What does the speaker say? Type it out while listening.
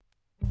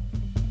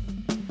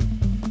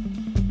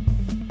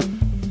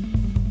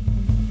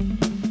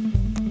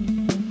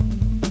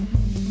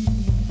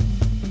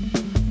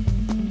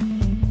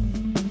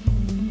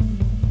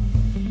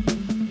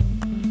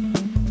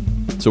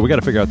So we got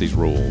to figure out these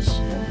rules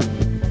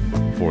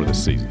for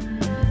this season.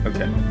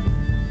 Okay.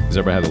 Does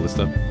everybody have the list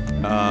up?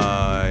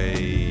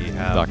 I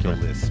have Document.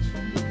 the list.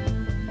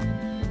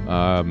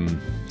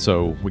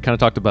 So we kind of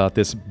talked about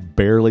this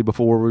barely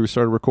before we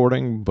started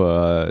recording,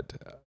 but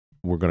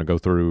we're going to go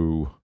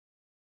through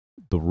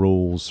the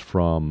rules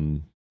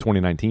from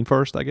 2019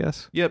 first, I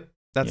guess. Yep,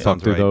 that Talk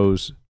sounds through right.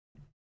 those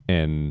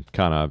and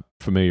kind of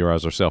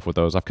familiarize ourselves with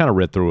those. I've kind of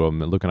read through them,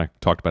 and Luke and I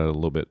talked about it a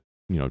little bit,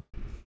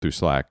 through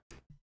Slack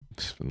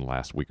in the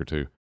last week or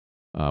two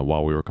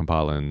while we were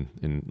compiling,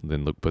 and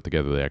then Luke put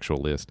together the actual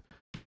list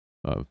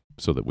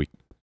so that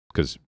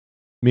because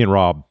me and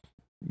Rob,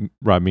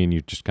 me and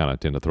you just kind of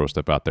tend to throw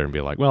stuff out there and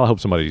be like, well, I hope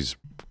somebody's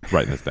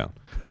writing this down.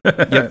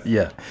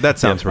 Yeah. That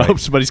sounds I right. hope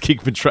somebody's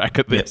keeping track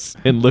of this.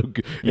 And Luke,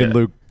 Yeah.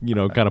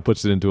 kind of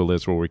puts it into a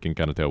list where we can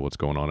kind of tell what's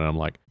going on. And I'm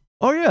like,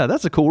 oh yeah,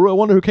 that's a cool rule. I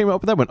wonder who came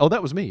up with that one. Oh,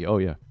 that was me. Oh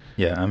yeah.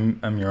 Yeah, I'm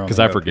your only. Because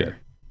I hope forget. here.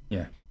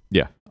 Yeah.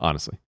 Yeah,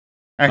 honestly.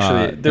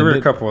 Actually, there and were then-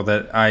 a couple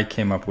that I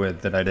came up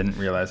with that I didn't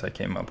realize I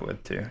came up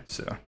with too.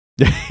 So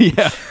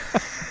Yeah.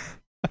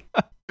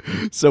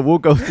 So we'll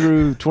go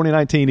through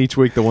 2019 each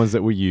week, the ones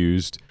that we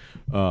used.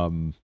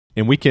 And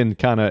we can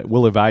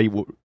we'll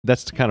evaluate.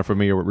 That's to kind of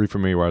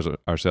re-familiarize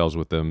ourselves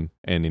with them,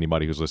 and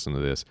anybody who's listening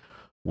to this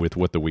with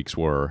what the weeks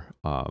were.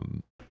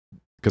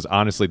 Because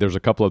honestly, there's a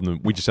couple of them.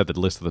 We just had the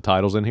list of the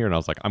titles in here, and I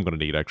was like, I'm going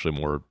to need actually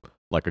more,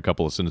 like a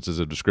couple of sentences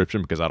of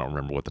description, because I don't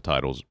remember what the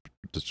titles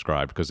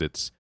described, because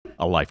it's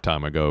a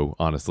lifetime ago,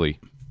 honestly,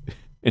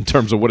 in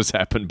terms of what has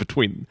happened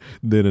between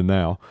then and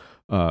now.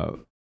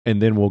 And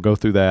then we'll go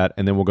through that,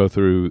 and then we'll go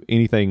through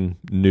anything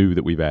new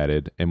that we've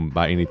added. And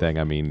by anything,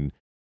 I mean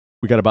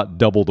we got about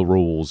double the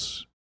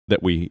rules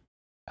that we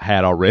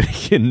had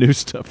already and new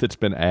stuff that's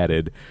been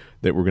added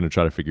that we're going to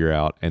try to figure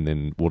out. And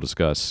then we'll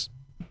discuss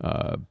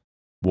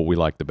what we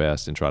like the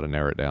best and try to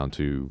narrow it down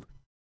to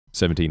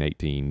 17,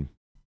 18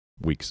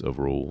 weeks of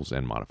rules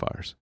and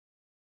modifiers.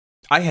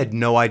 I had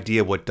no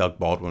idea what Doug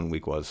Baldwin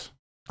week was.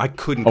 I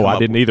couldn't. I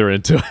didn't either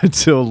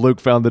until Luke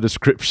found the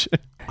description.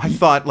 I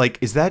thought,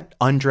 is that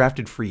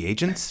undrafted free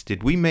agents?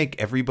 Did we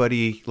make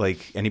everybody,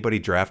 anybody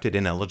drafted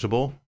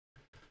ineligible?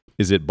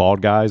 Is it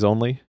bald guys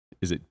only?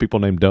 Is it people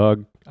named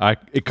Doug?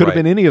 It could have Right.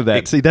 been any of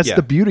that. See, that's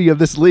the beauty of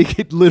this league.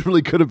 It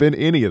literally could have been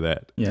any of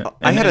that. yeah,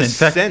 I had a in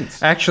fact,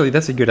 sense. Actually,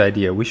 that's a good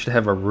idea. We should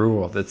have a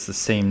rule that's the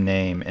same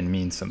name and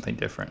means something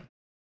different.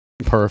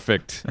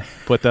 Perfect.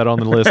 Put that on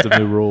the list of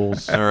new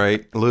rules. All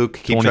right, Luke,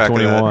 keep track of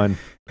that. 2021.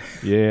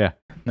 Yeah.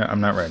 No,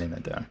 I'm not writing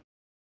that down.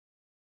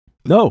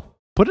 No,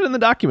 put it in the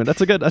document.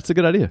 That's a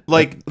good idea.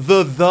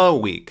 The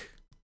week.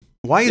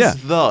 Why is Yeah.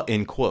 the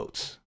in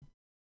quotes?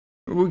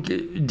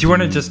 Do you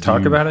want to just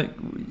talk about it?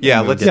 Yeah,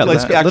 We'll let's- get to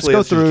let's that. let's go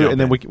let's just through jump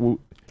and then in.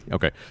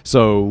 okay.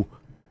 So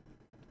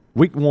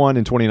week 1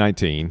 in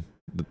 2019,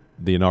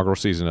 the inaugural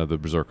season of the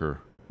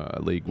Berserker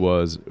League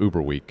was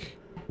Uber Week,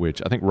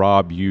 which I think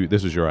Rob,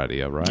 this was your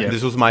idea, right? Yeah.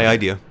 This was my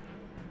idea.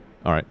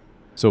 All right.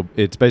 So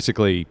it's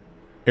basically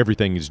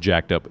everything is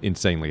jacked up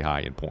insanely high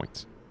in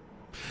points.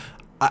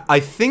 I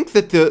think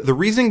that the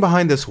reasoning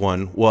behind this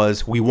one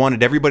was we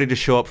wanted everybody to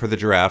show up for the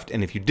draft,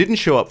 and if you didn't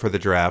show up for the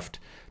draft,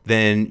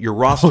 then your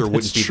roster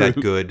wouldn't be that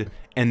good.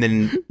 And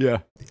then Yeah.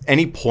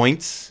 any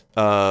points,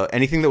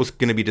 anything that was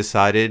going to be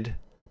decided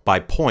by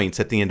points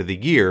at the end of the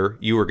year,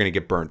 you were going to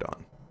get burned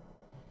on.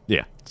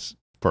 Yeah. It's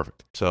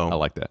perfect. So I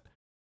like that.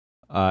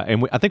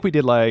 And I think we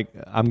did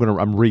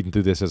I'm reading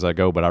through this as I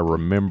go, but I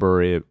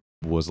remember it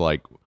was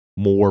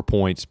more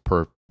points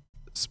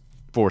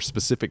for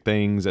specific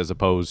things as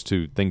opposed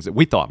to things that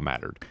we thought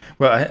mattered.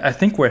 Well, I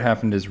think what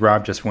happened is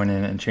Rob just went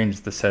in and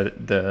changed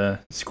the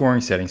scoring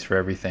settings for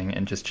everything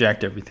and just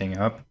jacked everything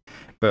up.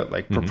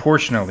 But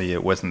proportionally,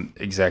 it wasn't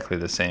exactly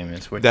the same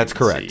as what. that's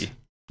you would correct. see.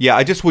 Yeah,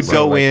 I just would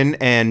go in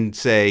and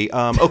say,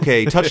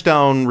 okay,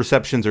 touchdown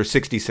receptions are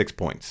 66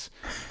 points.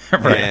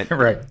 Right.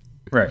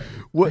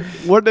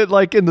 What did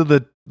into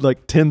the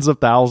tens of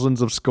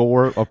thousands of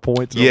score of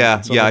points?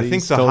 Yeah, on I these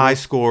think the totals? high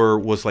score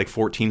was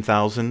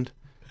 14,000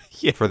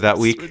 for that It's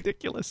week.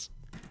 ridiculous.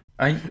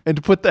 I And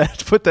to put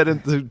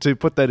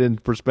that in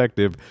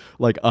perspective,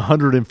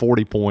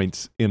 140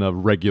 points in a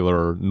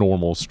regular,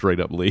 normal, straight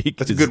up league.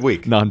 That's a good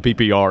week. Non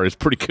PPR is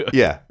pretty good.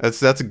 Yeah,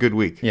 that's a good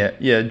week.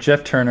 yeah.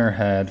 Jeff Turner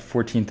had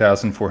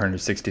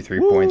 14,463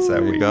 points that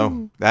There you week.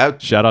 go.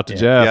 That Shout out to Yeah.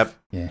 Jeff.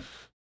 Yep.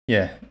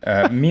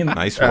 Yeah. Me and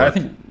Nice I work.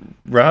 think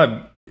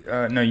Rob.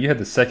 No, you had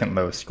the second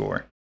lowest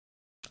score.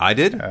 I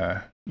did.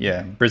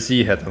 Yeah,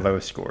 Brazil had the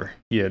lowest score.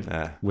 He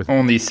had With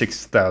only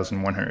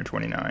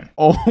 6,129.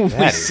 only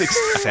That is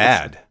six.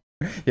 sad.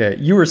 Yeah,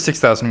 you were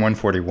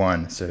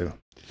 6,141. So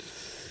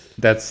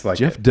that's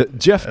Jeff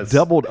that's-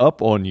 doubled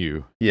up on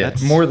you. yeah,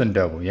 That's- more than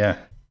double. Yeah.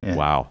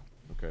 Wow.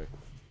 Okay.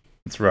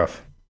 It's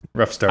rough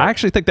start. I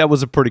actually think that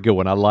was a pretty good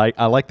one. I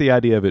like the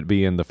idea of it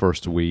being the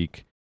first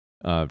week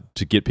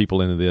to get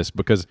people into this,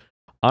 because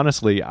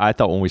honestly, I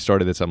thought when we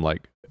started this, I'm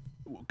like,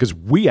 because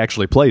we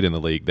actually played in the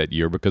league that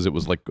year, because it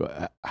was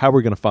how are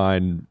we going to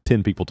find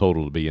 10 people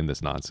total to be in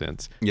this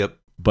nonsense? Yep.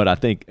 But I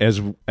think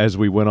as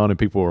we went on and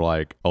people were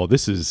like, oh,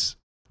 this is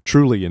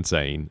truly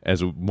insane,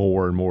 as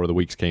more and more of the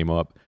weeks came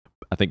up,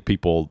 I think the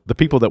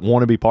people that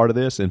want to be part of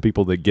this and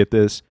people that get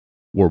this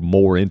were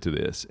more into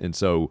this. And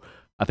so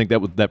I think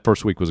that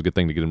first week was a good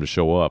thing to get them to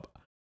show up.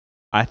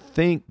 I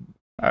think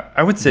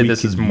I would say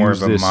this is more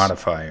of a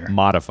modifier.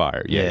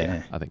 Modifier,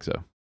 yeah, I think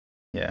so.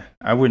 Yeah,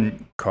 I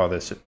wouldn't call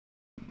this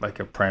like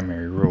a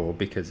primary rule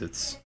because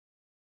it's.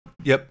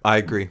 Yep, I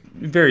agree.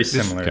 Very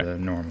similar to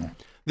normal.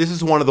 This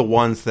is one of the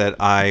ones that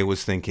I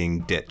was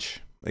thinking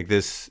ditch, like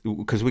this,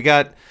 because we've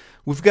got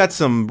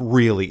some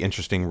really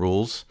interesting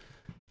rules.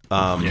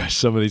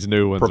 Some of these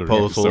new ones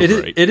proposals. are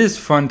so great. It is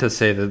fun to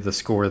say that the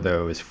score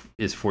though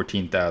is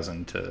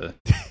 14,000 to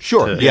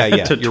sure, to, yeah,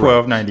 to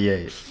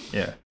 1298.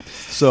 Yeah.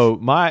 So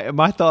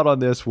my thought on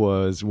this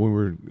was when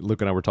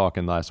we were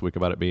talking last week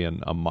about it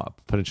being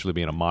potentially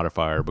being a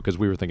modifier, because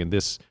we were thinking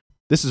this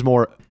is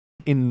more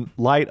in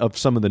light of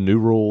some of the new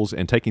rules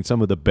and taking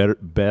some of the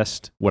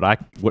best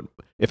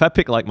if I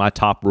pick like my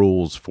top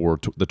rules for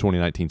the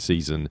 2019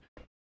 season,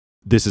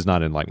 this is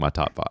not in like my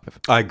top 5.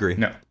 I agree.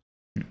 No.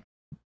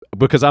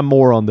 Because I'm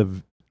more on the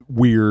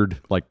weird,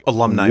 like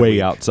alumni way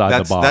week.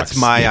 Outside the box. That's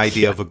my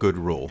idea of a good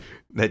rule.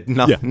 That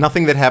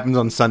nothing that happens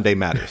on Sunday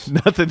matters.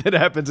 Nothing that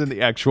happens in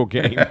the actual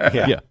game.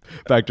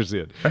 Factors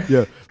in.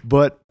 Yeah,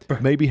 but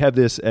maybe have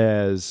this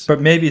as. But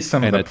maybe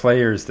some of the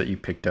players that you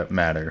picked up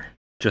matter,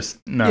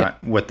 just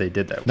not what they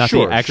did that week. Not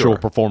the actual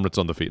performance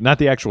on the field, not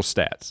the actual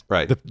stats.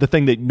 Right. The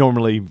thing that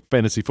normally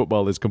fantasy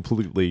football is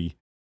completely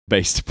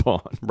based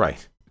upon.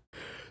 Right.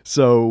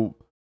 So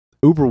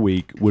Uber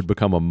Week would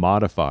become a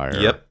modifier.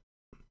 Yep.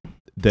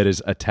 That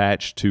is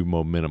attached to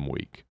Momentum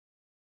Week.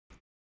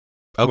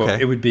 Okay. Well,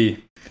 it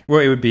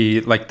would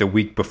be like the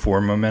week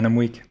before Momentum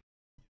Week.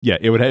 Yeah,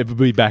 it would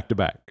be back to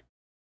back.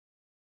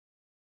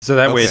 So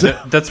that way,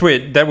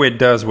 that way it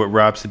does what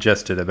Rob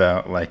suggested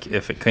about like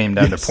if it came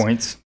down to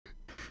points.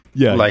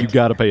 Yeah, like, you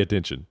got to pay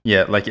attention.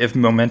 Yeah, like if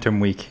Momentum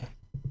Week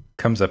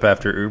comes up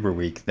after Uber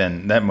Week,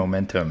 then that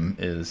momentum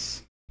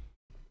is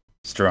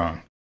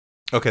strong.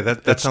 Okay,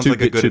 that sounds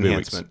like a good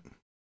enhancement.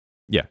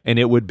 Yeah, and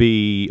it would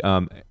be.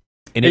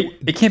 And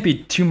it can't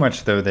be too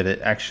much, though, that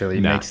it actually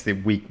makes the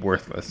week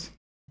worthless.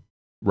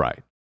 Right.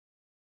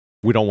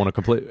 We don't want to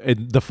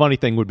complete. The funny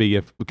thing would be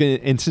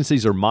and since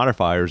these are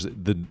modifiers,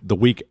 the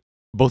week,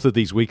 both of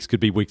these weeks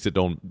could be weeks that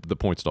the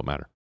points don't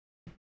matter.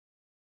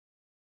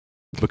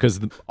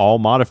 Because all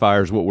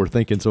modifiers, what we're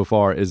thinking so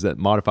far is that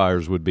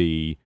modifiers would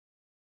be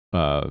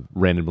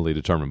randomly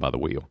determined by the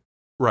wheel.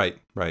 Right.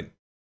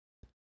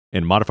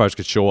 And modifiers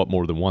could show up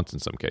more than once in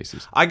some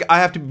cases. I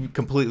have to be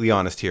completely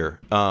honest here,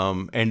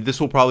 and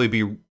this will probably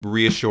be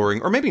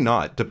reassuring, or maybe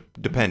not,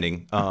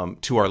 depending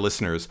to our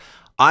listeners.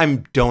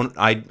 I'm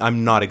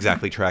not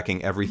exactly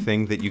tracking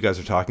everything that you guys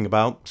are talking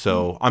about,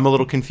 so I'm a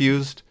little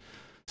confused.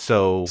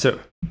 So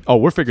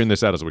we're figuring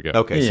this out as we go.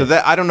 Okay, so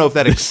that I don't know if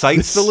that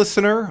excites the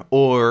listener,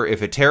 or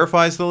if it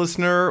terrifies the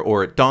listener,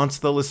 or it daunts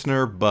the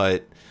listener,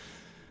 but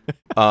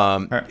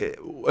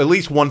at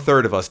least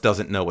 1/3 of us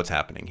doesn't know what's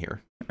happening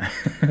here.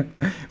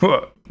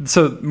 Well,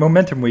 so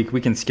Momentum Week,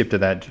 we can skip to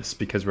that just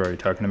because we're already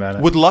talking about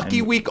it. Would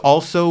Lucky Week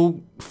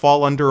also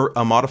fall under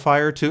a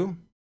modifier too?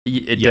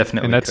 It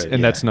definitely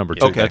and that's number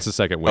 2. Okay. That's the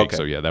second week, okay.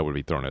 So that would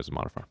be thrown as a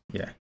modifier.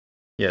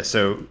 Yeah,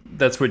 so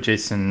that's what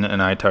Jason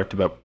and I talked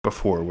about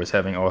before, was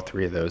having all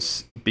 3 of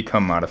those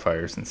become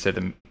modifiers instead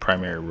of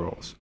primary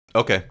rules.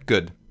 Okay,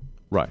 good.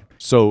 Right.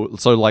 So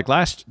like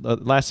last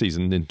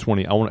season in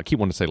 20, I keep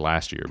wanting to say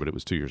last year, but it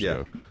was 2 years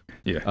ago.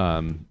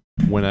 Yeah.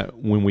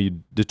 When we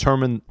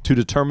determine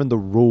the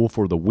rule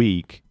for the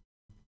week,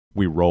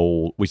 we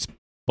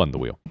spun the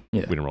wheel.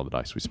 Yeah. We didn't roll the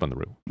dice. We spun the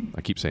wheel.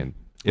 I keep saying,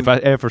 if I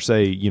ever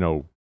say,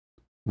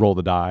 roll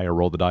the die or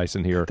roll the dice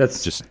in here,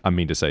 I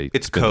mean to say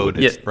it's code.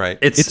 Right.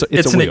 It's a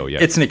wheel.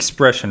 It's an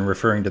expression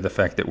referring to the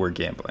fact that we're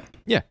gambling.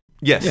 Yeah.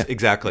 Yes,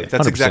 exactly.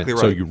 That's 100%. Exactly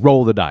right. So you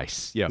roll the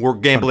dice. Yeah. We're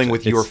gambling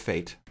with your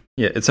fate.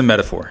 Yeah, it's a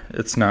metaphor.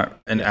 It's not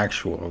an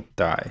actual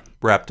die.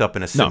 Wrapped up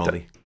in a simile.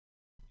 No,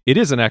 it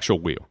is an actual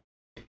wheel.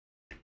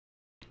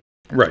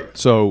 Right.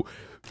 So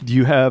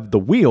you have the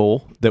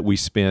wheel that we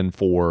spin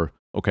for,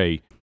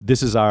 okay,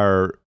 this is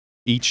our,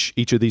 each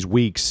of these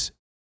weeks,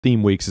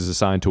 theme weeks is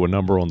assigned to a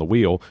number on the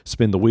wheel.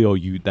 Spin the wheel,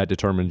 that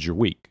determines your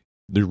week,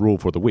 the rule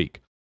for the week.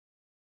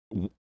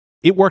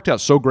 It worked out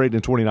so great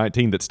in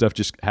 2019 that stuff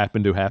just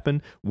happened to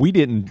happen. We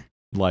didn't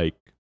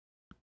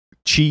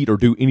cheat or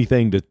do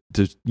anything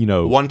to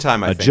one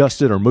time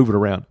adjust it or move it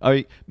around.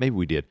 Maybe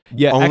we did.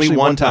 Yeah, only actually,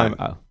 one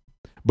time.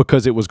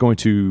 Because it was going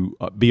to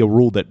be a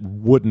rule that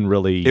wouldn't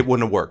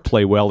have worked.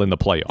 Play well in the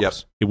playoffs. Yep.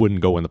 It wouldn't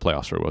go in the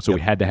playoffs very well. So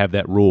we had to have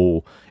that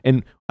rule.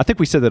 And I think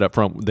we said that up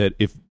front, that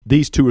if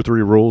these 2 or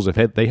 3 rules, if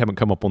they haven't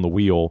come up on the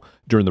wheel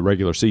during the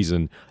regular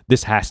season,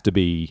 this has to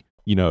be,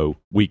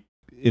 week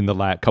in the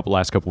last couple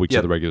weeks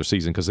of the regular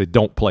season, because they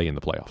don't play in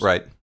the playoffs.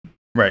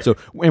 Right. So,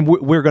 and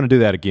we're going to do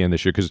that again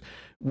this year because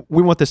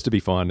we want this to be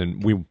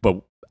fun.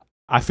 But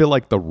I feel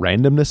like the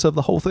randomness of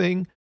the whole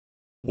thing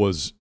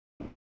was,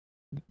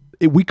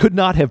 we could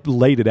not have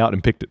laid it out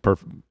and picked it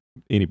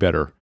any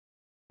better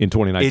in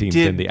 2019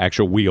 than the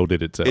actual wheel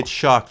did itself.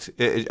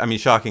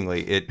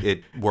 Shockingly,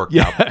 it worked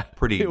out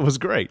pretty. It was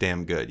great.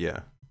 Damn good,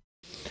 yeah.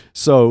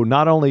 So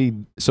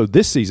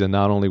this season,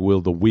 not only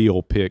will the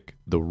wheel pick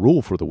the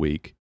rule for the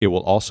week, it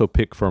will also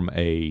pick from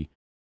a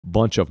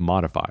bunch of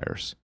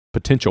modifiers,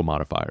 potential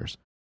modifiers.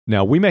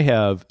 Now, we may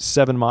have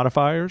 7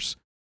 modifiers,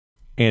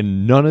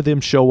 and none of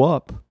them show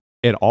up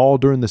at all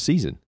during the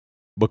season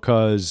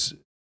because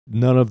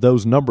none of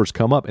those numbers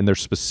come up in their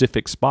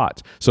specific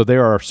spots. So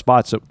there are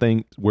spots of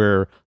things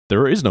where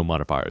there is no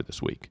modifier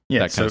this week.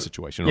 That kind of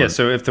situation. Yeah,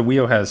 so if the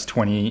wheel has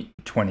 20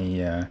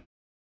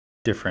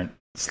 different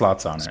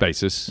slots on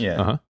spaces,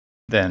 it,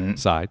 then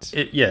sides.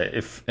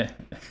 If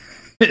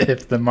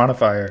the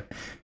modifier,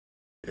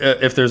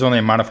 if there's only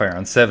a modifier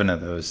on 7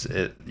 of those,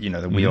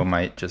 the wheel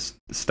might just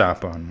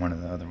stop on one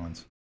of the other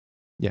ones.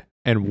 Yeah,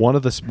 and one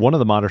of the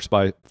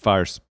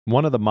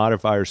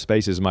modifier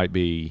spaces might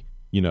be,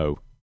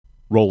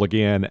 roll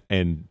again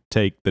and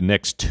take the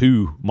next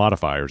 2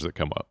 modifiers that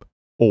come up,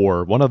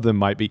 or one of them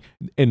might be,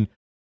 and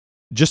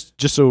just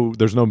so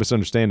there's no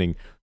misunderstanding,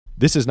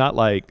 this is not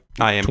like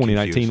I am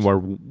 2019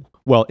 confused.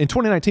 Well, in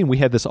 2019 we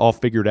had this all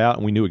figured out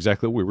and we knew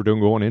exactly what we were doing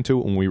going into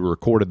it when we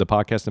recorded the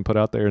podcast and put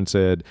out there and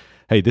said,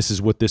 hey, this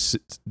is what this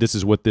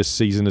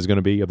season is going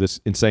to be of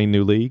this insane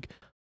new league.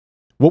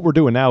 What we're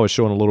doing now is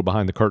showing a little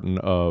behind the curtain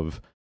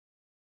of,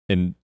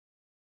 and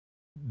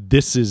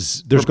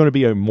there's going to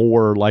be a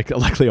more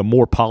likely a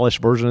more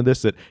polished version of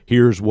this, that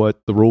here's what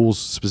the rules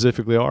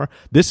specifically are.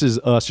 This is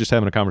us just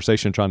having a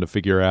conversation trying to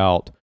figure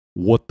out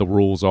what the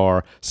rules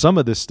are. Some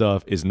of this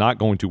stuff is not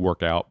going to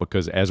work out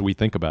because as we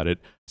think about it,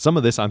 some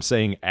of this I'm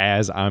saying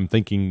as I'm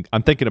thinking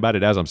about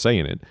it as I'm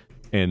saying it,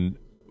 and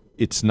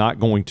it's not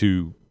going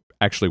to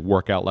actually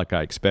work out like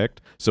I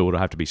expect, so it'll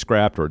have to be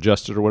scrapped or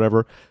adjusted or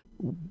whatever.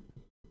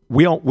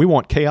 We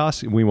want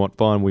chaos, we want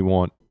fun, we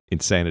want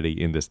insanity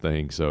in this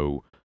thing.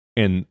 So,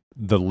 and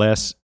the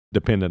less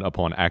dependent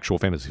upon actual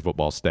fantasy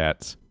football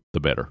stats, the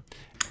better.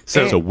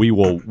 So we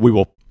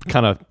will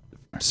kind of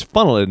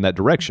funnel it in that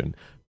direction.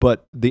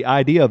 But the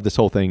idea of this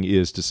whole thing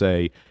is to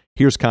say,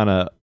 here's kind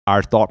of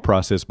our thought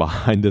process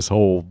behind this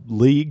whole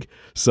league.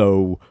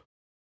 So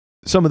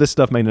some of this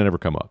stuff may never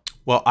come up.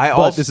 Well,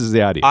 this is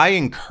the idea. I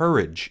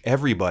encourage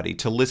everybody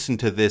to listen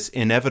to this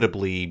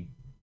inevitably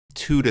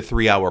 2 to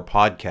 3 hour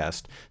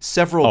podcast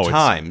several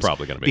times, it's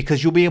probably gonna be,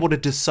 because you'll be able to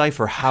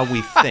decipher how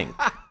we think.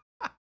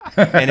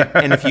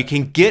 and if you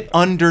can get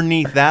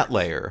underneath that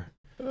layer,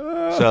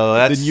 so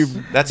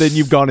then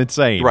you've gone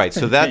insane, right?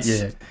 So that's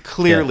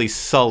clearly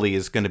Sully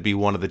is going to be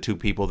one of the 2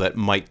 people that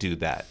might do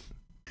that.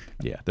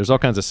 Yeah, there's all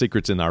kinds of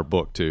secrets in our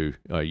book too.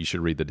 You should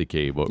read the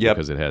DK book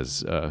because it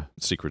has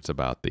secrets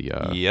about the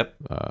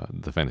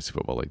fantasy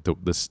football league.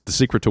 The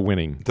secret to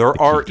winning. There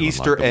are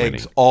Easter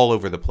eggs all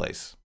over the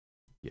place.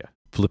 Yeah,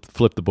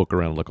 flip the book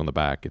around and look on the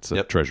back. It's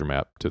a treasure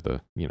map to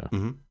the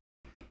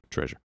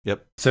treasure.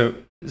 Yep. So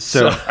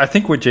I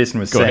think what Jason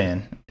was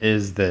saying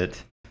is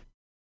that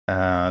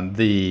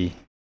every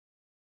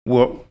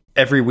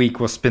week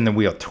we'll spin the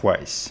wheel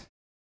twice.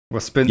 We'll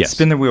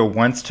spin the wheel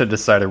once to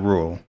decide a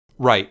rule.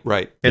 Right.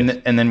 And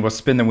then we'll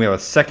spin the wheel a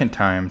second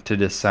time to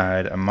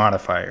decide a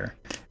modifier.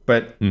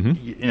 But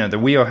the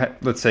wheel,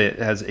 let's say it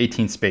has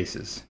 18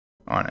 spaces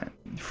on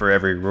it for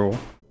every rule.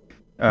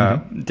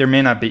 There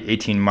may not be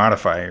 18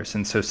 modifiers,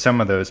 and so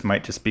some of those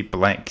might just be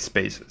blank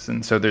spaces,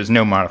 and so there's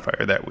no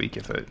modifier that week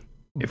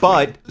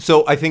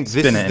so I think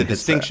this is the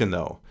distinction,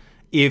 though.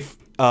 If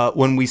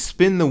when we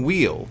spin the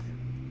wheel,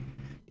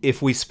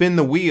 if we spin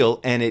the wheel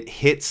and it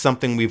hits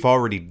something we've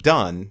already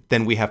done,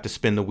 then we have to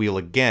spin the wheel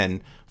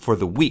again for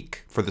the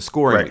week, for the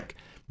scoring week.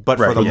 But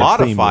for the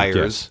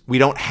modifiers, we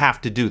don't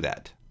have to do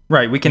that.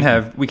 Right. We can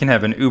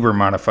have an Uber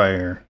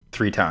modifier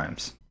 3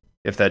 times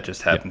if that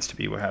just happens to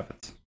be what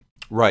happens.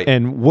 Right.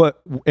 And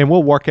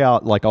we'll work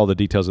out like all the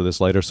details of this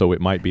later. So it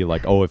might be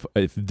like,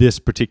 if this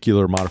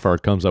particular modifier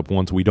comes up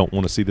once, we don't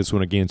want to see this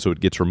one again, so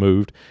it gets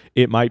removed.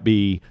 It might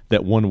be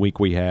that one week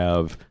we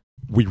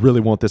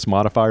really want this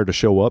modifier to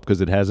show up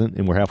because it hasn't,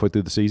 and we're halfway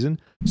through the season.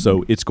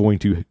 So it's going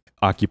to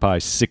occupy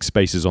 6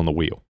 spaces on the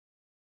wheel.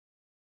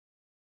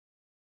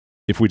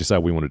 If we decide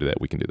we want to do that,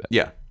 we can do that.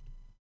 Yeah.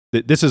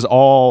 This is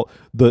all,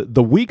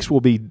 the weeks will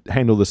be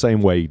handled the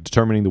same way.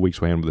 Determining the weeks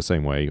will handle the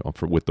same way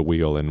with the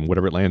wheel, and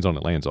whatever it lands on,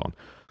 it lands on.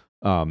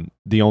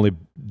 The only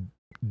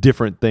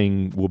different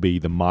thing will be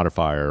the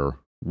modifier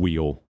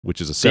wheel,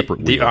 which is a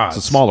separate wheel. The odds.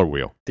 It's a smaller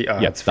wheel. The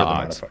odds for the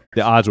modifiers.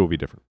 The odds will be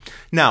different.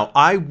 Now,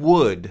 I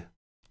would,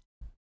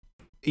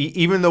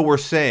 even though we're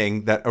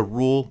saying that a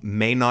rule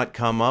may not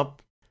come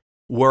up,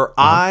 were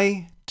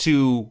I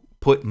to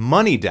put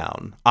money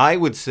down, I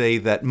would say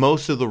that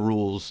most of the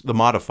rules, the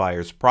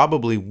modifiers,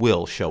 probably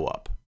will show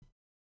up.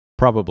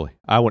 Probably.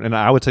 I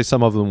would say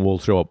some of them will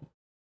show up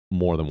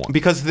more than once.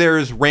 Because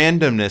there's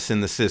randomness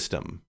in the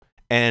system.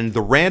 And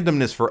the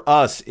randomness for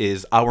us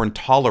is our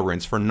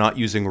intolerance for not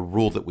using a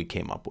rule that we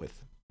came up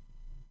with.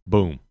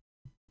 Boom.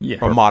 Yeah.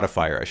 Or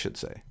modifier, I should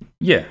say.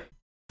 Yeah.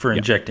 For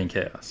injecting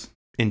chaos.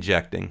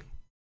 Injecting.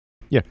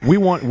 Yeah, we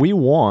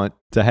want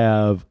to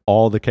have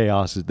all the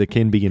chaos that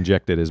can be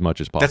injected as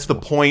much as possible. That's the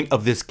point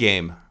of this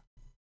game.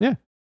 Yeah,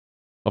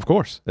 of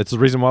course. That's the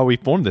reason why we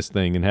formed this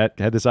thing and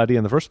had this idea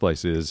in the first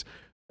place.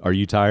 Are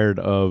you tired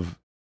of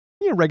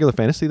regular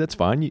fantasy, that's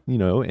fine. You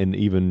know, and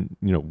even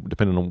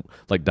depending on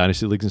like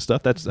dynasty leagues and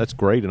stuff, that's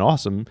great and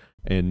awesome.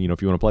 And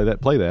if you want to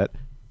play that.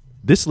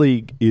 This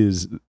league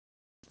is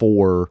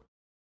for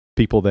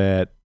people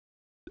that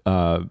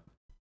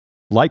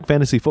like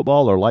fantasy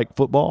football or like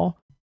football,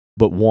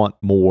 but want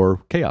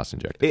more chaos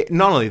injected.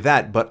 Not only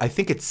that, but I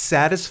think it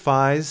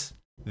satisfies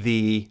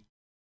the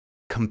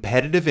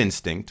competitive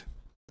instinct,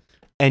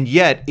 and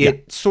yet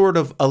it sort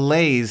of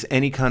allays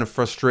any kind of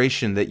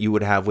frustration that you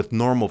would have with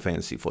normal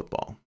fantasy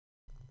football.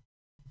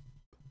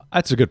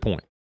 That's a good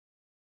point.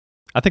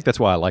 I think that's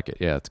why I like it.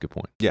 Yeah, that's a good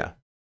point. Yeah.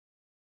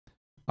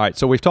 All right,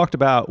 so we've talked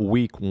about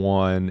week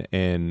 1,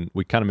 and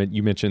we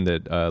you mentioned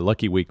that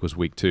Lucky Week was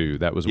week 2.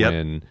 That was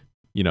when,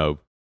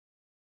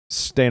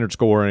 standard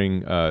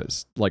scoring,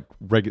 like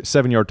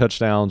 7-yard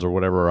touchdowns or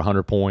whatever,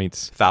 100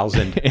 points.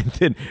 1,000. And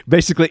then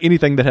basically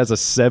anything that has a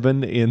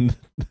 7 in,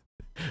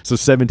 so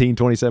 17,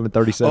 27,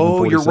 37, Oh,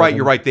 47.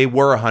 you're right. They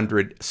were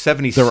 100.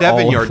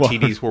 77-yard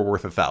TDs were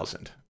worth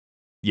 1,000.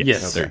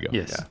 Yes, there you go.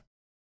 Yes. Yeah.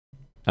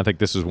 I think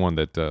this is one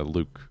that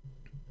Luke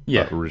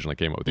originally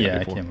came up with.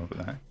 I came up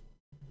with that.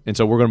 And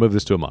so we're going to move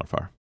this to a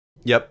modifier.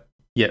 Yep.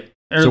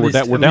 So we're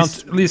down.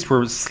 At least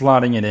we're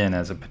slotting it in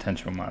as a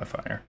potential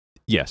modifier.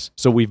 Yes.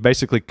 So we've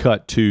basically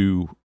cut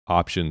 2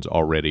 options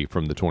already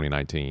from the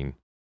 2019.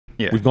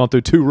 Yeah. We've gone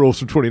through 2 rules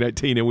from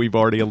 2019, and we've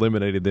already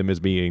eliminated them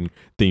as being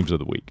themes of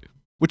the week,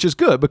 which is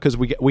good because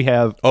we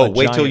have. Oh,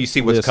 wait till you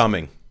see what's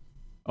coming.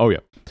 Oh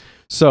yeah.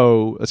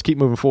 So let's keep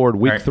moving forward.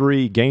 Week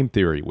 3, game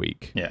theory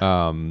week. Yeah.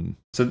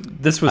 So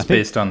this was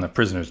based on the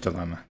prisoner's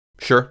dilemma.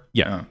 Sure.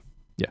 Yeah.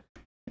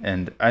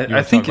 And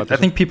I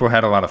think people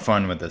had a lot of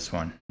fun with this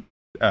one,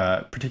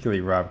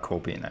 particularly Rob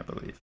Colbean, I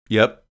believe.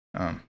 Yep.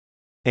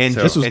 And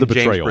this was the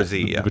betrayal,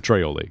 Brzee, the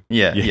betrayal league.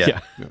 Yeah.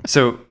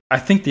 So I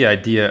think the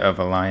idea of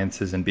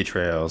alliances and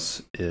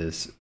betrayals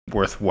is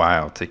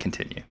worthwhile to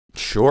continue.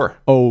 Sure.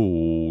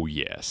 Oh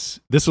yes,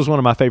 this was one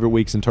of my favorite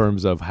weeks in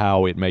terms of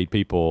how it made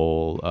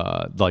people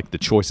like the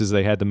choices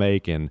they had to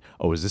make, and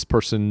is this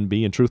person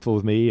being truthful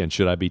with me, and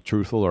should I be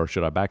truthful or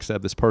should I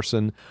backstab this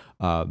person?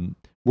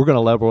 We're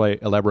going to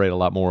elaborate a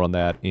lot more on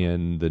that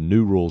in the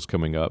new rules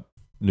coming up,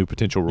 new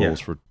potential rules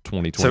for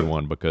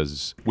 2021,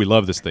 because we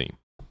love this theme.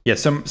 Yeah.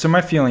 So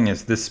my feeling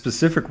is this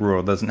specific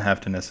rule doesn't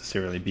have to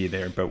necessarily be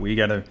there, but we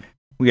gotta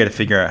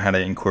figure out how to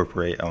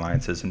incorporate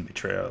alliances and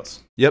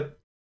betrayals. Yep.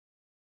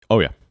 Oh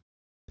yeah.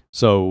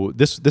 So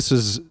this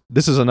is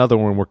another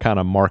one we're kind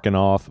of marking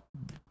off,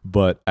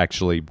 but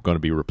actually going to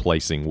be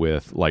replacing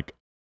with like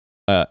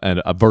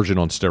a version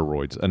on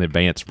steroids, an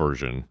advanced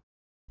version,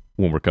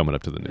 when we're coming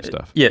up to the new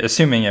stuff. Yeah,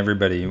 assuming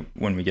everybody,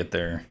 when we get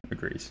there,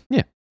 agrees.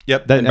 Yeah.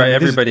 Yep. And by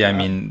everybody, I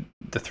mean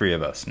the 3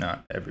 of us,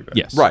 not everybody.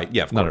 Yes. Right.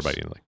 Yeah. Not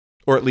everybody in the league.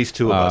 Or at least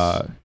 2 of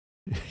us.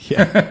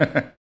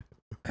 Yeah.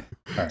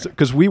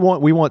 Because we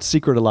want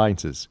secret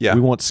alliances. Yeah.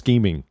 We want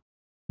scheming.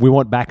 We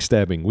want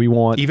backstabbing. We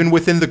want even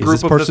within the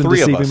group of the 3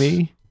 deceiving of us.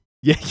 Me?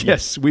 Yeah.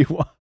 Yes. We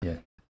want. Yeah.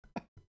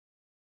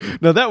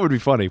 No, that would be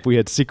funny if we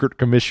had secret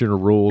commissioner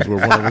rules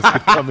where one of us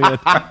could come in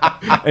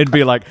and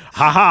be like,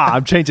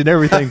 I'm changing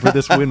everything for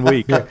this win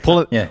week. Pull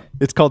it. Yeah.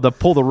 It's called the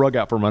pull the rug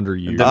out from under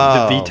you.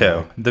 The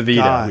veto. The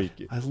veto. God,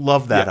 I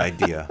love that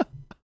idea.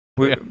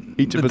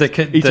 Each of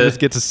us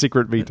gets a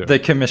secret veto. The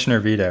commissioner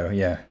veto,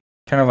 yeah.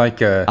 Kind of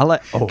like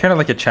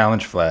a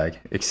challenge flag,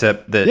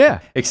 except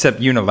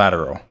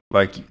unilateral.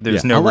 Like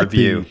there's no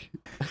review.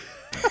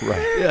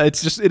 Right. Yeah,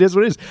 it is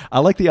what it is. I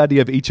like the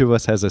idea of each of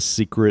us has a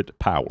secret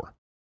power,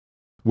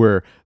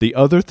 where the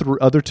other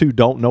 2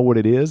 don't know what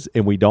it is,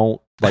 and we don't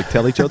like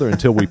tell each other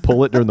until we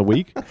pull it during the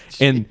week.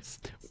 And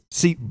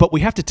see, but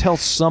we have to tell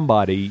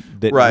somebody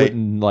that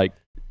wouldn't like,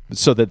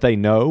 so that they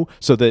know,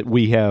 so that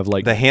we have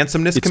like the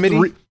handsomeness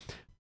committee.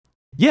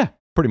 Yeah,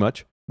 pretty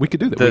much. We could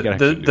do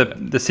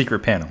that. The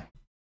secret panel.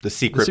 The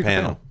secret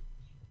panel.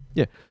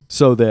 Yeah.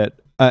 So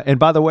that, and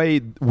by the way,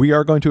 we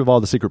are going to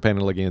involve the secret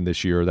panel again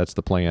this year. That's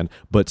the plan.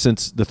 But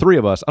since the 3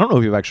 of us, I don't know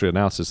if you've actually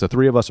announced this, the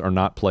 3 of us are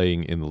not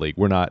playing in the league.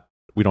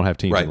 We don't have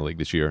teams in the league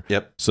this year.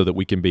 Yep. So that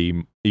we can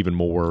be even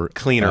more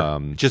cleaner,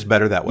 just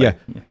better that way.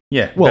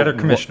 Yeah. Better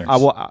commissioners. I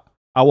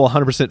will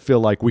 100% feel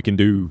like we can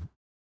do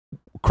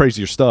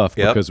crazier stuff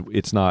because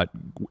it's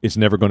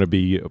never going to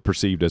be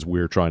perceived as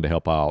we're trying to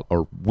help out,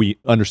 or we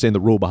understand the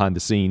rule behind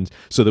the scenes,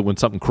 so that when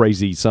something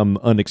crazy, some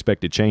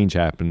unexpected change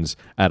happens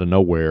out of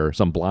nowhere,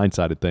 some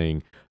blindsided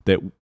thing, that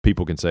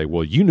people can say,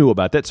 well, you knew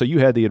about that, so you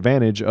had the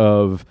advantage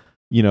of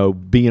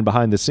being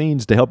behind the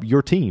scenes to help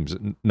your teams.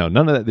 No,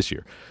 none of that this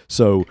year.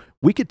 So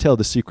we could tell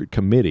the secret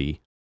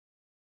committee,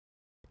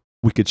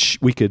 we could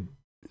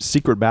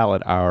secret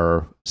ballot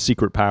our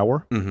secret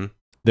power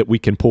that we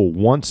can pull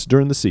once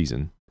during the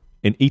season,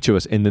 and each of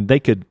us, and then they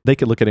could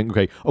look at it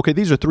and okay,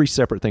 these are 3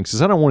 separate things,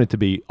 because I don't want it to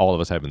be all of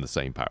us having the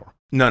same power.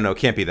 No,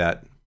 can't be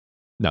that.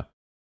 No.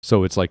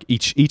 So it's like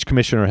each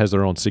commissioner has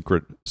their own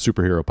secret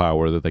superhero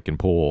power that they can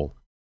pull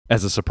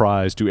as a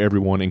surprise to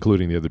everyone,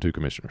 including the other 2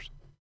 commissioners.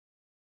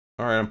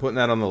 All right, I'm putting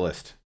that on the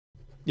list.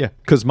 Yeah,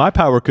 because my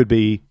power could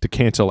be to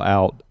cancel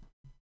out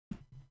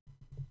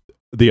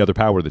the other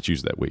power that's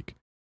used that week,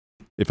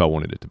 if I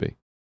wanted it to be.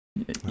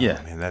 Yeah.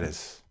 Oh, man, that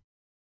is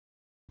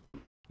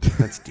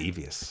That's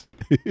devious.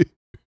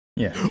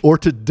 Yeah. Or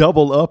to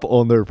double up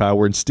on their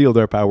power and steal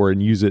their power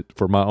and use it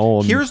for my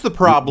own. Here's the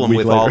problem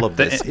with all of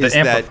this: the is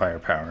amplifier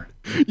power.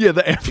 Yeah,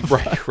 the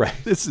amplifier. Right.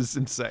 This is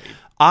insane.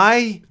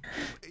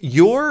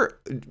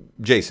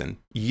 Jason,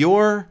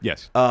 your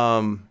Yes.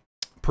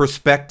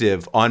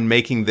 Perspective on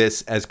making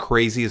this as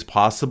crazy as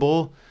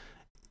possible,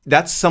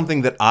 that's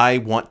something that I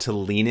want to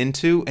lean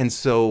into. And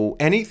so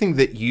anything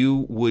that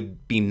you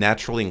would be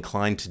naturally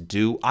inclined to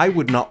do, I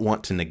would not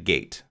want to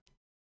negate.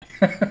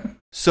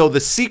 So the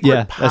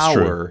secret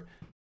power,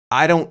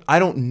 I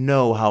don't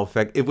know how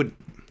effective it would.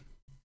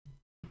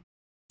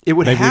 It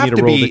would have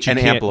to be an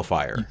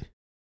amplifier.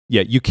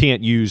 Yeah, you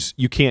can't use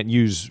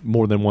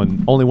more than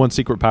one. Only one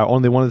secret power.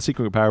 Only one of the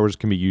secret powers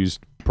can be used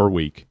per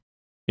week,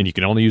 and you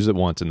can only use it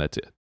once, and that's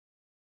it.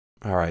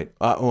 All right,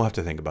 we'll have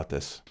to think about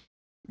this.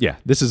 Yeah,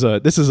 this is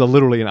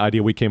literally an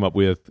idea we came up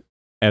with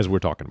as we're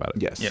talking about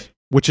it. Yes, yep.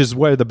 Which is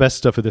where the best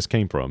stuff of this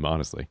came from,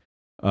 honestly.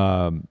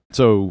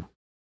 So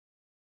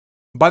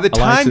by the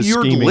time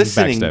you're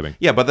listening,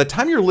 backstabbing. By the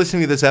time you're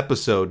listening to this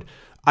episode,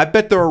 I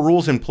bet there are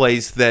rules in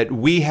place that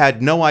we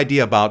had no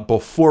idea about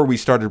before we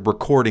started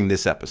recording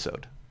this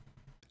episode.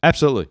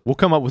 Absolutely. We'll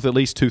come up with at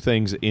least 2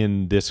 things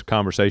in this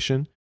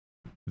conversation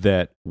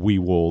that we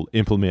will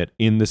implement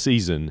in the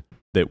season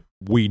that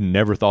we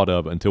never thought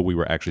of until we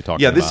were actually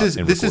talking about it.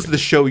 Yeah, this is the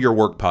Show Your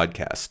Work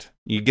podcast.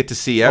 You get to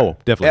see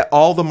definitely.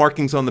 all the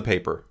markings on the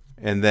paper,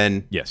 and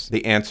then yes,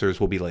 the answers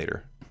will be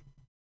later.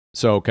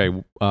 So, okay,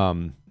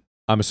 I'm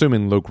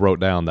assuming Luke wrote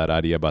down that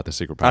idea about the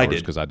secret powers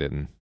because I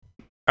didn't.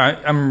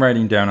 I'm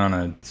writing down on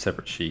a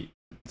separate sheet.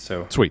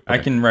 So sweet. Okay. I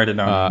can write it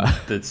on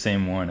the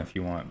same one if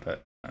you want,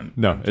 but...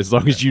 as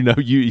long as you know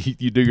you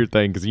do your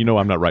thing, because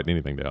I'm not writing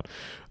anything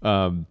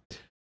down.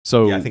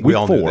 So yeah, I think we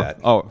all knew that.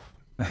 Oh,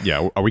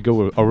 yeah. Are we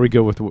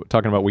go with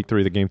talking about week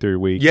 3, the game theory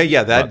week?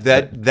 Yeah.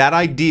 That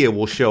idea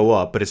will show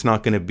up, but it's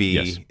not going to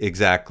be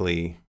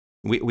exactly.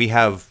 We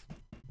have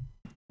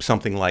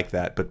something like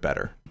that, but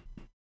better.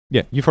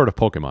 Yeah, you've heard of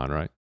Pokemon,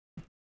 right?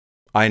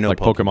 I know. Like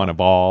Pokemon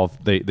evolve.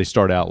 They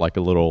start out like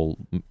a little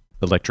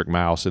electric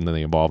mouse, and then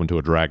they evolve into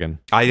a dragon.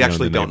 I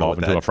actually don't know what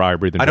into a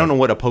fire-breathing I don't know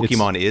dragon. what a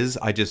Pokemon is.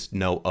 I just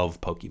know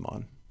of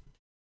Pokemon.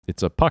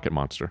 It's a pocket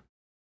monster.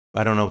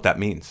 I don't know what that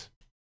means.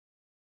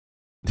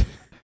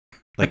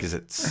 Like, is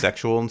it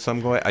sexual in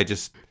some way?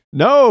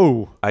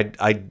 No. I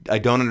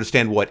don't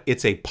understand what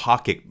it's a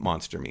pocket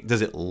monster means.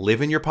 Does it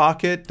live in your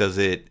pocket? Does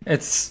it?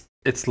 It's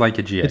like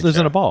a GI Joe. It lives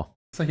in a ball.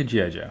 It's like a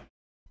GI Joe.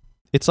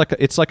 It's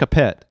like a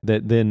pet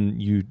that then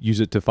you use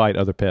it to fight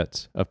other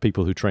pets of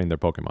people who train their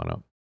Pokemon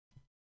up.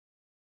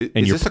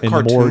 Is this a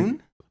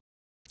cartoon?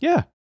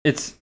 Yeah,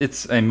 it's a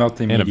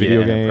multimedia and a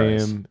video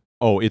enterprise. game.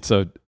 Oh, it's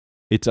a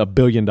 $1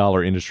 billion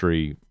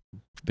industry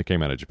that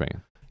came out of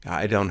Japan.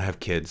 I don't have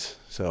kids,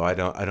 so I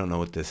don't know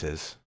what this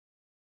is.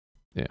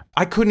 Yeah,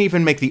 I couldn't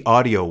even make the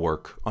audio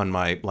work on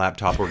my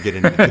laptop or get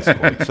into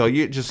Discord. So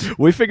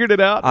we figured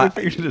it out.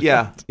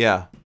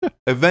 Yeah.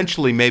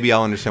 Eventually, maybe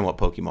I'll understand what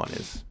Pokemon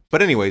is.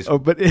 But anyways,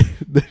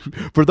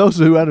 for those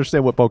who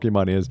understand what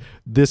Pokemon is,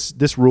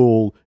 this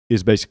rule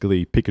is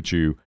basically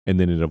Pikachu, and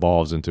then it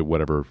evolves into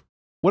whatever.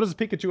 What does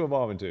Pikachu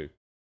evolve into?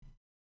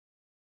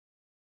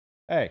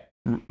 Hey,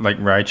 like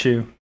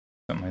Raichu,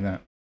 something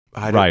like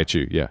that.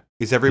 Raichu, yeah.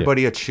 Is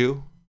everybody a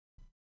Chew?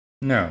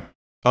 No.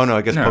 Oh no,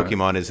 I guess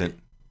Pokemon isn't.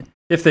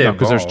 If they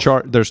because there's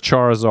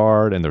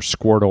Charizard and there's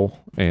Squirtle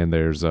and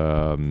there's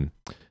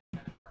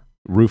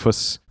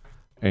Rufus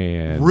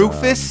and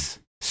Rufus,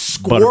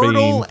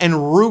 Squirtle,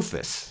 and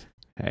Rufus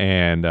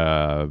and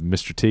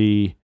Mr.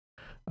 T.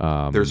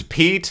 There's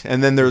Pete,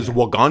 and then there's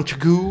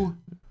Wagonchagoo,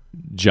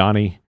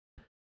 Johnny.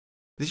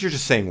 These are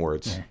just saying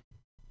words. Yeah.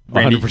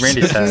 Randy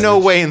There's no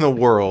way in the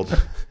world.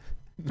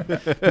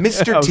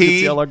 Mr.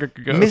 T.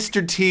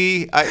 Mr.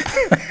 T.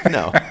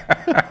 No.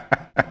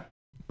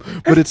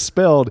 But it's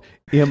spelled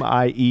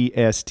Miesterrr.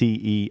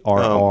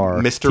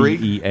 Mystery?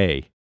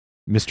 Tea.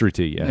 Mystery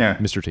T, yeah.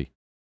 Mr. T.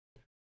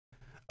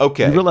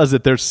 Okay. You realize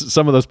that there's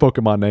some of those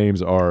Pokemon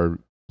names are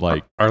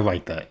like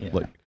that, yeah.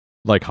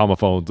 Like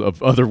homophones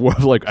of other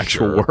words, like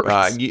actual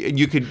words.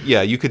 You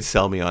could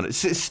sell me on it.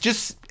 It's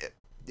just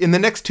in the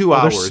next 2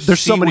 hours. There's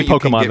so many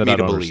Pokemon that I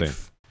don't understand.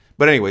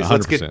 But anyways,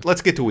 100%.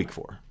 let's get to week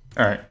 4.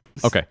 All right.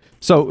 Okay.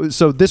 So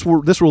this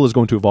rule is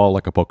going to evolve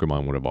like a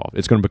Pokemon would evolve.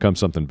 It's going to become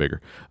something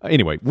bigger.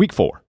 Anyway, week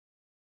 4,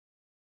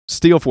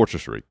 Steel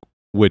Fortress week,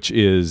 which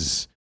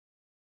is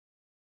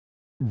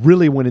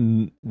really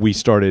when we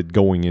started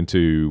going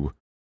into.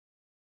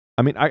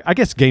 I mean, I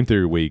guess Game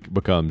Theory Week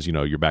becomes,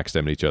 you're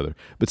backstabbing each other.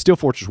 But Steel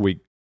Fortress Week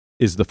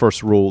is the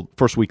first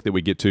week that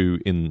we get to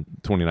in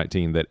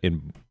 2019 that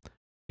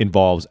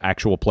involves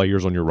actual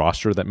players on your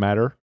roster that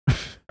matter.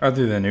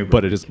 Other than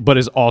Uber. But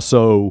is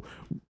also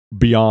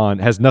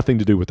beyond, has nothing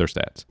to do with their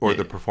stats. Or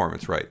the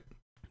performance, right.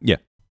 Yeah.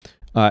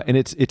 And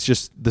it's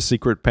just the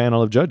secret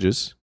panel of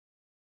judges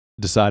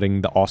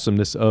deciding the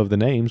awesomeness of the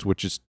names,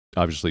 which is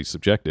obviously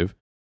subjective.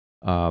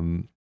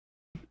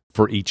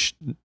 For each...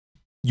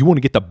 You want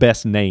to get the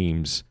best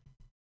names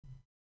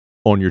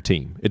on your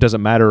team. It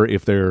doesn't matter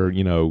if they're,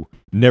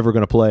 never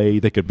going to play.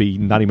 They could be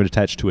not even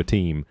attached to a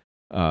team.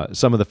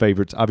 Some of the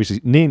favorites,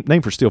 obviously,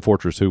 name for Steel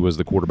Fortress, who was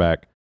the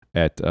quarterback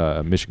at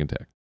Michigan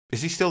Tech.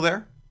 Is he still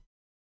there?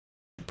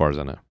 As far as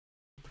I know.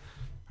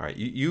 All right,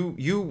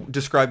 you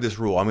describe this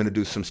rule. I'm going to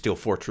do some Steel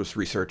Fortress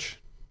research.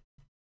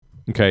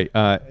 Okay,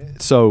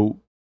 so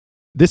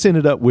this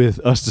ended up with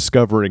us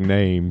discovering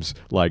names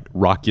like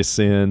Rock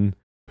Ya-Sin,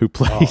 who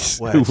plays,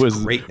 who was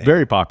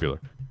very popular.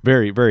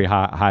 Very, very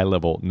high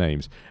level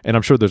names. And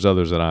I'm sure there's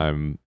other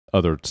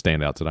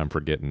standouts that I'm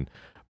forgetting.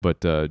 But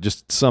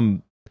just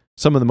some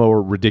of the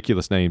more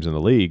ridiculous names in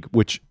the league,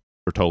 which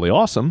are totally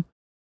awesome.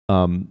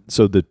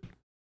 So the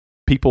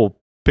people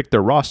picked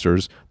their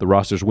rosters. The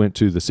rosters went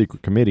to the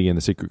secret committee, and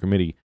the secret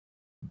committee,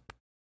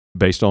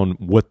 based on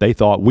what they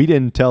thought, we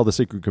didn't tell the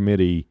secret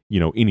committee,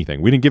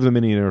 anything. We didn't give them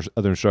any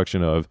other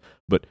instruction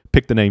but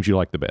pick the names you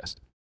like the best.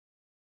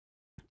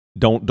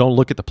 Don't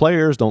look at the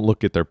players. Don't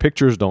look at their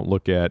pictures. Don't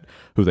look at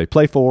who they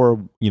play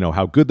for,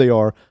 how good they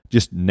are.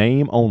 Just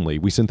name only.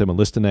 We sent them a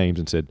list of names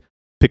and said,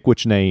 pick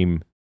which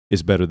name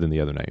is better than the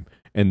other name.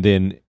 And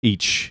then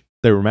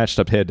they were matched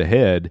up head to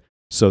head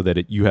so that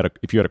if you had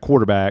a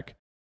quarterback,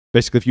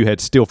 basically if you had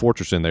Steel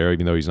Fortress in there,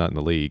 even though he's not in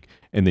the league,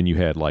 and then you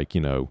had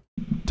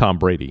Tom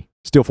Brady,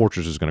 Steel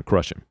Fortress is going to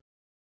crush him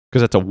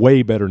because that's a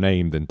way better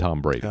name than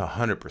Tom Brady.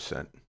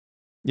 100%.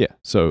 Yeah.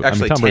 So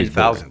actually, Tom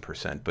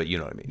 10,000%, but you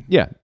know what I mean.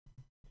 Yeah.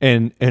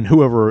 And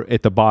whoever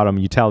at the bottom,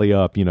 you tally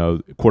up,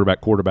 quarterback,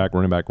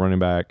 running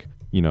back,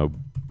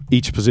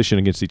 each position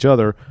against each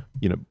other,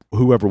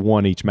 whoever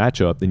won each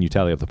matchup, then you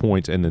tally up the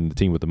points, and then the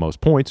team with the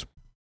most points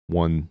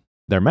won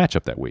their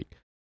matchup that week.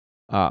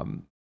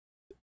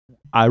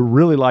 I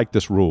really like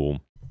this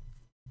rule.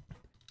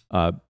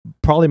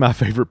 Probably my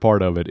favorite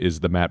part of it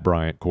is the Matt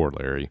Bryant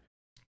corollary,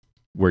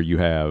 where you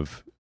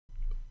have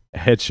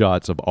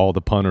headshots of all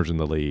the punters in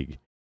the league,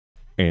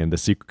 and the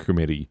secret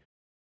committee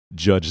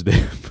judge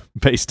them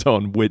based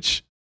on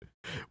which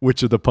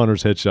of the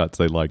punters' headshots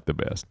they like the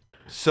best.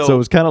 So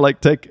it's kind of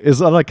like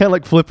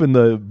flipping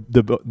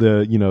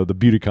the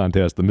beauty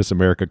contest, the Miss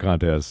America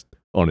contest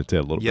on its head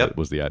a little bit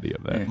was the idea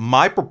of that.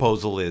 My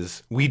proposal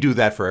is we do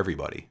that for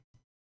everybody.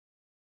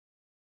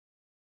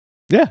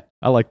 Yeah,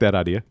 I like that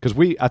idea because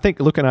I think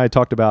Luke and I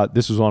talked about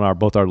this was on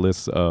both our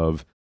lists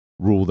of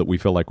rule that we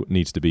feel like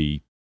needs to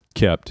be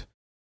kept.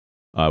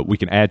 We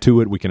can add to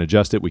it, we can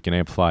adjust it, we can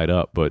amplify it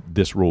up, but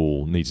this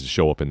rule needs to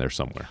show up in there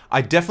somewhere.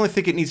 I definitely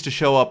think it needs to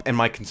show up, and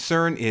my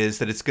concern is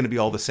that it's going to be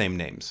all the same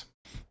names.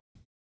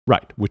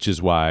 Right, which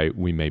is why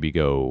we maybe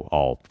go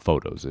all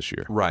photos this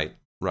year. Right.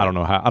 I don't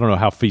know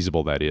how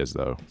feasible that is,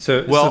 though.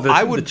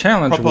 The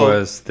challenge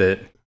was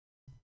that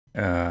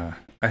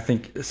I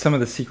think some of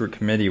the secret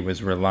committee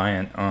was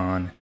reliant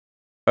on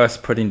us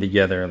putting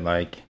together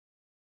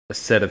a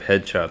set of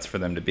headshots for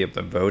them to be able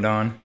to vote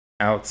on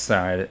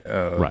outside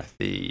of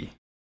the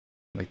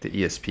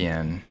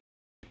ESPN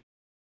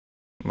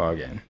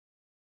login.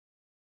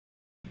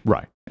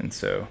 Right. And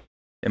so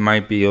it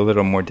might be a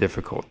little more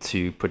difficult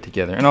to put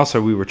together. And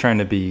also we were trying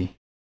to be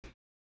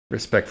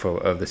respectful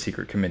of the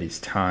secret committee's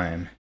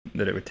time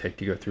that it would take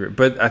to go through it.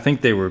 But I think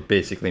they were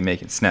basically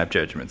making snap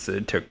judgments.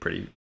 It took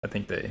I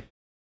think they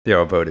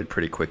all voted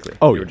pretty quickly.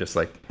 Oh, they were just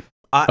like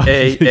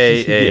A,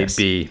 yes.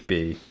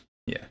 B.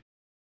 Yeah.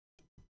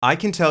 I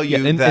can tell you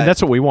and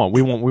that's what we want.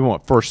 We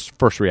want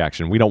first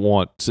reaction. We don't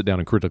want to sit down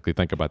and critically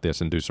think about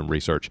this and do some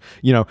research.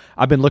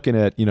 I've been looking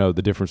at,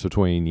 the difference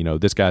between,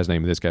 this guy's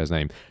name and this guy's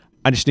name.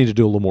 I just need to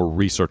do a little more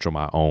research on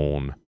my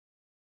own,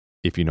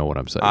 if you know what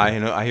I'm saying.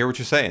 I hear what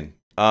you're saying.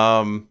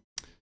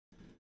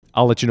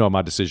 I'll let you know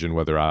my decision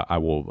whether I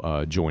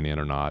will join in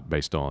or not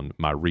based on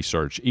my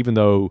research, even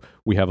though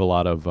we have a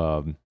lot of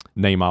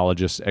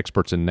nameologists,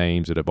 experts in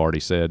names that have already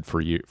said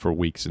for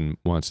weeks and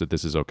months that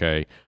this is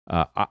okay.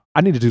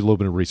 I need to do a little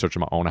bit of research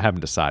on my own. I haven't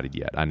decided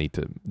yet. I need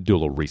to do a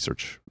little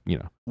research,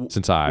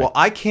 since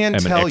I can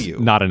tell you,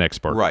 not an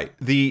expert. Right.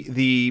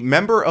 The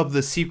member of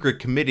the secret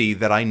committee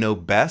that I know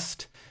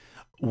best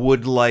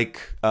would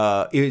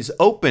is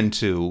open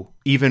to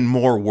even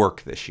more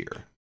work this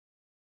year.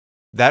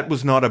 That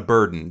was not a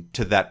burden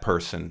to that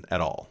person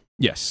at all.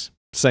 Yes.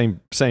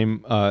 Same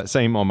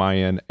on my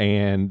end.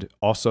 And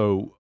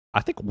also,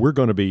 I think we're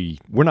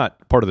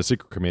not part of the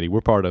secret committee.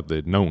 We're part of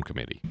the known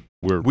committee.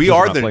 We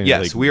are the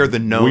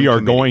known We are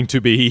committee. Going to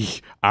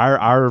be,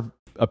 our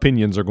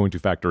opinions are going to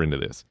factor into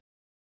this.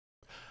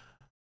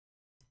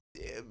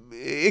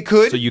 It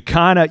could. So you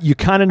kind of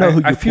know who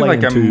you're I feel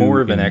like I'm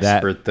more of an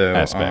expert though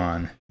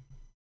aspect.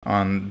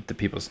 on the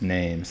people's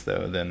names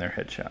though than their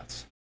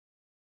headshots.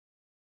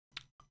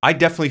 I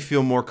definitely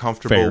feel more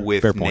comfortable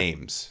with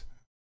names,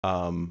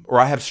 or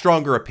I have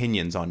stronger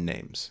opinions on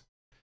names.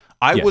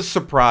 I was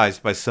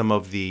surprised by some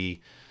of the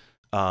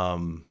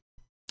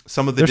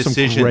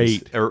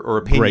decisions or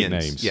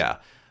opinions, names.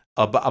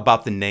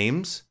 About the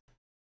names.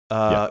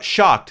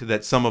 Shocked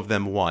that some of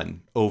them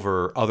won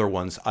over other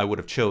ones I would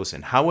have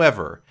chosen.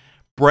 However,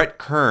 Brett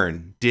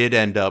Kern did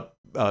end up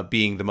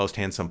being the most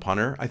handsome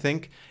punter, I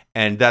think,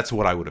 and that's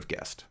what I would have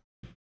guessed.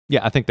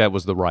 Yeah, I think that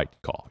was the right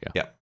call.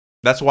 Yeah.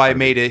 That's why I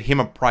made him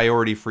a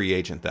priority free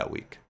agent that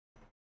week.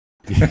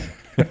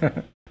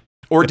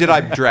 Or did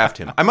I draft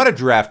him? I might have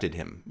drafted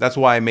him. That's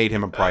why I made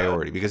him a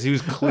priority, because he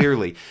was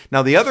clearly...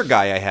 Now, the other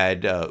guy I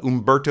had,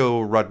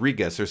 Humberto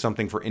Rodriguez or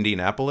something for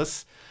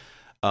Indianapolis,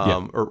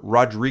 or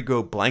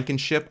Rodrigo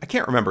Blankenship. I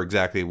can't remember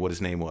exactly what his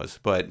name was,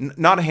 but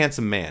not a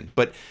handsome man.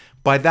 But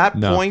by that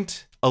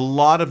point, a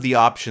lot of the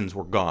options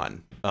were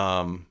gone.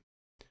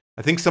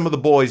 I think some of the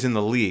boys in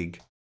the league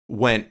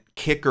went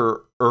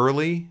kicker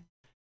early,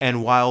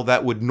 and while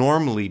that would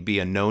normally be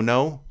a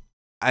no-no,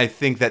 I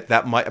think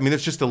that might... I mean,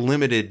 there's just a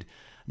limited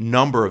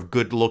number of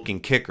good-looking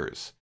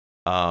kickers.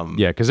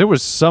 Because there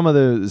was some of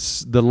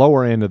the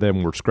lower end of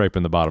them were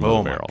scraping the bottom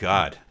of the barrel. Oh, my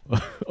God.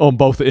 On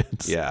both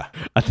ends. Yeah.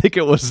 I think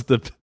it was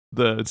the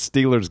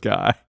Steelers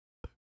guy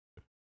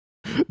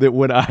that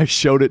when I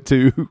showed it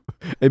to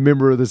a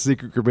member of the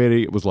secret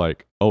committee, it was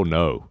like, oh,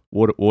 no,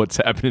 what's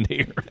happening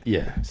here?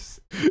 Yeah.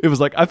 It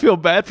was like, I feel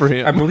bad for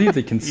him. I believe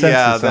the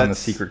consensus on the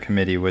secret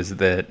committee was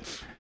that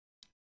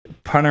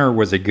punter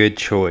was a good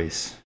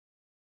choice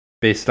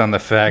based on the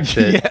fact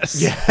that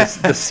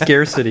the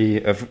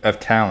scarcity of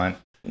talent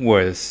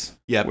was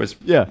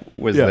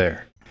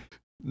there.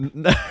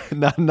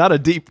 Not a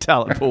deep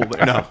talent pool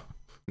there.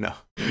 No.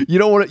 You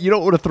don't want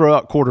to throw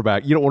out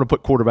quarterback. You don't want to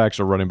put quarterbacks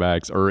or running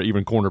backs or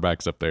even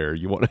cornerbacks up there.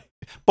 You want to.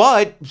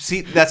 But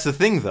see, that's the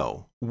thing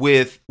though.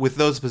 With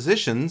those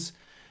positions,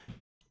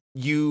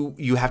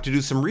 you have to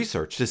do some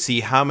research to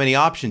see how many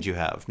options you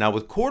have. Now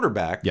with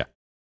quarterback,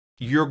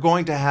 you're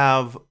only going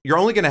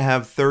to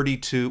have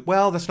 32.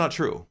 Well, that's not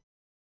true.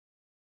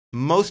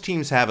 Most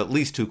teams have at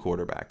least 2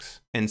 quarterbacks,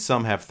 and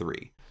some have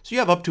 3. So you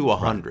have up to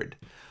 100.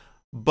 Right.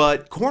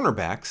 But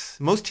cornerbacks,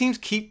 most teams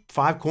keep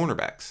 5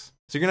 cornerbacks.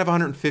 So you're going to have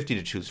 150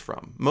 to choose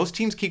from. Most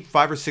teams keep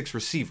 5 or 6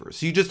 receivers.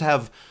 So you just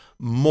have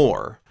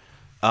more.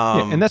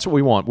 And that's what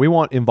we want. We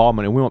want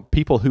involvement, and we want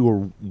people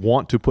who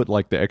want to put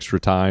like the extra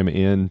time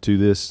into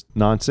this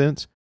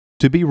nonsense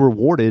to be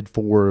rewarded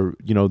for,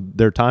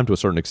 their time to a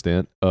certain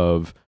extent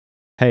of,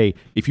 hey,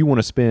 if you want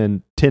to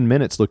spend 10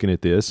 minutes looking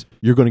at this,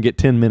 you're going to get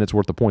 10 minutes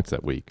worth of points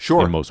that week.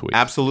 Sure. In most weeks.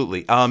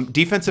 Absolutely.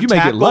 Defensive you may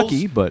tackles, get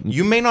lucky, but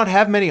you may not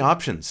have many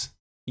options.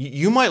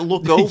 You might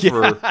look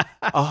over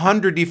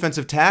 100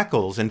 defensive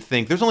tackles and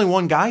think there's only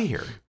one guy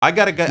here. I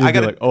got to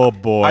like, oh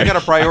boy, I got to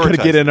prioritize. I got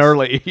to get in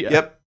early.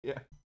 Yep. Yeah.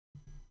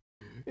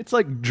 It's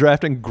like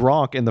drafting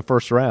Gronk in the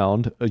first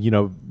round,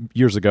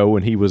 years ago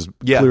when he was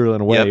clearly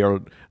in a way,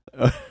 or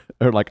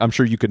like I'm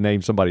sure you could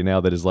name somebody now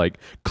that is like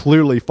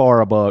clearly far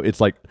above. It's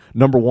like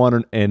number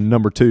 1 and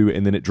number 2,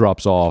 and then it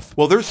drops off.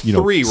 Well, there's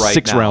 3 right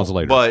 6 now, rounds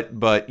later.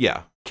 But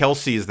yeah.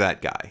 Kelsey is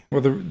that guy. Well,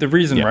 the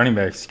reason running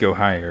backs go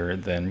higher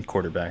than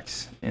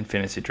quarterbacks in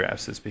fantasy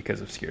drafts is because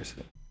of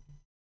scarcity.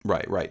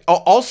 Right.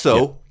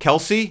 Also,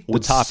 Kelsey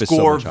would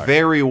score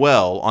very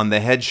well on the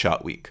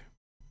headshot week.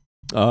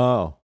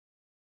 Oh.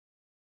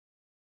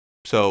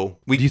 So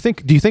do you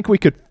think we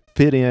could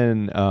fit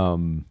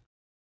in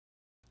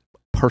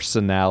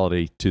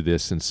personality to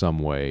this in some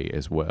way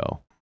as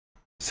well?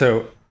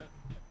 So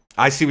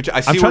I see what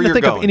I'm trying to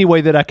think of any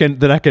way that I could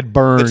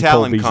burn the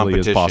talent Cole Beasley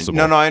as possible.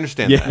 No, I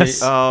understand that.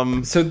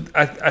 So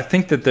I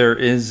think that there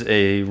is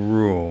a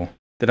rule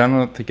that I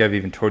don't think I've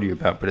even told you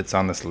about, but it's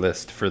on this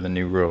list for the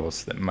new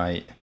rules that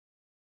might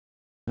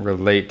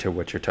relate to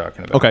what you're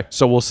talking about. Okay,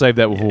 so we'll save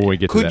that before we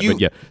get to that.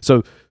 But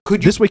so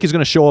this week is going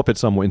to show up in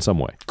some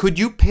way. Could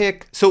you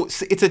pick? So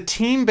it's a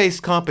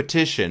team-based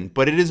competition,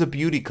 but it is a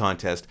beauty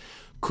contest.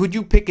 Could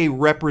you pick a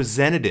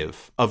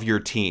representative of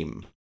your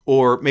team?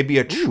 Or maybe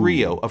a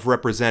trio of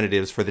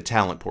representatives for the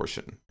talent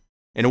portion.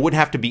 And it wouldn't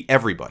have to be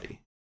everybody.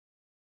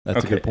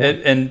 That's a good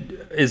point. And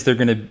is there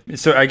going to...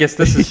 So I guess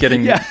this is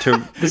getting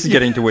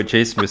getting to what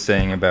Jason was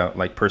saying about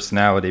like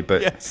personality,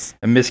 but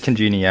a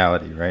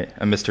miscongeniality, right?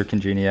 A Mr.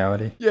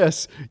 Congeniality?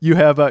 Yes. You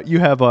have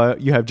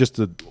just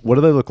what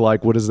do they look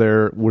like? What is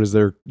their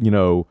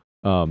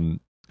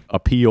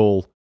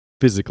appeal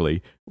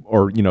physically,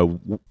 or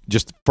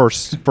just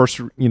first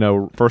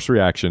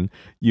reaction.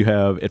 You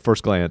have at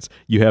first glance,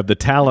 you have the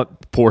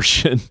talent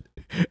portion,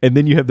 and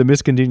then you have the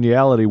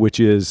miscongeniality, which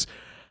is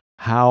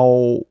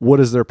what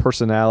is their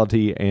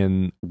personality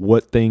and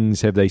what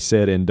things have they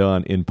said and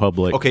done in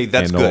public. Okay,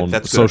 that's and good. On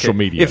that's social good.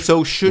 media. If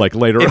so, like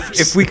later.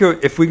 If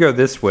we go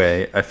this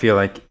way, I feel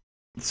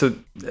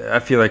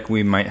like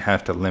we might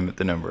have to limit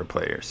the number of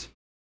players.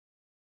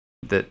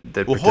 That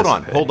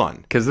hold on,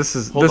 because this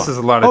is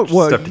a lot of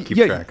stuff to keep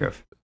track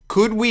of.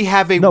 Could we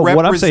have a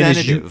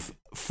representative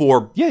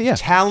for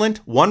talent?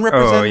 One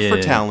representative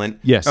for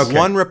talent. Yes. Okay.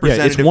 One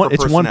representative for personality.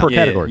 It's one per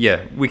category.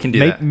 Yeah, we can do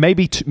that.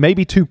 Maybe two per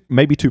we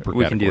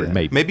category. Can do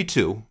that. Maybe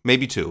two.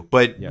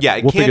 But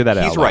we'll figure that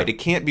out. He's right. It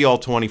can't be all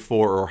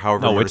 24 or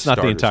however. No, it's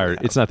not the entire.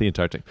 It's not the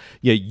entire thing.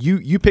 Yeah,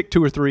 you pick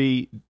 2 or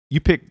 3.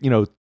 You pick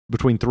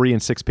between 3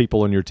 and 6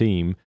 people on your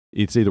team.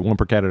 It's either 1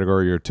 per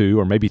category or 2,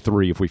 or maybe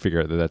 3 if we figure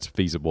out that that's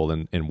feasible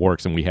and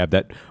works, and we have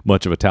that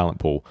much of a talent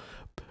pool.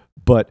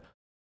 But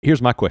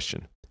here's my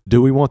question.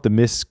 Do we want the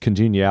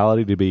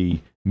miscongeniality to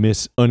be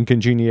Miss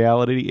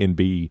Uncongeniality and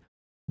be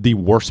the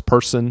worst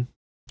person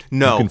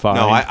No, you can find?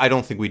 no, I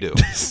don't think we do.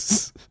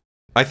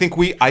 I think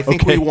we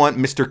want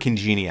Mr.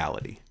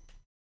 Congeniality.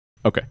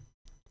 Okay.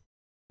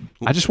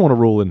 I just want a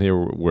rule in here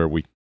where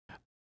we.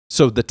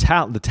 So the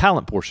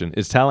talent portion,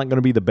 is talent going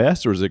to be the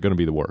best or is it going to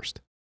be the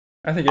worst?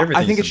 I think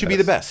everything. I think it should be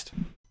the best.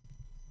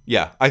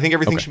 Yeah, I think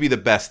everything should be the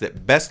best.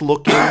 That best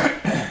looking,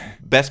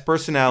 best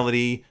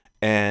personality,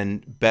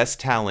 and best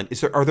talent.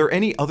 Are there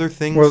any other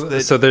things?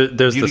 Well, so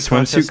there's the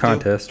swimsuit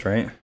contest,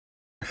 right?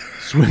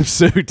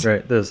 Swimsuit,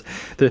 right? There's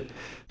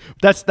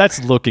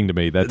that's looking to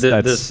me. There's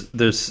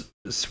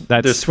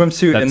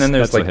swimsuit, and then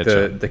there's like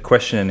the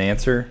question and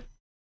answer.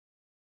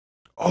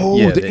 Oh,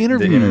 yeah, the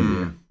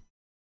interview.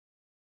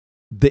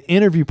 The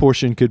interview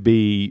portion could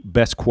be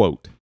best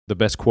quote, the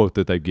best quote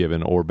that they've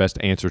given, or best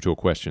answer to a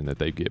question that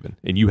they've given,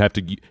 and you have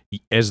to,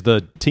 as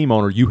the team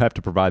owner, you have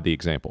to provide the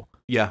example.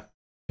 Yeah.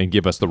 And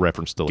give us the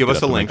reference to look give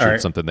us a link. Sure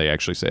it's something they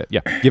actually said.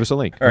 Yeah, give us a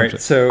link. All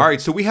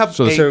right, so we have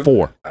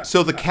 4.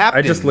 So the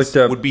captains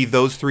would be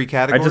those 3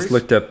 categories. I just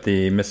looked up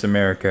the Miss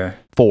America.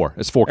 4.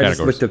 It's 4 categories.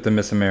 I just looked up the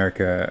Miss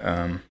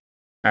America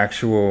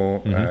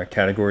actual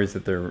categories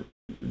that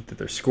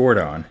they're scored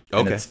on.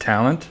 And it's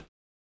talent,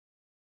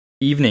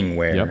 evening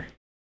wear,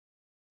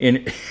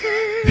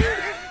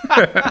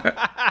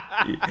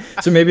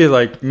 so maybe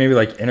like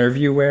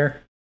interview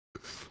wear.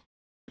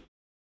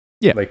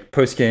 Yeah, like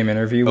post game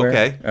interview wear.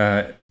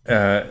 Okay.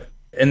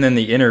 And then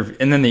the interview,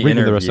 and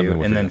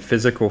then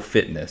physical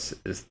fitness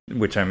is,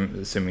 which I'm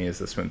assuming is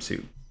the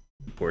swimsuit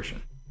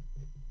portion.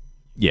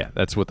 Yeah,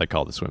 that's what they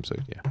call the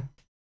swimsuit. Yeah.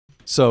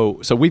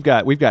 So we've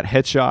got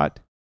headshot,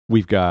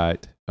 we've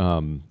got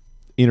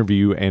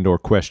interview and or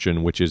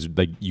question, which is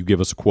you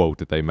give us a quote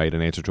that they made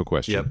an answer to a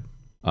question.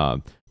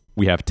 Yep.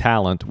 We have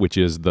talent, which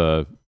is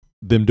them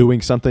doing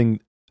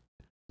something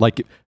like,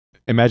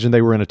 imagine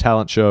they were in a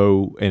talent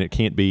show and it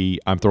can't be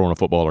I'm throwing a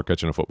football or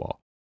catching a football.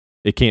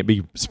 It can't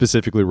be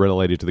specifically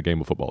related to the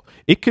game of football.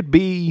 It could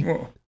be,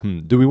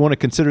 do we want to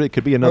consider it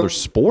could be another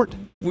sport?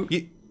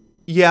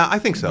 Yeah, I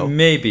think so.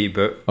 Maybe,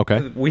 but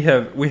okay. we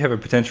have a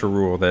potential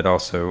rule that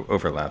also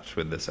overlaps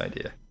with this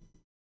idea.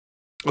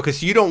 Okay,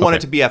 so you don't want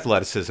it to be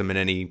athleticism in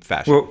any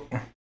fashion. Well,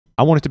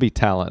 I want it to be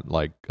talent,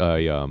 like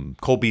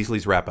Cole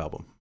Beasley's rap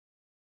album.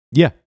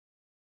 Yeah.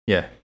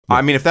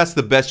 I mean, if that's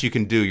the best you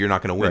can do, you're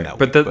not going to win that.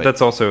 But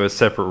that's also a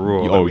separate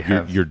rule. Oh,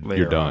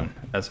 you're done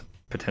as a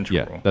potential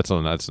rule. Yeah, that's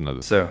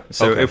another. So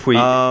if we,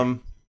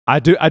 I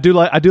do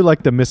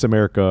like the Miss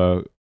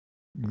America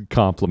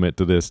compliment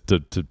to this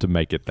to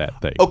make it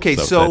that thing. Okay,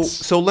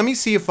 so let me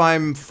see if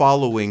I'm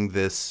following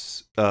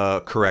this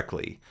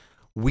correctly.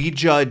 We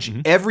judge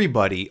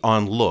everybody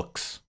on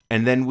looks,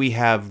 and then we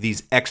have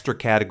these extra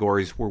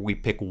categories where we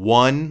pick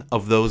one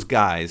of those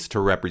guys to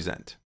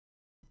represent.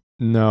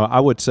 No, I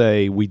would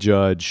say we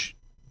judge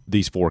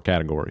these 4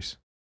 categories.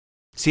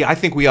 See, I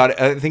think it ought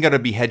to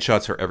be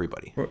headshots for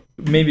everybody.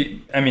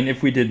 Maybe, I mean,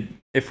 if we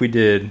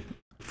did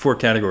 4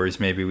 categories,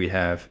 maybe we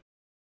have,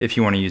 if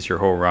you want to use your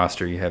whole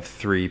roster, you have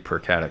 3 per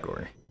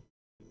category.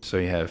 So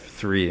you have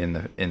 3 in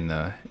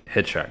the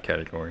headshot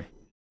category.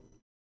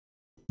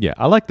 Yeah,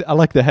 I like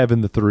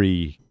having the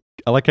 3.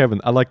 I like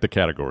the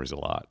categories a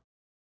lot.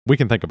 We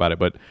can think about it,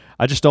 but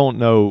I just don't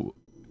know,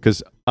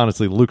 because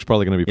honestly, Luke's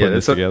probably going to be putting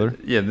this together.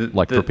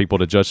 For people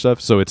to judge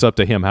stuff. So it's up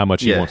to him how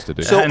much he wants to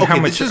do. So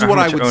this is what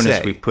I would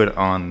say. We put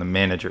on the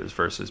managers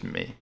versus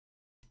me.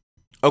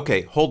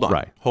 Okay, hold on.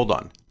 Right. Hold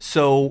on.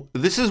 So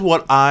this is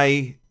what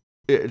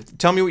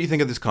tell me what you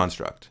think of this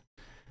construct.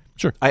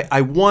 Sure. I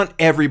want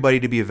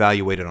everybody to be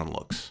evaluated on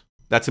looks.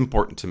 That's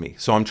important to me.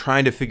 So I'm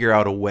trying to figure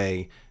out a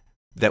way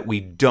that we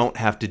don't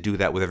have to do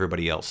that with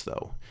everybody else,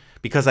 though.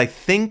 Because I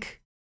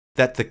think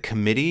that the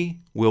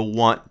committee will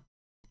want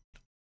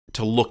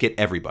to look at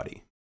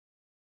everybody.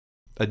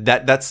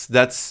 That's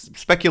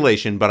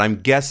speculation, but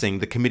I'm guessing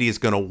the committee is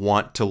going to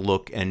want to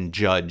look and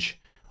judge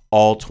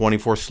all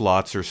 24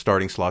 slots or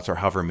starting slots or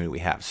however many we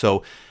have.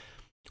 So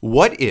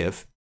what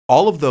if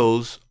all of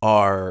those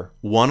are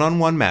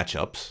one-on-one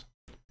matchups,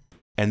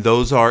 and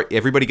those are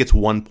everybody gets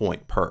 1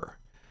 point per?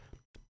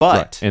 But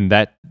right. And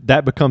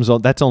that becomes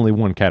that's only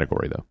one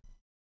category though.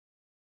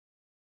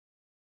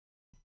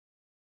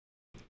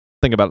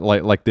 Think about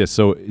it like this.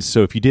 So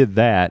if you did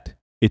that,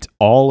 it's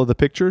all of the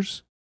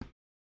pictures,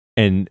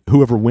 and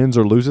whoever wins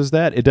or loses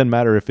that, it doesn't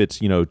matter if it's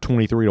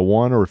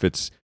 23-1 or if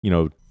it's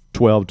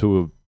 12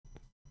 to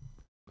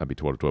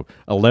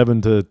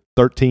 11 to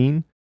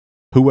 13.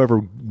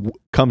 Whoever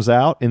comes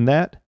out in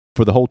that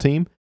for the whole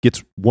team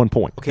gets 1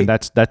 point. Okay, and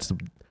that's the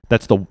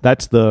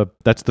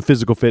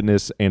physical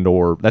fitness and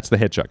or that's the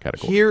headshot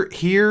category.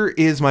 Here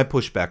is my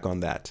pushback on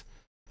that.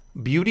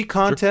 Beauty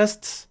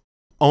contests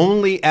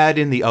only add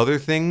in the other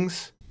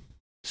things,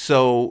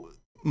 so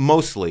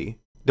mostly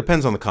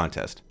depends on the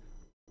contest.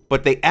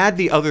 But they add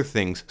the other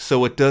things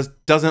so it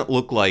doesn't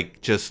look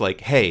like just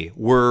like, hey,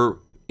 we're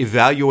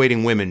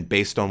evaluating women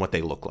based on what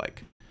they look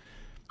like.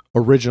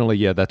 Originally,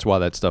 yeah, that's why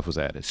that stuff was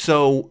added.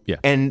 So, yeah.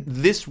 And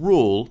this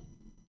rule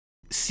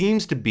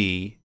seems to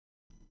be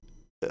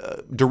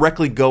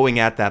directly going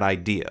at that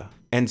idea.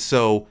 And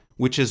so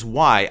which is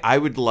why I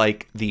would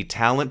like the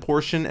talent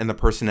portion and the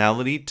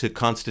personality to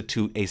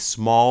constitute a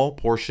small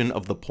portion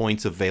of the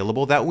points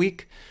available that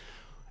week.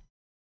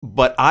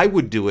 But I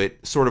would do it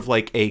sort of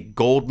like a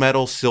gold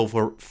medal,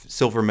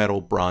 silver medal,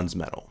 bronze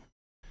medal.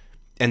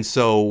 And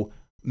so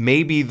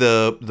maybe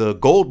the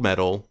gold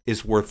medal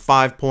is worth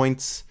 5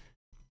 points.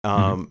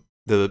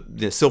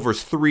 The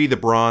silver's 3, the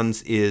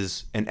bronze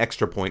is an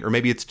extra point, or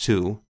maybe it's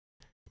 2.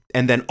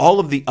 And then all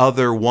of the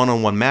other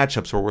one-on-one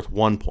matchups are worth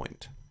 1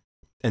 point.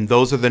 And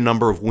those are the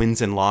number of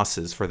wins and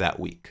losses for that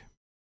week.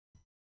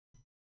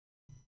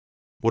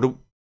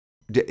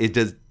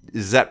 Does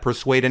that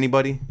persuade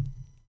anybody?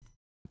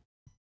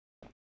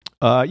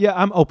 Yeah,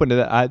 I'm open to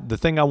that. The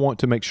thing I want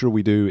to make sure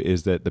we do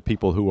is that the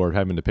people who are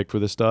having to pick for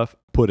this stuff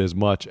put as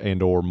much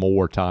and or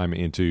more time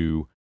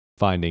into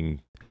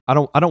finding. I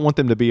don't want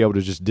them to be able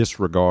to just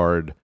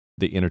disregard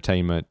the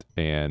entertainment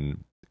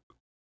and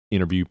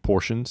interview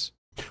portions.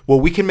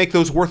 Well, we can make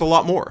those worth a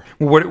lot more.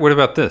 What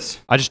about this?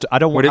 I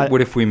don't want.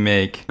 What if we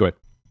make? Go ahead.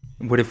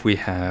 What if we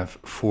have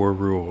 4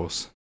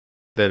 rules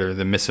that are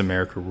the Miss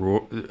America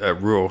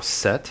rule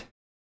set,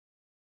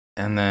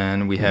 and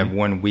then we have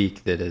 1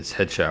 week that is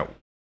headshot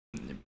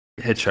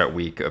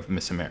week of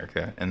Miss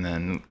America, and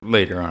then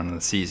later on in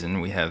the season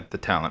we have the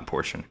talent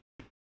portion.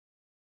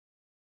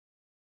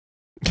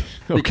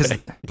 Okay.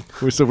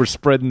 So we're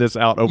spreading this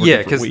out over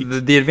because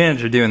weeks. the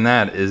advantage of doing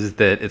that is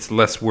that it's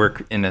less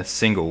work in a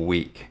single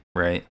week,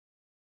 right?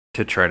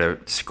 To try to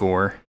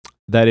score.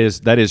 That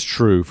is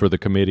true for the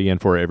committee and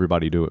for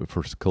everybody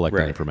for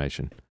collecting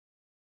information.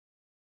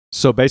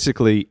 So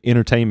basically,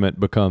 entertainment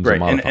becomes a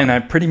modifier. And I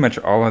pretty much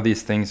all of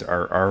these things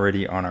are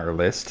already on our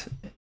list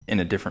in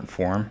a different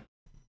form.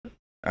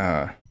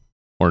 Or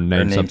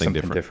name something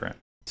different.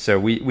 So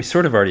we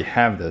sort of already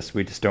have this.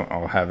 We just don't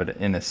all have it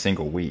in a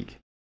single week.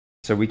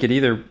 So we could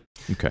either,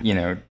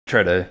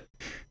 try to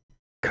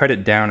cut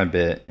it down a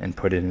bit and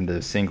put it into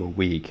a single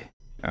week,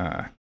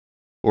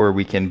 or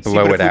we can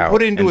blow it out. If we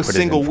put it into a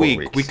single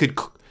week, weeks.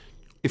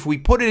 If we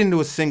put it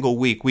into a single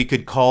week, we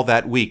could call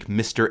that week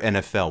Mr.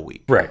 NFL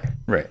Week.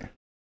 Right.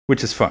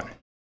 Which is fun.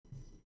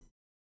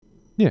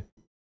 Yeah.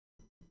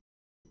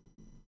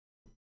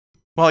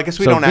 Well, I guess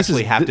we don't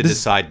actually have to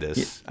decide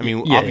this. I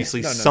mean,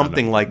 obviously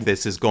something like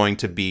this is going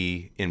to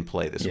be in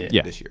play this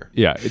year.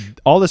 Yeah.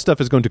 All this stuff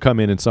is going to come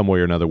in some way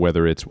or another,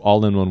 whether it's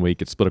all in 1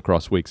 week, it's split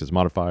across weeks, it's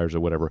modifiers or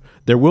whatever.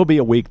 There will be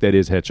a week that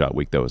is Headshot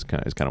Week, though, is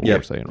kind of what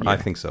we're saying, right?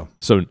 I think so.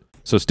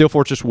 So Steel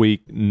Fortress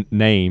Week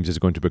names is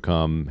going to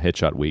become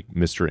Headshot Week,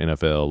 Mr.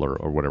 NFL,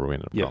 or whatever we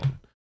end up calling it.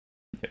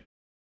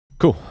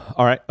 Cool.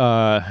 All right.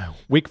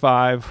 Week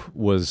 5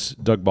 was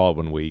Doug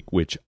Baldwin week,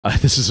 which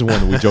this is the one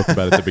that we joked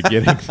about at the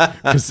beginning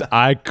because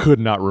I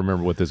could not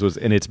remember what this was.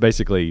 And it's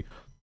basically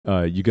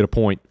you get a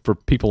point for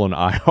people on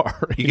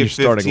IR. You get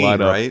 15,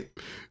 right?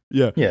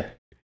 Yeah.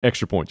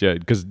 Extra points, yeah,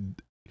 because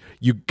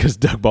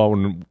Doug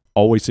Baldwin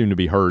always seemed to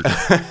be hurt.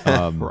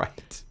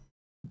 Right.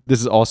 This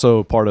is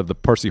also part of the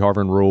Percy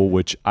Harvin rule,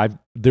 which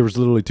there was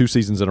literally 2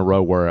 seasons in a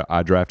row where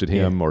I drafted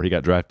him or he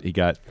got drafted.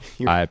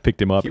 I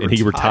picked him up and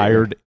he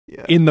retired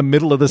in the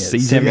middle of the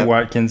season. Sammy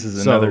Watkins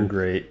is another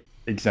great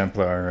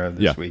exemplar of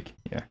this week.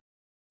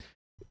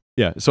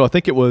 Yeah. So I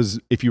think it was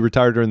if you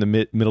retired during the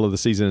middle of the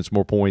season, it's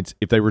more points.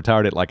 If they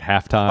retired at like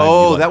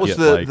halftime, that was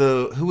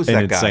who was that guy?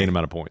 An insane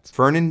amount of points.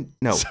 Vernon?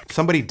 No,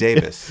 somebody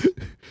Davis.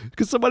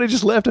 Because somebody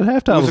just left at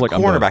halftime. It was a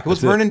cornerback. It was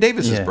Vernon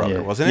Davis's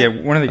brother, wasn't it?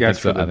 Yeah, one of the guys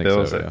for the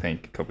Bills, I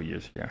think, a couple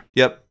years ago.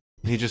 Yep.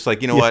 He's just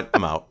like, you know what?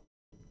 I'm out.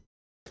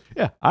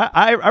 Yeah,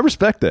 I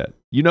respect that.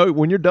 You know,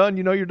 when you're done,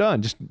 you're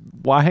done. Just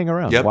why hang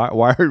around? Yep.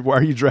 Why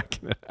are you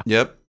dragging it out?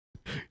 Yep.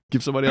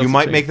 Give somebody else. You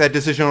might make that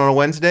decision on a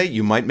Wednesday.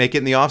 You might make it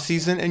in the off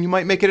season, and you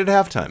might make it at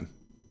halftime.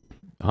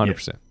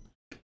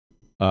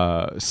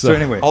 100%. So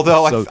anyway,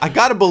 although I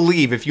gotta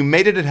believe if you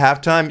made it at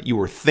halftime, you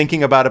were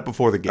thinking about it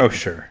before the game. Oh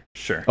sure.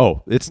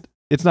 Oh, it's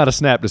not a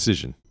snap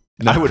decision.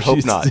 No, I would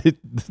hope not.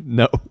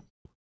 No.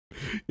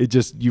 It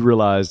just, you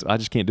realize, I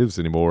just can't do this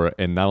anymore.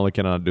 And not only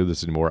can I not do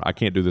this anymore, I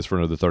can't do this for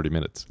another 30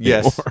 minutes.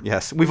 Yes,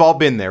 yes. We've all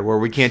been there where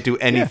we can't do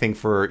anything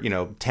for,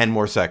 10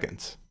 more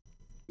seconds.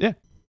 Yeah.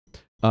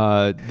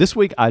 This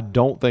week, I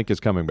don't think is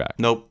coming back.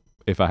 Nope.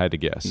 If I had to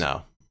guess.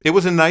 No. It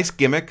was a nice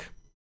gimmick,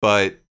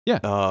 but yeah,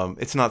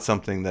 it's not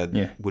something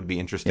that would be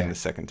interesting the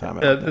second time.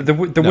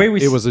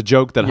 It was a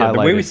joke that highlighted. The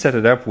way we set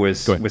it up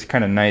was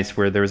kind of nice,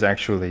 where there was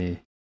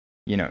actually,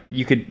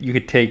 you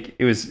could take,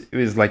 it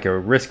was like a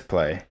risk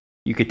play.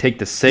 You could take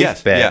the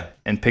safe bet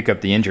and pick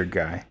up the injured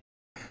guy,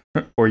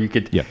 or you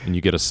could and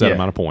you get a set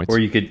amount of points, or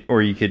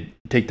you could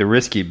take the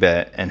risky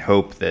bet and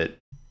hope that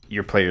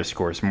your player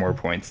scores more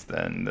points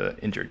than the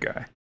injured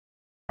guy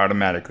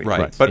automatically.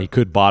 Right, but he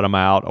could bottom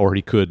out, or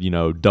he could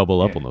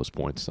double up on those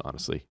points.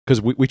 Honestly, because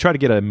we try to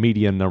get a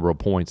median number of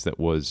points that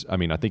was. I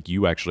mean, I think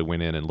you actually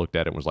went in and looked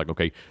at it and was like,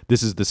 okay,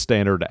 this is the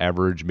standard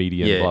average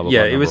median. Blah blah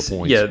blah. It was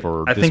number of points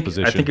for this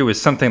position. I think it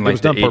was something like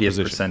the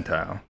 80th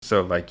percentile.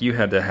 So like you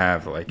had to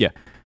have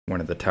one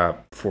of the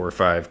top 4 or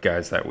 5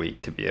 guys that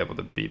week to be able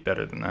to be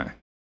better than that.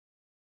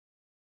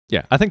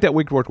 Yeah, I think that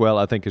week worked well.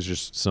 I think it's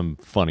just some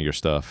funnier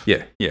stuff.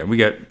 Yeah, we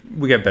got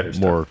better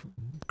stuff. More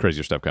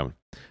crazier stuff coming.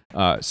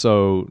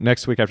 So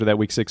next week after that,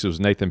 week 6, it was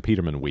Nathan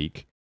Peterman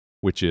week,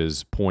 which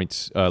is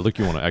points. Luke,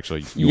 you want to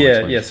actually?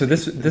 Yeah. So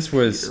this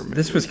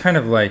was kind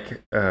of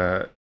like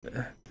it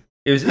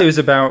was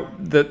about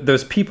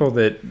those people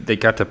that they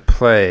got to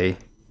play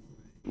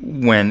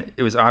when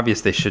it was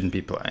obvious they shouldn't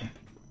be playing.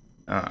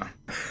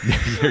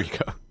 There you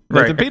go.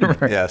 Nathan Peterman.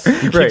 Right. Yes.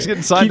 He keeps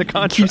getting signed the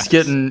contract.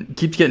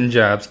 Keeps getting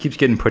jobs, keeps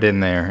getting put in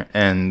there,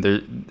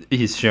 and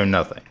he's shown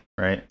nothing.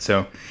 Right.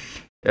 So.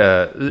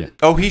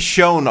 He's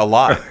shown a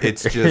lot.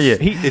 It's just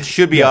it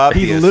should be He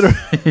obvious.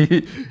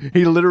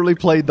 literally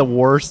played the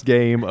worst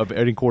game of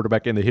any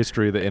quarterback in the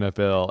history of the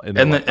NFL, and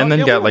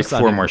then got like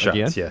 4 more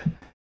shots. Again.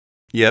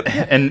 Yeah. Yep.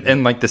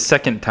 And like the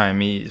second time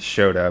he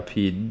showed up,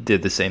 he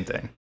did the same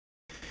thing.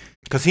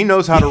 Because he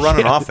knows how to run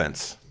an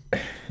offense.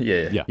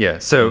 Yeah.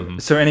 So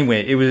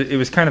anyway, it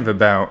was kind of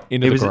about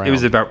it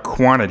was about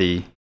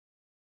quantity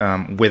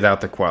without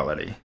the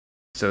quality.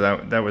 So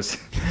that was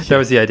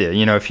the idea.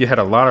 You know, if you had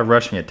a lot of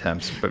rushing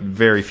attempts but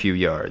very few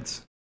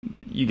yards,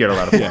 you get a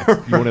lot of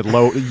points. You wanted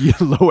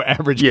low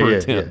average per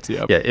attempt.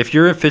 Yeah. If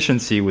your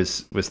efficiency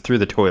was through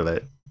the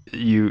toilet,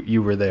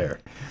 you were there.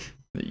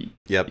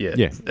 Yep.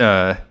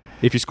 Yeah.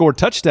 If you scored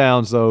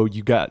touchdowns, though,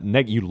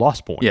 you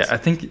lost points. I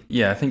think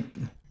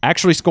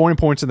actually scoring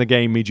points in the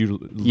game made you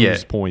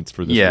lose points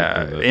for this.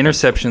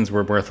 Interceptions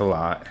were worth a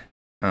lot.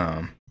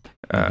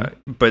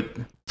 But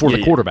for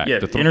the quarterback,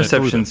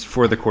 interceptions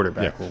for the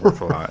quarterback were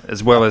worth a lot,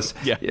 as well as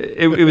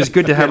it was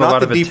good to have a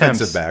lot of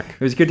attempts. Back.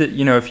 It was good to,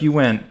 if you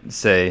went,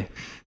 say,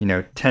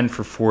 10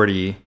 for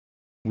 40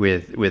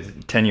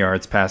 with 10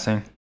 yards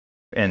passing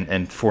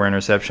and 4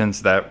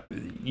 interceptions, that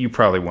you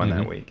probably won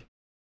that week.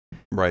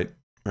 Right.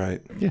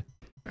 Yeah.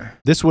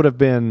 This would have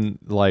been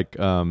like,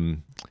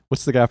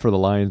 what's the guy for the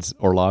Lions,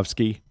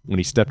 Orlovsky, when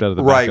he stepped out of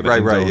the back of the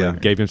end zone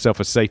and gave himself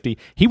a safety?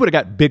 He would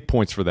have got big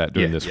points for that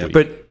during this week.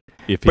 But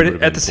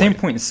at the same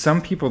point,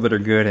 some people that are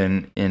good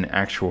in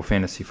actual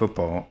fantasy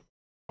football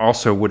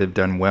also would have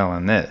done well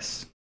on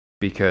this,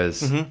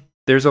 because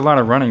there's a lot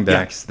of running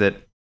backs that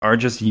are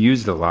just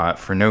used a lot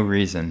for no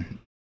reason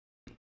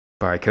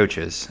by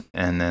coaches,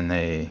 and then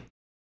they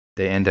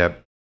end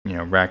up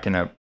racking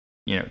up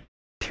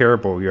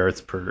terrible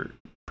yards per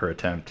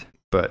attempt,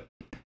 but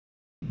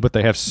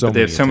they have so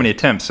many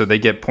attempts, so they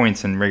get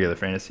points in regular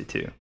fantasy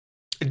too.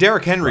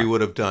 Derrick Henry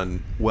would have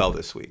done well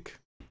this week.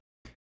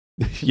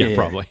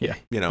 Probably.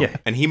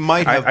 And he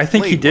might have. I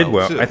think he did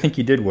well. Too. I think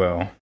he did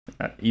well,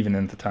 even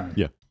at the time.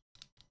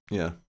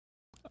 Yeah.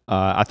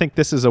 I think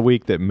this is a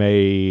week that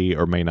may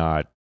or may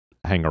not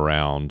hang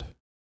around.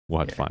 We'll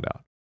have to find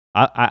out.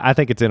 I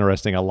think it's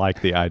interesting. I like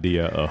the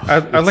idea of.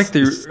 I like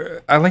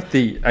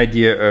the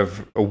idea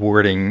of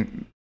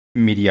awarding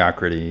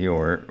mediocrity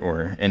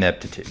or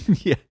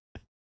ineptitude. Yeah.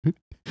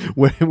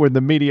 When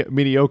the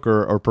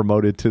mediocre are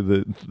promoted to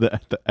the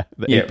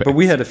apex. But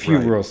we had a few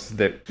rules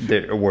that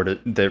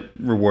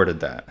rewarded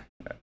that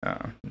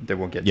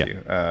we'll get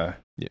to.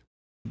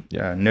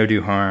 No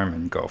do harm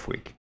and golf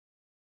week.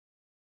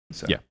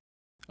 So.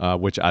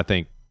 Which I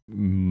think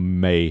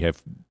may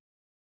have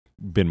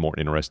been more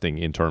interesting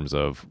in terms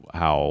of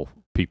how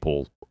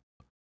people,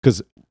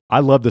 because I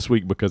love this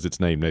week because it's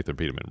named Nathan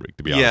Peterman week.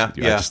 To be honest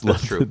with you, I just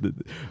love true.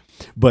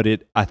 But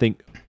I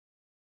think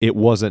it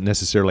wasn't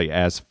necessarily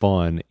as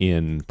fun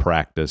in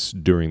practice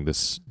during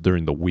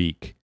the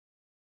week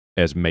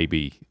as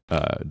maybe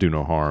Do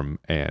No Harm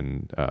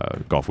and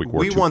Golf Week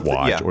were to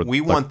watch. We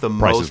want the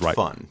most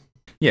fun.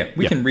 Yeah,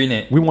 we can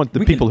rename. We want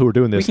the people who are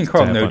doing this. We can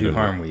call No Do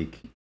Harm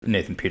week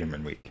Nathan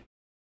Peterman week.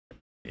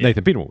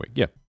 Nathan Peterman week,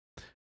 yeah.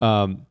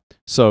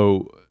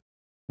 So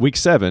week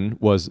 7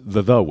 was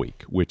the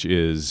week, which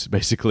is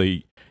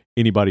basically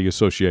anybody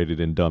associated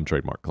in dumb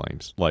trademark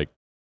claims, like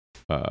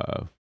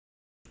the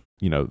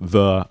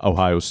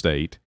Ohio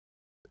State,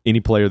 any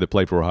player that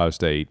played for Ohio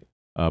State,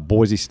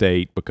 Boise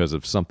State because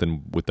of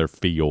something with their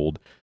field,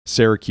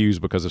 Syracuse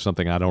because of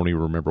something I don't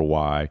even remember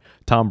why,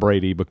 Tom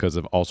Brady because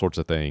of all sorts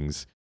of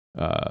things,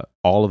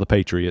 all of the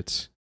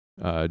Patriots,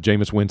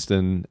 Jameis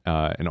Winston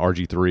and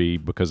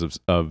RG3 because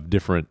of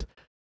different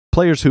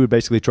players who had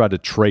basically tried to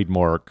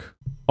trademark.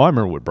 Oh, I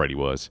remember what Brady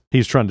was. He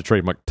was trying to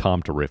trademark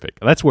Tom Terrific.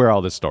 That's where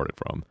all this started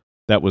from.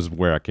 That was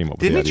where I came up with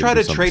Didn't the idea. Didn't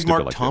he try to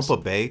trademark like Tampa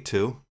Bay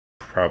too?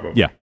 Probably.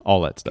 Yeah,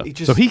 all that stuff.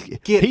 So he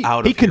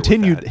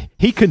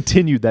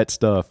continued that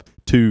stuff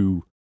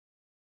to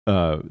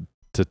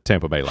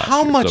Tampa Bay last year.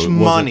 How much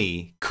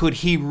money could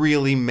he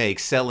really make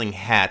selling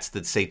hats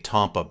that say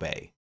Tampa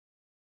Bay?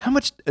 How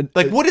much?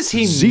 What does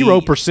he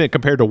 0%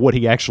 compared to what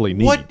he actually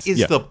needs. What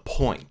is the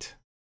point?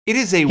 It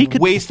is a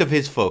waste of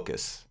his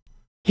focus.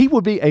 He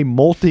would be a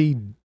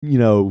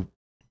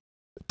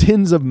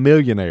tens of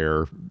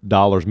millionaire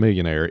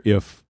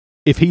if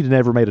he'd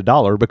never made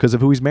 $1 because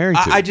of who he's married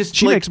to.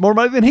 She makes more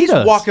money than he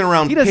does. Walking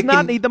around he does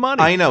not need the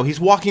money. I know. He's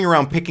walking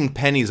around picking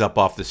pennies up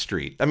off the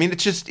street. I mean,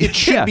 it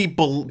should be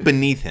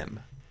beneath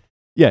him.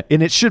 Yeah,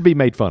 and it should be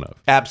made fun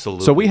of.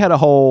 Absolutely. So we had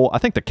I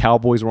think the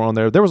Cowboys were on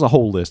there. There was a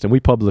whole list, and we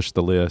published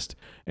the list.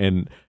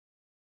 And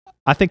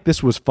I think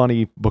this was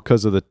funny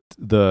because of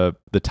the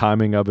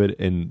timing of it,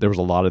 and there was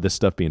a lot of this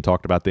stuff being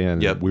talked about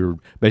then. Yep. We were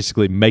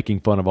basically making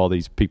fun of all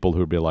these people who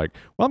would be like,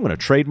 "Well, I'm going to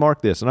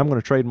trademark this, and I'm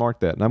going to trademark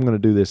that, and I'm going to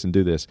do this and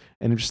do this,"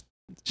 and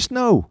just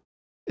no,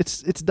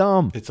 it's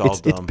dumb. It's all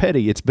dumb. It's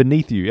petty. It's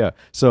beneath you. Yeah.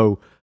 So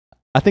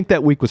I think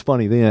that week was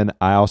funny. Then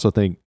I also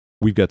think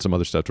we've got some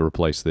other stuff to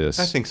replace this.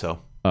 I think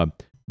so.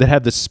 That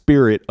have the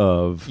spirit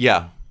of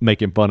Yeah.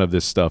 making fun of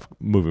this stuff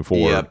moving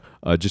forward.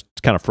 Just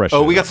kind of fresh.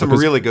 Oh, we got some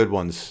really good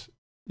ones.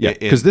 Yeah,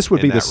 because this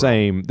would be the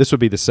same. This would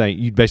be the same.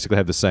 You'd basically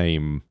have the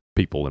same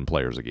people and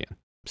players again.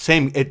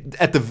 Same,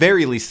 at the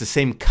very least, the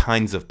same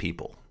kinds of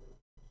people.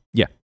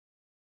 Yeah,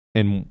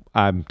 and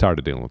I'm tired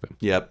of dealing with them.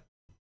 Yep.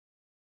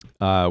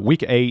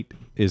 Week 8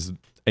 is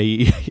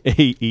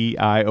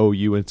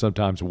A-E-I-O-U and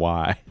sometimes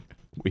Y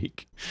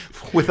week.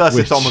 With us,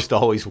 it's almost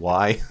always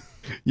Y.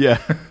 Yeah.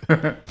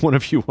 One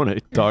of you want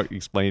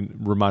to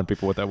remind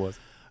people what that was?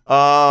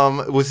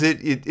 Was it?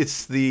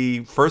 It's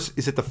the first.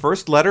 Is it the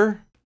first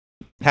letter?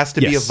 Has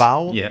to be a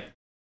vowel. Yeah.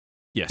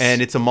 Yes.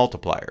 And it's a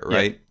multiplier,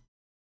 right?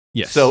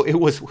 Yes. So it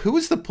was. Who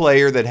was the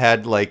player that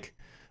had like?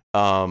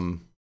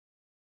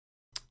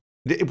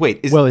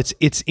 Wait. Well,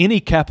 it's any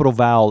capital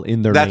vowel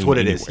in their name. That's what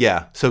it is.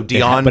 Yeah. So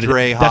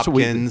DeAndre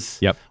Hopkins.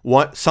 Yep.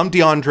 Some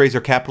DeAndres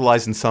are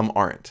capitalized and some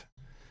aren't.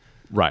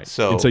 Right.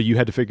 So you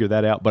had to figure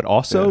that out. But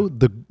also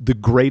the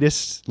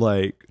greatest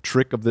like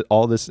trick of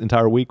all this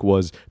entire week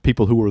was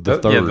people who were the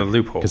third. Yeah, the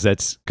loophole. Because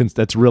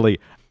that's really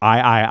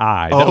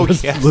I. That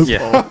was yes. the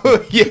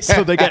loophole. Yeah.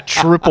 So they got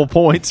triple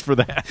points for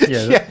that.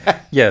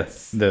 Yeah.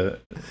 Yes. And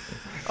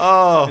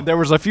there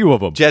was a few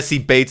of them. Jesse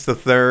Bates the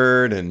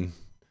third, and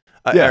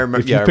I remember.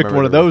 If you picked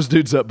one of those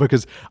dudes up,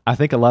 because I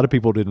think a lot of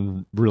people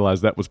didn't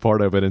realize that was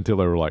part of it until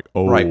they were like,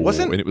 "Oh, right."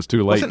 And it was too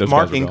late. Wasn't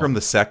Mark Ingram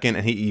the second,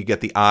 and you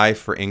get the I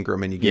for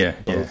Ingram, and you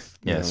get both.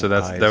 Yeah. So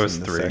that was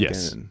 3.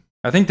 Yes.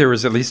 I think there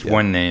was at least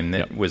one name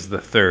that was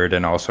the third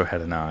and also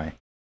had an I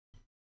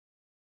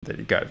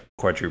that got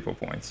quadruple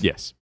points.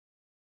 Yes.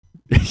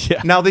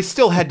 Yeah. Now they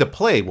still had to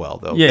play well,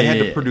 though. Yeah, they had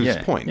to yeah, produce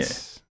yeah,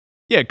 points.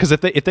 Yeah, because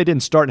if they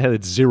didn't start and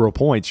had 0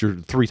 points, your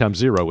 3 times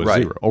 0 was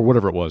 0 or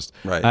whatever it was.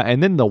 Right.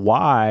 And then the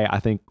Y, I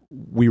think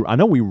I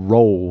know we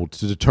rolled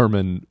to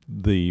determine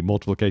the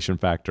multiplication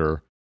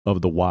factor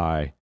of the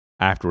Y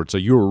afterwards. So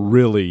you were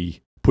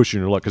really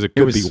pushing your luck because it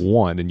could be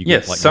 1 and you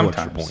get like no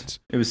extra points.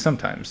 It was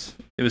sometimes.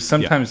 Right.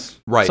 Sometimes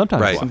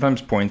right.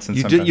 Sometimes points and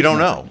you sometimes you don't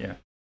nothing. know.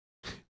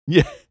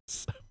 Yeah.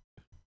 Yes.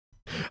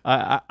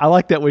 I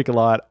like that week a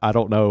lot. I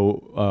don't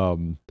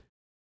know.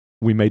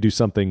 We may do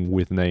something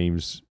with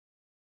names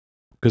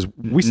because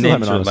we still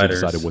haven't honestly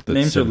decided what the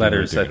names or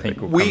letters. I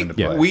think will come into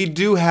play. We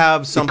do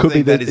have something could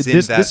be that is in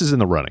that. This is in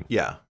the running.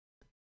 Yeah.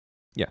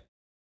 Yeah.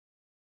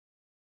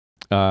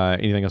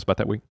 Anything else about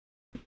that week?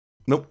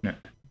 Nope.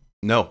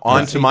 No.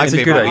 On to my favorite week.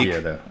 It's a good week.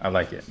 idea, though. I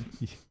like it.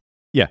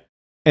 Yeah.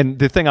 And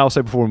the thing I'll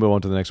say before we move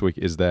on to the next week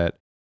is that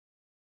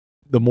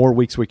the more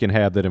weeks we can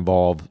have that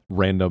involve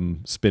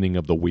random spinning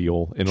of the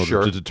wheel in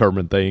order to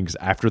determine things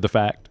after the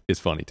fact is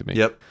funny to me.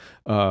 Yep.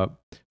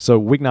 So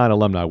week 9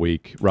 alumni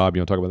week. Rob, you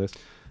want to talk about this?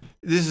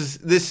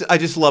 This I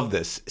just love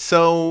this.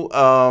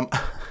 So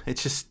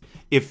it's just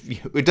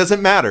it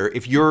doesn't matter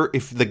if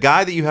the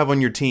guy that you have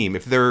on your team,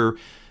 if they're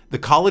the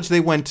college they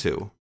went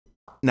to.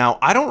 Now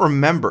I don't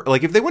remember,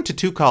 like if they went to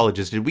 2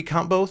 colleges, did we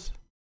count both?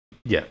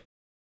 Yeah.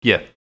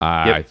 Yeah.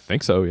 I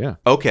think so. Yeah.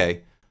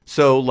 Okay.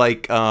 So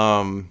like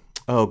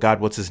oh God,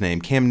 what's his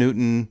name? Cam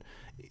Newton.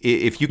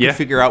 If you can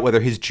figure out whether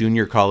his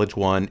junior college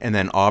won and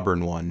then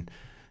Auburn won,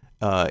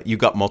 you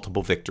got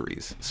multiple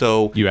victories.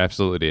 So you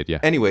absolutely did, yeah.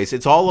 Anyways,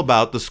 it's all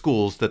about the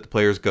schools that the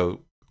players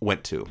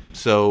went to.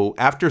 So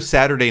after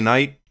Saturday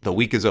night, the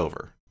week is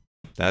over.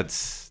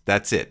 That's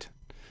it.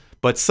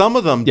 But some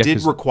of them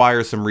did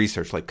require some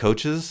research, like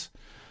coaches.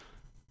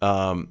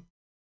 I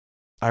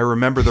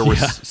remember there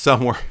was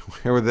some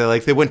where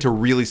they went to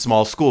really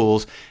small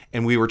schools,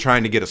 and we were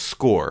trying to get a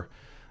score.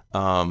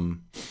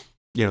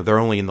 They're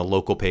only in the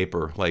local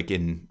paper, like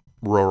in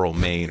rural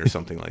Maine or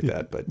something like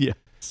that. But yeah.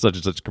 Such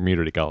and such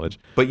community college.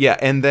 But yeah,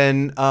 and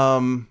then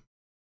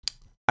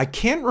I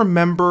can't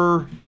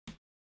remember.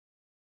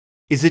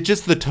 Is it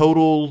just the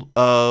total?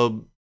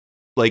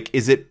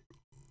 Is it?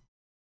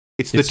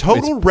 It's the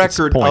total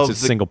record points. of it's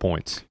single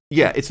points.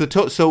 Yeah, it's the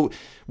total. So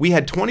we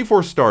had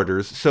 24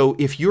 starters. So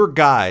if your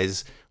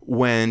guys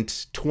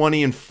went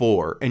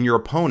 20-4 and your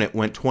opponent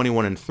went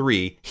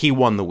 21-3, he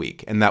won the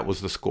week, and that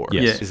was the score.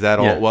 Yes. Is that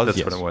all it was?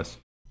 That's what it was.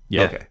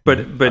 Yeah. Okay.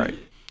 But. Right.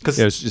 Because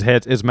it's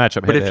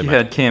matchup. But if you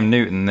had Cam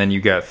Newton, then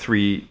you got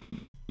 3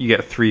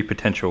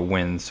 potential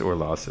wins or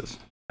losses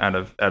out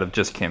of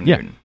just Cam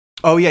Newton.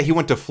 Oh yeah, he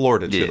went to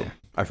Florida too.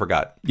 I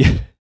forgot. Yeah.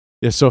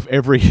 Yeah. So if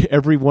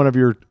every one of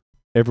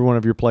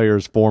your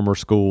players' former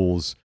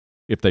schools,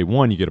 if they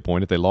won, you get a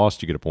point. If they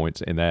lost, you get a point.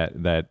 And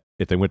that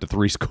if they went to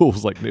 3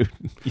 schools like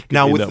Newton, you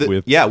could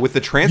with the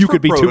transfer, you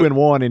could be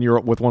 2-1 and you're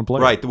with one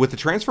player. Right. With the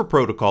transfer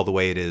protocol the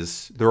way it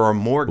is, there are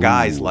more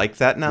guys like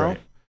that now. Right.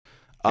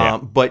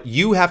 But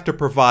you have to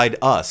provide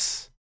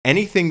us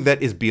anything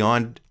that is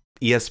beyond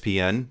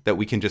ESPN that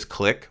we can just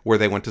click where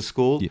they went to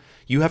school. Yeah.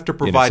 You have to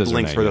provide says their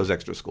links name, for yeah. those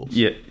extra schools.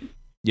 Yeah.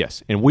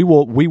 Yes, and we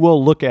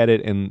will look at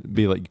it and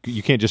be like,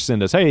 you can't just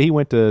send us, hey, he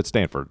went to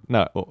Stanford.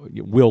 No,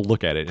 we'll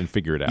look at it and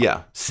figure it out.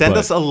 Yeah, send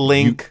us a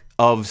link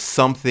of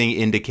something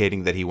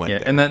indicating that he went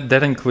there. And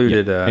that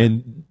included.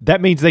 And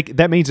that means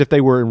if they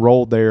were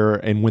enrolled there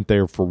and went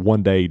there for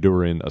one day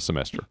during a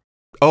semester.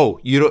 Oh,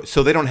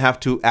 so they don't have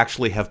to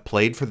actually have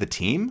played for the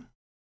team?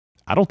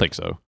 I don't think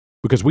so,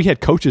 because we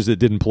had coaches that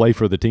didn't play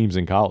for the teams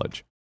in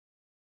college.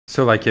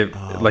 So like if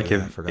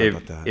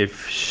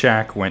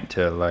Shaq went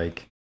to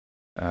like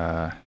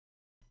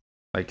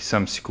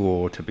some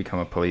school to become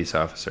a police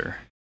officer.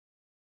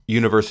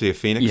 University of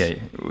Phoenix?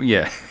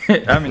 Yeah.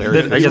 I mean,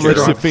 I guess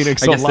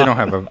they don't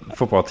have a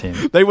football team.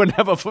 They wouldn't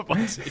have a football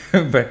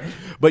team.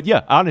 But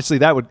yeah,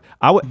 honestly, I would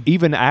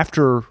even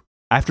after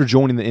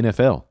joining the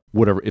NFL,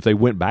 whatever, if they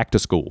went back to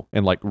school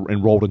and like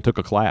enrolled and took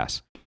a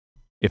class,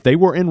 if they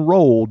were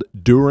enrolled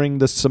during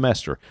the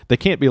semester, they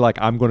can't be like,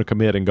 I'm going to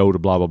commit and go to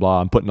blah, blah,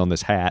 blah. I'm putting on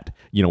this hat,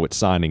 it's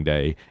signing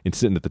day and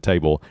sitting at the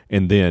table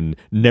and then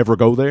never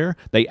go there.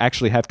 They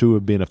actually have to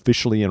have been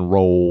officially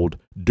enrolled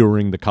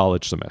during the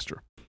college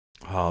semester.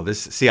 Oh,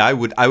 I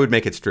would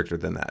make it stricter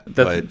than that,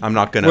 but I'm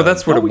not going to. Well,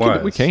 that's what it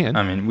was. We can.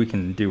 I mean, we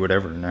can do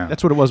whatever now.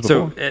 That's what it was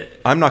before. So,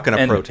 I'm not going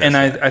to protest. And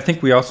I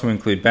think we also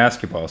include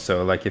basketball.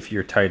 So, like, if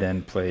your tight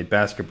end played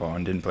basketball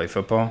and didn't play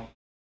football,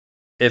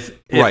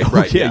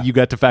 right, yeah, you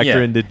got to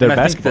factor into their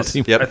basketball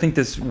team. I think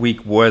this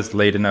week was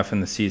late enough in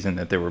the season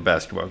that there were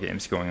basketball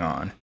games going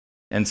on,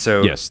 and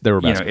so yes, there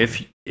were.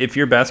 If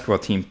your basketball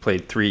team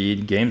played 3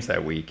 games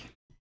that week,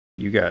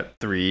 you got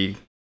three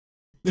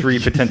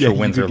potential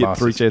wins or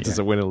losses. 3 chances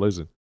of winning and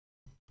losing.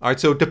 All right,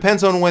 so it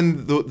depends on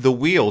when the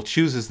wheel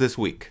chooses this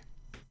week.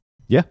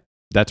 Yeah,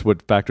 that's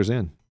what factors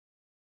in.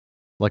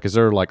 Like, is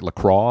there like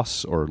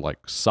lacrosse or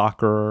like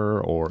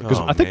soccer or because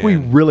I think we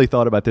really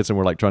thought about this and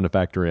we're like trying to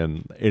factor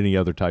in any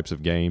other types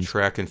of games,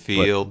 track and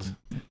field,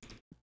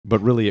 but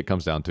really it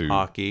comes down to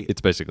hockey.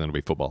 It's basically going to be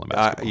football and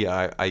basketball. You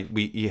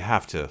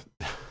have to.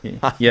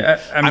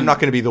 I'm not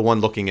going to be the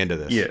one looking into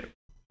this. Yeah,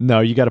 no,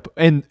 you got to,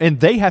 and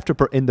they have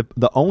to, and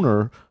the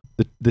owner,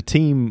 the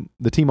team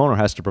owner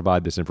has to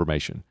provide this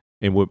information.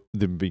 And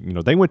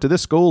they went to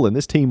this school and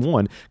this team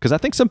won, because I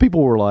think some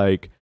people were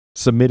like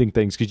submitting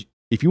things. Because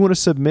if you want to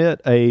submit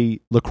a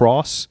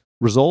lacrosse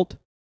result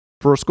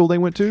for a school they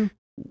went to,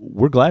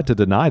 we're glad to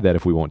deny that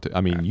if we want to.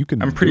 I mean, you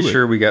can. I'm pretty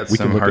sure we got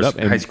some high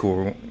and,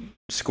 school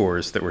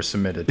scores that were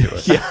submitted to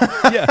us.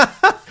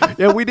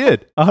 yeah, we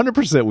did.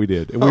 100% we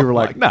did, and we were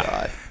like, nah.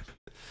 God.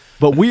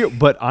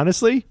 But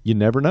honestly, you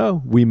never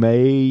know. We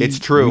may. It's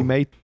true.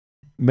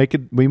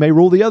 We may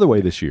rule the other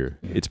way this year.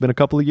 It's been a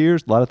couple of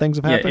years. A lot of things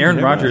have happened. Yeah,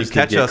 Aaron Rodgers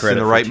catch did get us in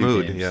the right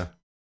mood. Games,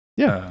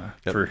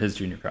 for his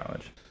junior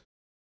college.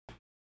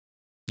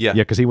 Yeah,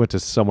 because he went to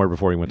somewhere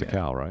before he went to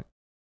Cal, right?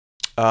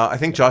 I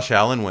think Josh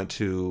Allen went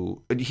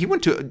to.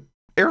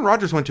 Aaron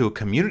Rodgers went to a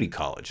community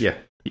college. Yeah,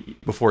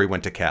 before he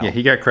went to Cal. Yeah,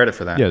 he got credit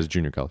for that. Yeah, it was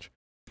junior college.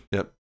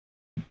 Yep.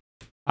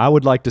 I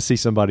would like to see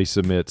somebody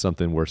submit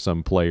something where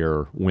some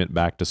player went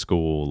back to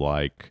school,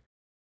 like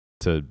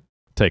to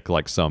take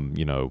like some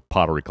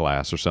pottery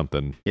class or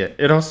something. Yeah,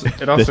 it also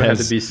had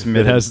to be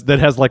submitted. That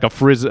has like a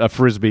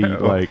frisbee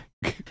like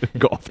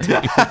golf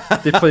team.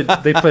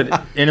 They played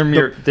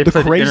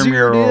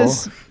intramural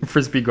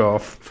frisbee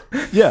golf.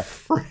 Yeah,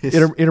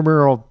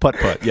 intramural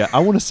putt. Yeah, I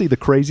want to see the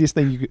craziest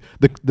thing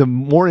the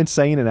more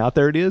insane and out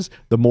there it is,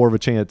 the more of a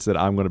chance that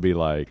I'm going to be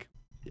like,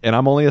 and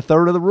I'm only a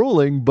third of the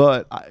ruling,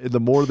 but the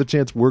more of the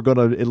chance we're going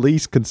to at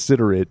least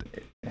consider it.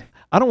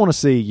 I don't want to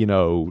see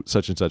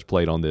such and such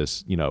played on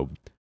this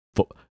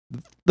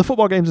the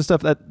football games and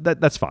stuff.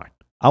 That's fine.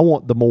 I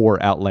want the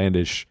more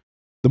outlandish,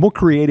 the more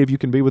creative you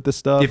can be with this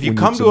stuff. If you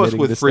come to us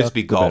with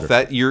frisbee golf,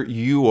 that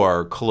you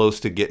are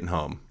close to getting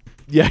home.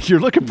 Yeah, you're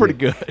looking pretty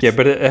good. Yeah,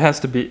 but it has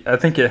to be. I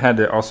think it had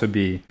to also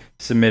be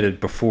submitted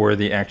before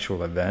the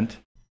actual event,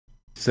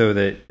 so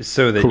that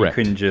you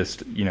couldn't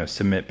just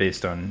submit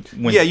based on.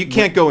 You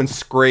can't go and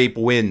scrape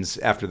wins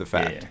after the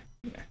fact.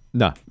 Yeah.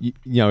 No,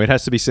 it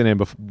has to be sent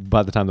in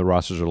by the time the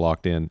rosters are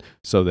locked in,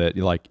 so that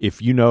if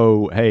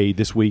hey,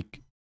 this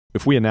week,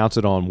 if we announce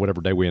it on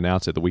whatever day we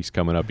announce it, the week's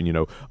coming up,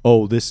 and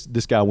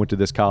this guy went to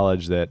this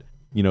college that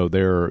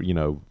their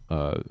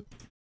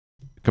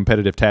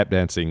competitive tap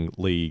dancing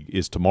league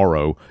is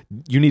tomorrow.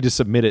 You need to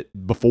submit it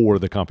before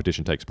the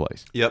competition takes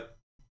place. Yep.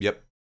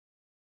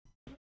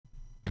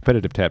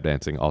 Competitive tap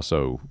dancing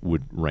also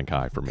would rank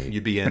high for me.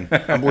 You'd be in.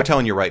 We're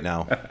telling you right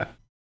now.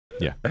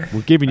 Yeah,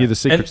 we're giving you the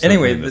secrets.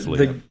 Anyway,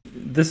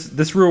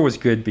 this rule was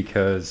good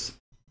because,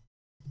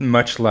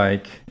 much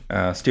like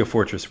Steel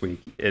Fortress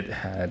Week, it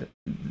had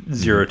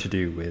zero to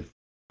do with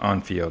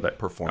on-field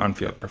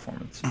performance,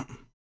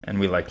 and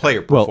we like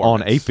player performance. Well,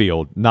 on a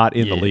field, not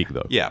in the league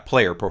though. Yeah,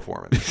 player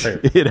performance.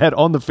 It had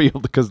on the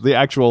field because the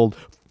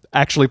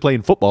actually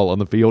playing football on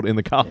the field in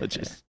the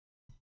colleges.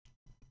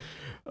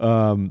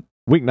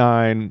 Week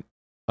 9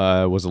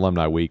 was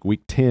alumni week.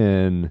 Week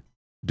 10.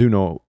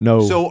 No.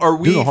 So are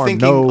we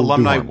thinking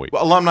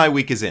alumni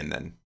week is in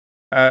then?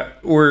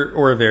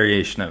 Or a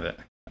variation of it.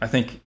 I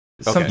think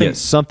Something. Yes,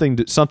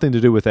 something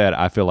to do with that.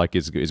 I feel like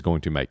is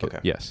going to make it. Okay.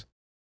 Yes,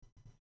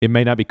 it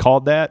may not be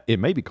called that. It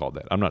may be called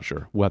that. I'm not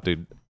sure. We'll have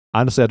to.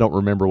 Honestly, I don't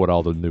remember what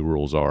all the new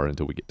rules are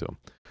until we get to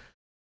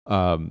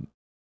them.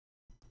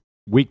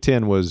 Week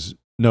 10 was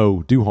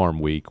no do harm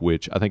week,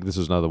 which I think this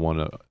is another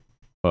one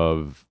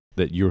of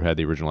that you had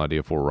the original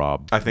idea for,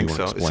 Rob. I think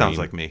so. It sounds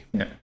like me.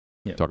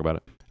 Yeah. Talk about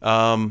it.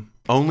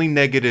 Only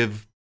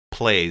negative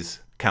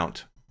plays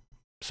count.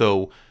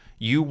 So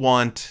you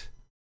want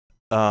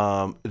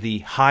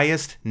the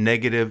highest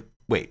negative.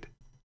 Wait.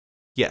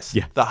 Yes.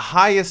 Yeah. The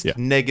highest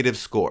negative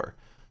score.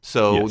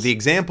 So Yes. the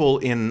example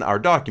in our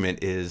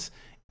document is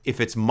if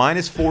it's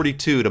minus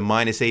 42 to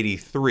minus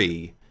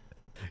 83.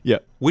 Yeah.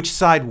 Which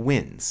side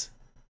wins?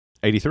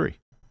 83.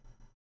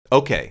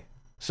 Okay.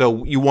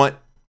 So you want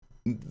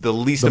the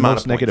least amount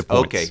most of negative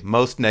points. points. Okay,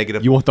 most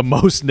negative. You want the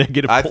most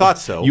negative I points. thought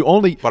so. You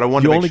only but I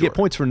wanted to make sure. get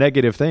points for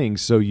negative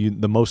things, so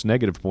the most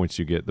negative points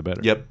you get, the better.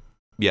 Yep.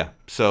 Yeah.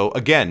 So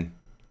again,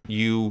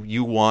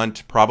 you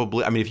want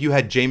probably. I mean, if you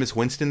had Jameis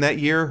Winston that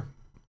year,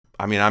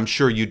 I mean, I'm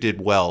sure you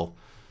did well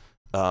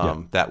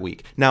that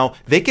week. Now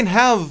they can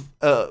have.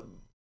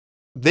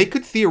 They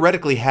could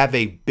theoretically have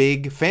a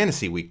big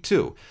fantasy week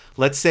too.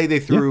 Let's say they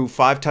threw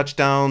 5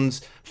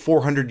 touchdowns,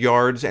 400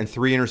 yards, and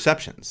 3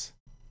 interceptions.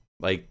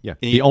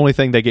 The only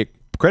thing they get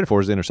credit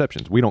for is the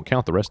interceptions. We don't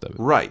count the rest of it.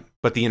 Right.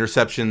 But the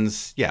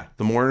interceptions,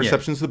 the more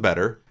interceptions, the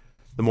better.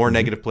 The more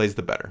negative plays,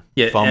 the better.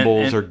 Yeah,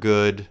 Fumbles are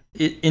good.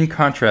 In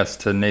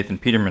contrast to Nathan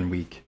Peterman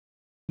week,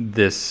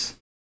 this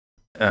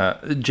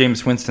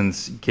James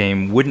Winston's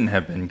game wouldn't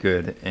have been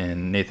good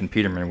in Nathan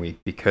Peterman week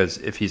because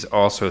if he's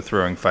also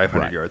throwing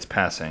 500 yards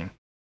passing,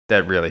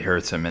 that really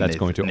hurts him in That's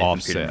going to Nathan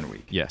offset. Peterman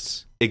week.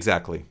 Yes.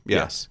 Exactly. Yeah.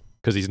 Yes.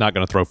 Because he's not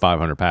going to throw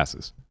 500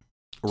 passes.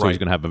 So he's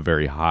going to have a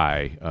very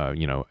high,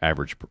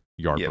 average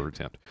yard per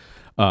attempt.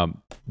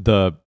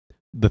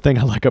 The thing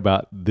I like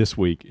about this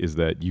week is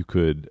that you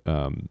could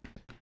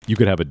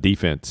have a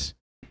defense.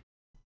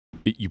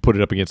 You put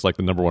it up against like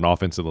the number 1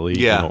 offense in the league,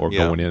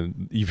 going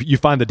in. You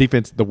find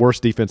the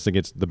worst defense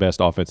against the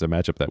best offensive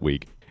matchup that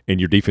week, and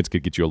your defense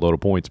could get you a load of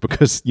points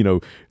because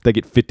if they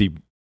get 50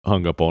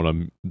 hung up on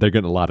them, they're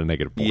getting a lot of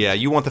negative points. Yeah,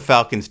 you want the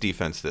Falcons'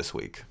 defense this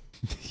week.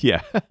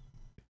 Yeah,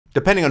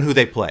 depending on who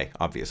they play,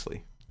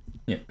 obviously.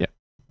 Yeah.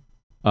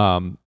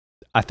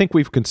 I think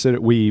we've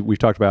considered we've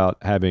talked about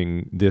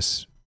having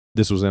this.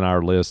 This was in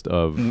our list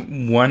of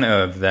one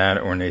of that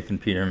or Nathan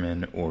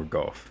Peterman or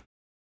golf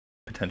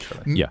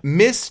potentially. Yeah,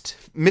 missed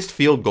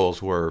field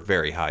goals were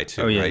very high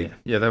too. Right?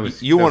 Yeah. That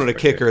was you wanted a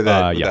kicker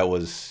that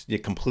was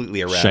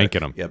completely erratic,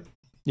 shanking them. Yep.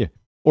 Yeah.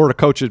 Or the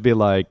coach would be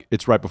like,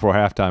 it's right before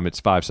halftime,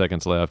 it's 5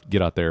 seconds left,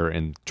 get out there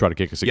and try to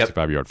kick a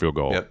 65-yard field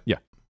goal. Yep. Yeah.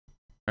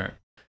 All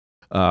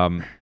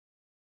right.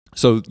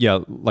 So,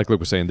 like Luke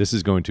was saying,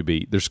 there's going to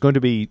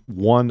be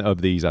one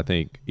of these, I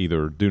think,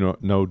 either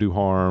do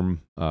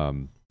harm,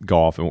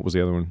 golf, and what was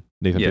the other one?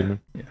 Nathan Peterman?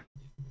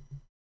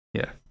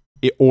 Yeah.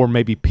 Or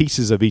maybe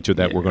pieces of each of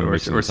that we're going to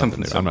mix or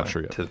something I'm not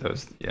sure yet. To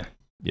those, Yeah.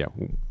 Yeah.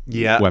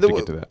 We'll have to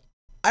get to that.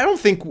 I don't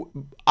think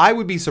I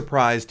would be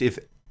surprised if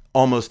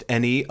almost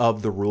any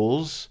of the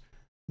rules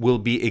will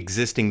be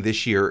existing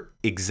this year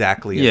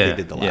exactly as they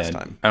did the last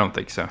time. I don't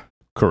think so.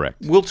 Correct.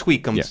 We'll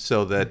tweak them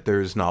so that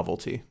there's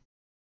novelty.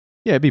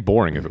 Yeah, it'd be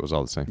boring if it was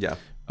all the same.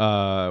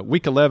 Yeah.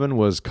 Week 11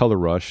 was Color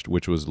Rushed,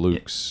 which was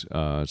Luke's.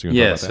 So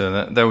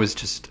that was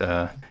just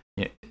a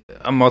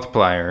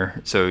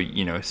multiplier. So,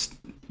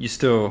 you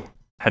still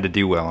had to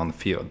do well on the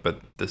field, but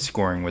the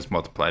scoring was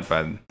multiplied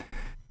by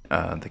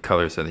the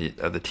colors of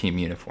the team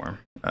uniform,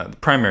 the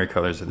primary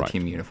colors of the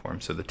team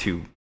uniform. So the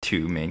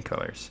two main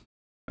colors,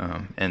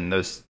 and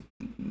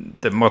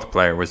the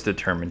multiplier was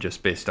determined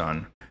just based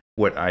on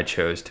what I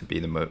chose to be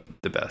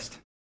the best.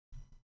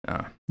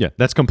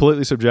 That's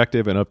completely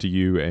subjective and up to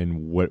you,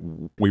 and what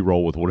we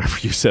roll with whatever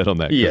you said on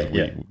that.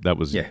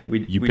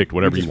 You picked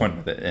whatever you went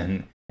with it,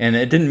 and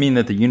it didn't mean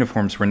that the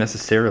uniforms were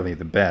necessarily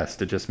the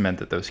best. It just meant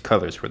that those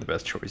colors were the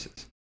best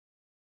choices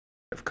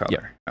of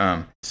color.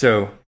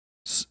 So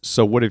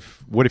what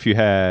if you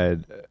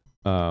had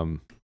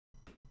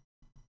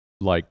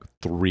like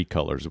 3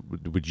 colors?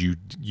 Would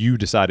you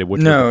decided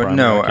which?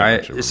 No.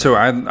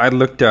 I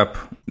looked up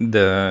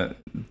the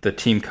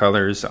team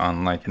colors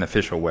on like an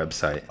official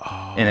website,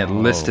 and it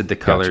listed the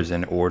colors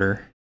in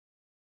order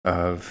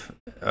of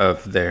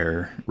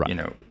their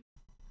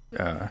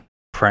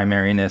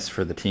primariness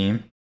for the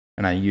team,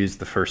 and I used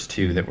the first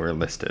 2 that were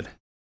listed.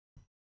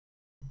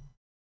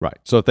 Right.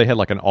 So if they had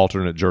like an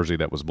alternate jersey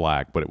that was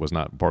black, but it was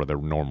not part of their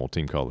normal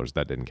team colors,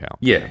 that didn't count.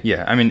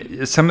 Yeah. I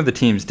mean, some of the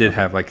teams did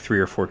have like 3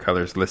 or 4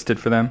 colors listed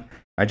for them.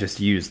 I just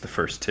used the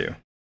first 2.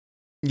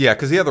 Yeah,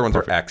 because the other ones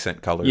are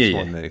accent colors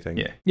more than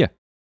anything. Yeah.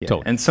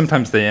 Totally. And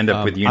sometimes they end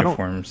up with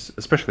uniforms,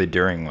 especially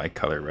during like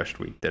Color Rush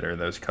Week, that are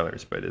those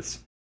colors, but it's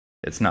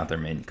not their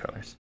main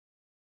colors.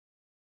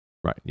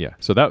 Right. Yeah.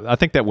 So I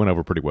think that went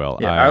over pretty well.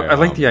 Yeah, I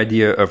like the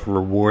idea of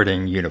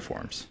rewarding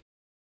uniforms.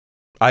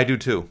 I do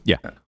too. Yeah.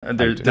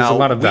 There's a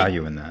lot of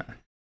value in that.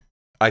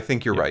 I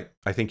think you're right.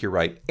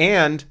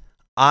 And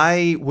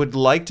I would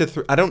like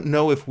to I don't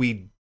know if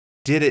we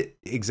did it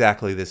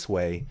exactly this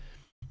way,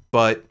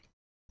 but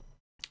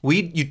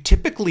you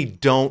typically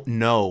don't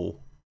know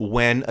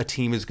when a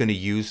team is going to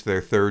use their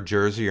third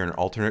jersey or an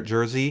alternate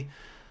jersey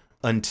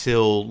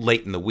until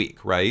late in the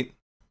week, right?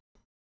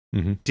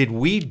 Mm-hmm. Did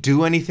we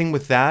do anything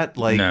with that?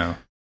 Like, no,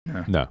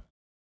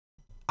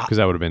 because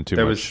that would have been too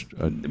much.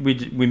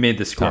 We made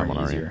the scoring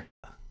easier,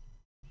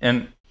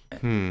 and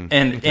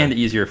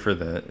easier for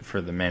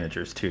the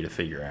managers too to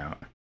figure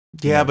out.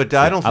 Yeah, but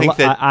I don't think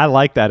that I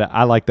like that.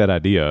 I like that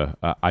idea.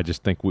 I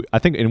just think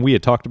and we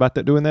had talked about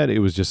doing that. It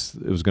was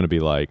going to be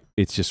like,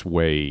 it's just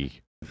way.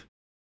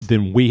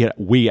 Then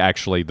we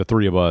actually, the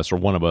three of us or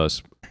one of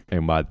us,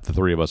 and by the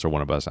three of us or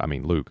one of us, I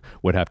mean Luke,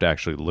 would have to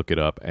actually look it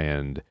up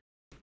and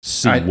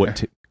see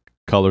what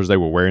colors they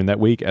were wearing that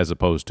week, as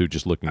opposed to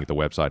just looking at the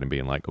website and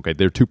being like, okay,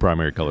 they're two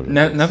primary colors.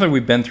 Now that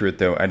we've been through it,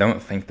 though, I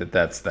don't think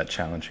that's that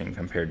challenging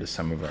compared to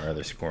some of our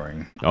other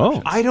scoring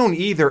options. I don't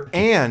either.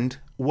 And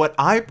what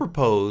I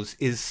propose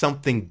is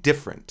something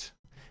different.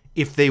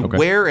 If they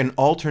wear an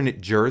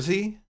alternate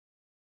jersey,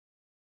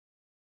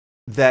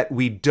 that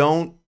we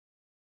don't.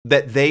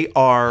 That they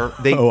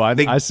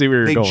I see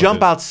where you're going. They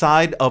jump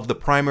outside of the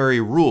primary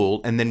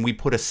rule, and then we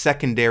put a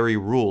secondary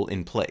rule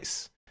in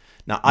place.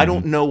 Now, I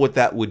don't know what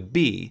that would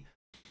be.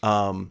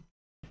 I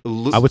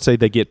would say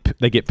they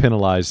get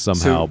penalized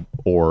somehow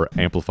or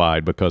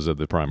amplified because of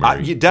the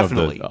primary.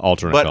 Definitely, of the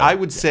alternate. But color. I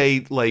would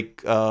say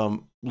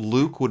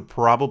Luke would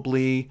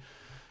probably,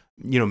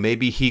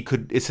 maybe he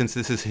could, since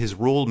this is his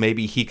rule,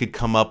 maybe he could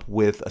come up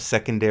with a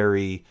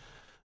secondary.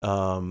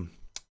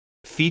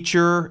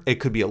 Feature. It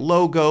could be a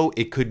logo.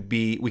 It could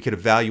be, we could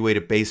evaluate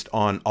it based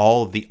on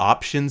all of the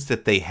options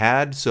that they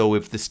had. So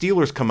if the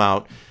Steelers come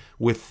out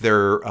with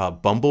their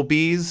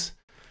bumblebees,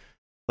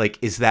 like,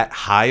 is that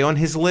high on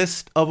his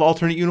list of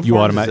alternate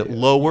uniforms? Is it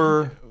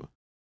lower?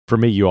 For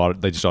me,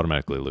 they just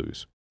automatically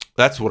lose.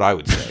 That's what I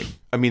would say.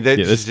 I mean,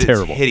 that's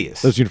terrible.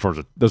 Hideous. Those uniforms,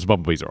 those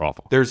bumblebees are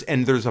awful. There's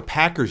a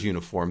Packers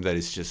uniform that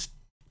is just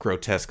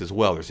grotesque as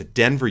well. There's a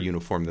Denver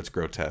uniform that's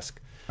grotesque.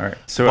 All right.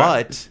 So,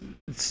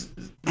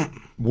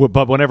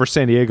 but whenever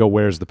San Diego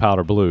wears the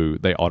powder blue,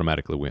 they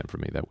automatically win for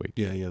me that week.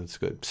 Yeah, that's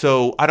good.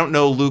 So I don't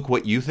know, Luke,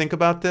 what you think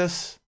about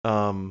this.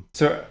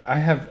 So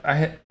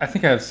I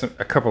think I have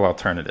a couple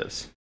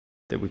alternatives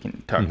that we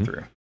can talk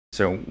through.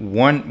 So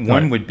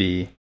one would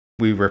be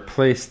we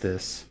replace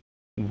this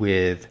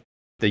with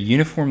the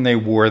uniform they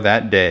wore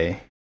that day,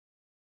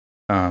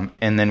 and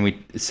then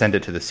we send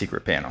it to the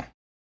secret panel.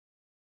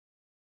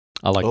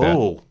 I like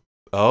that.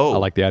 Oh, I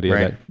like the idea of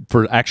that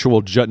for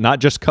actual, not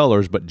just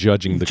colors, but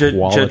judging the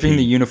quality, judging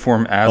the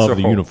uniform as of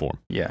the whole. uniform.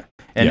 Yeah,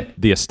 and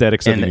the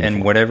aesthetics of the uniform,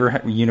 and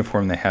whatever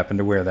uniform they happen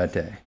to wear that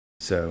day.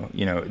 So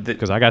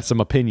because I got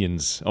some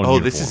opinions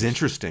on. This is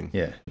interesting.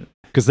 Yeah,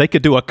 because they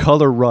could do a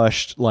color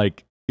rush,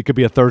 like it could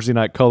be a Thursday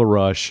night color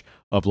rush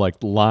of like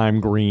lime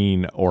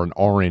green or an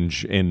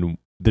orange, and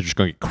they're just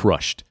going to get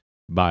crushed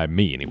by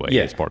me anyway.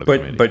 Yeah, as part of the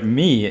committee. But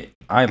me,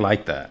 I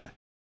like that.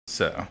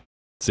 So.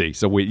 You'd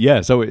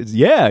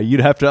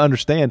have to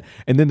understand,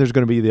 and then there's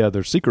going to be the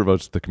other secret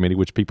votes of the committee,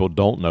 which people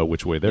don't know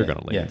which way they're going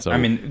to lean. Yeah. So I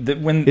mean,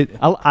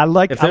 I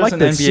like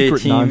that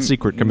secret team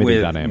non-secret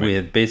committee dynamic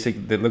with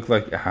basic that look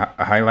like a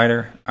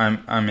highlighter.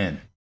 I'm in.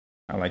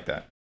 I like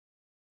that.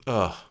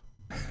 Ugh.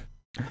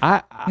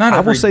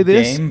 I will say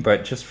this, game,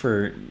 but just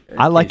for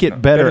I like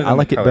it better. I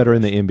like it better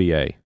in the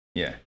NBA.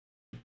 Yeah.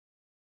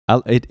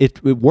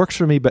 It works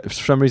for me, but for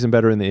some reason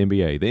better in the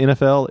NBA. The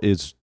NFL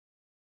is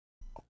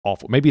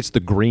awful. Maybe it's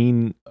the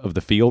green of the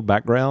field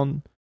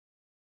background.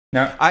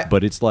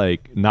 But it's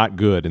like not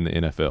good in the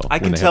NFL. I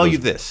can tell you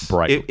this: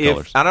 bright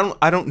colors.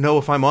 I don't know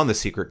if I'm on the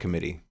secret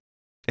committee.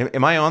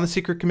 Am I on the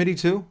secret committee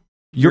too?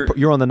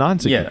 You're on the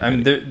non-secret. Yeah,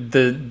 committee. I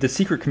mean the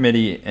secret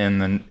committee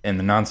and the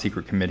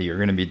non-secret committee are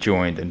going to be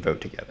joined and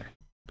vote together.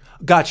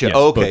 Gotcha. Yes,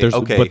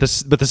 okay. But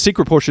the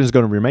secret portion is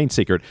going to remain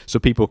secret, so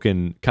people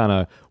can kind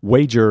of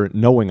wager,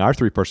 knowing our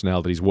three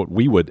personalities, what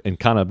we would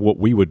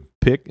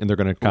pick, and they're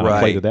going to kind of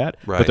play to that.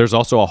 Right. But there's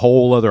also a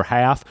whole other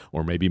half,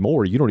 or maybe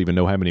more. You don't even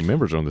know how many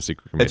members are on the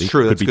secret committee. That's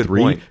true. That's a good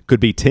point.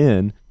 Could be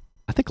 10.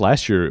 I think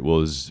last year it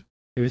was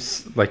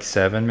like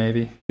 7,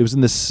 maybe. It was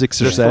in the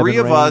 6 or 7 3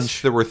 of range.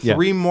 us. There were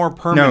 3 more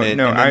permanent.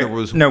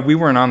 We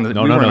weren't on the.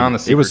 We weren't on the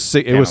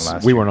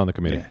secret. We weren't on the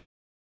committee. Yeah.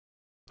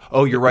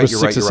 Oh, you're right. You're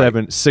right.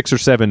 6 or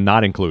 7,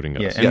 not including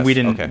us. Yeah, and we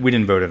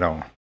didn't vote at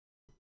all.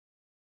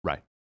 Right.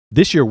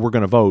 This year we're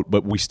going to vote,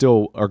 but we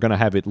still are going to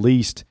have at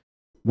least.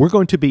 We're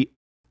going to be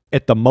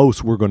at the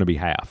most. We're going to be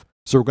half.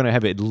 So we're going to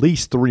have at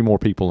least 3 more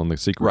people in the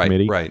secret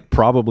committee. Right.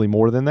 Probably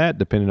more than that,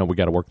 depending on we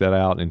got to work that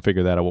out and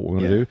figure that out what we're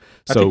going to do.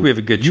 So I think we have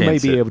a good chance. You may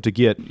be able to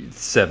get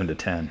 7 to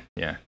 10.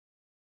 Yeah.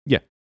 Yeah.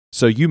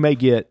 So you may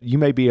be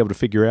able to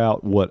figure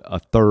out what a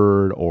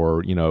third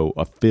or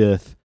a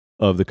fifth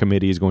of the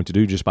committee is going to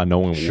do just by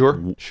knowing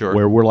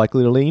where we're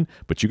likely to lean,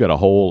 but you got a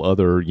whole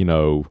other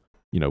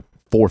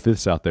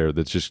 4/5 out there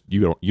that's just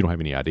you don't have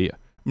any idea.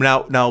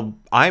 Now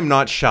I'm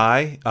not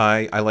shy.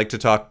 I like to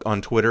talk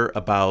on Twitter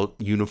about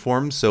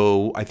uniforms,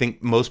 so I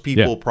think most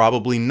people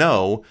probably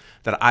know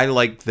that I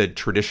like the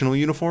traditional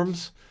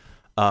uniforms.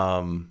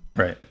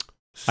 Right.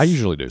 I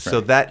usually do.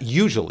 So that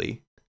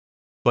usually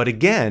But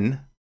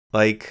again,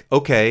 like,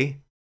 okay,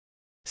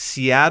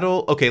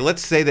 Seattle, okay,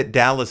 let's say that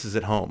Dallas is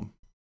at home.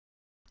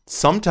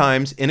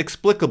 Sometimes,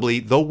 inexplicably,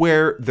 they'll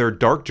wear their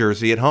dark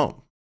jersey at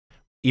home,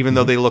 even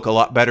though they look a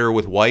lot better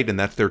with white, and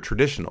that's their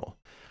traditional.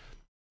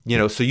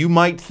 So you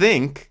might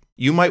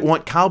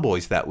want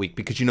Cowboys that week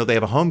because they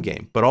have a home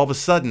game, but all of a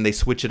sudden they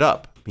switch it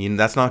up.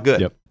 That's not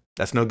good. Yep.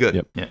 That's no good.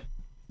 Yep.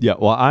 Yeah.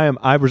 Well,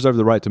 I reserve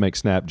the right to make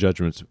snap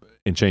judgments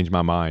and change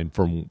my mind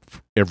from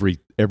every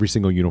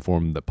single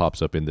uniform that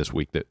pops up in this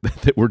week that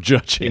we're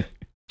judging.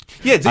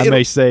 Yeah. I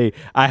may say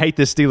I hate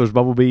this Steelers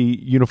Bumblebee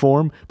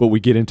uniform, but we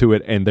get into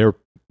it and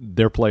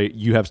their play.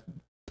 You have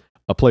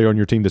a player on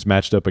your team that's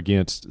matched up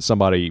against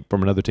somebody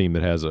from another team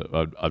that has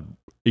a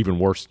even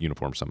worse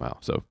uniform somehow.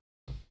 So.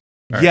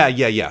 Right.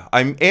 Yeah.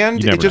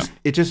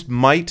 It just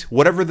might,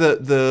 whatever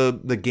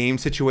the game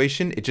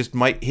situation, it just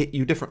might hit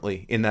you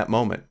differently in that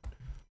moment.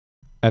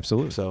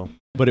 Absolutely. So,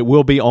 but it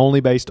will be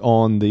only based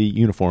on the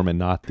uniform and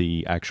not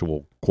the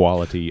actual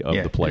quality of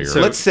the player.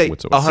 So let's say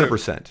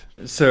 100%.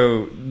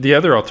 So the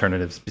other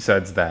alternatives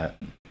besides that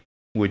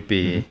would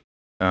be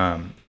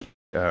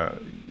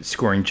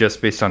scoring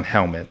just based on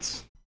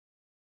helmets,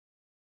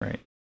 right?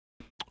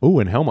 Oh,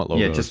 and helmet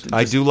logos. Yeah, just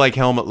I do like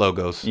helmet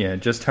logos. Yeah,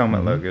 just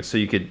helmet logos. So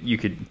you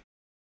could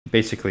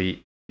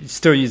basically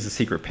still use the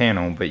secret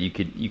panel, but you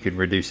could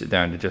reduce it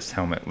down to just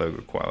helmet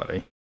logo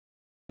quality.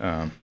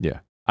 Yeah,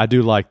 I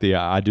do like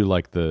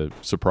the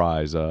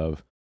surprise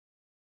of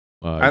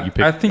you pick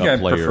I think up I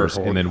players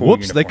prefer and then whole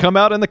whoops, uniform. they come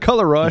out in the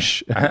color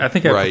rush. I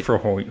think I prefer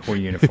whole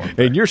uniform,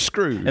 and you're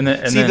screwed. And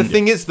then, the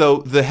thing is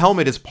though, the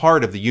helmet is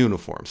part of the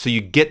uniform, so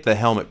you get the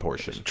helmet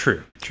portion.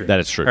 True. That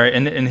is true. All right,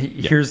 and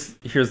here's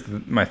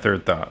my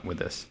third thought with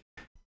this.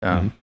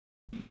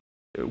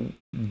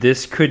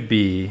 This could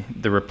be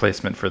the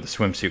replacement for the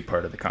swimsuit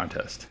part of the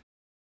contest.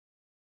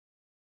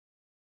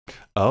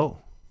 Oh,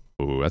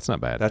 that's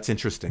not bad. That's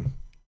interesting.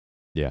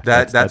 Yeah,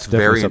 that's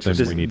very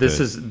interesting. We need this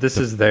to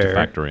is their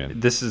factor in.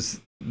 This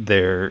is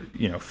their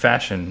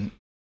fashion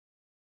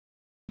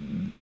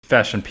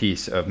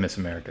piece of Miss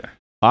America.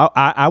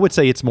 I would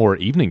say it's more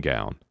evening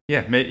gown.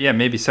 Yeah,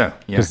 maybe so.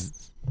 Yeah,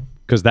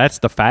 because that's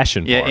the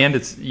fashion part. Yeah, and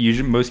it's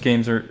usually most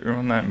games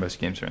are not most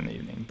games are in the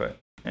evening, but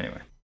anyway.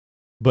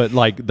 But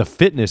like the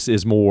fitness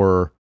is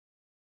more,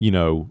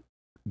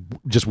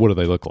 just what do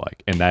they look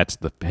like, and that's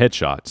the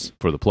headshots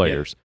for the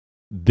players. Yeah.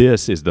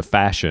 This is the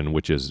fashion,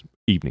 which is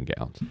evening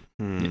gowns.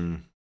 Yeah.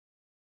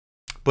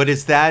 But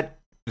is that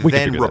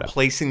then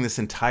replacing this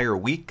entire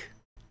week?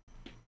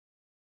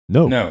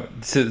 No.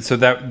 So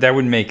that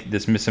would make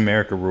this Miss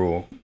America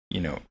rule,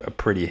 a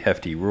pretty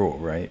hefty rule,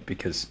 right?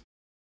 Because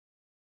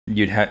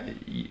we'd have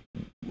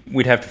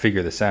to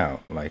figure this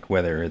out, like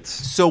whether it's.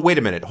 So wait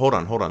a minute, hold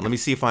on. Let me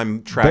see if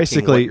I'm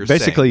tracking what you're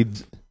saying.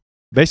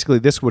 Basically,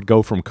 this would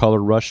go from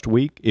color rushed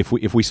week. If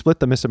we split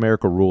the Miss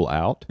America rule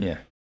out,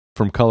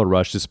 from color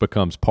rush, this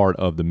becomes part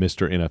of the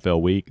Mr. NFL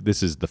week.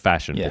 This is the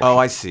fashion. Yeah. Oh,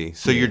 I see.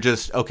 So you're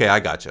just okay. I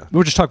gotcha.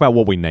 We'll just talk about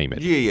what we name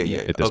it. Yeah.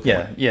 At this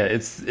point. Yeah.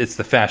 It's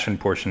the fashion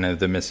portion of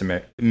the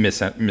Mr.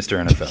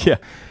 NFL. Yeah,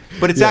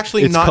 but it's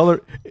actually it's not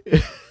color.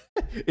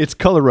 It's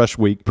Color Rush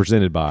Week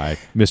presented by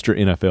Mr.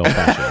 NFL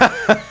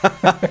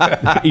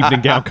Fashion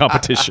Evening Gown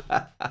Competition.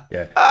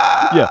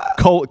 Yeah.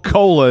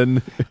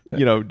 Colon.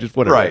 Just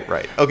whatever.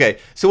 Right. Okay.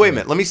 So wait a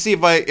minute. Let me see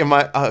if I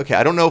okay.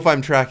 I don't know if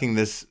I'm tracking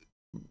this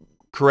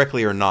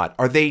correctly or not.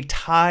 Are they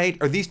tied?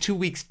 Are these 2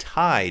 weeks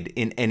tied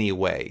in any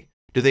way?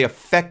 Do they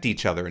affect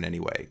each other in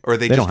any way, or are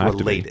they just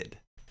related?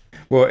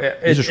 Well,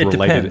 it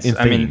depends.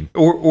 I mean,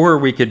 or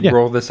we could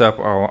roll this up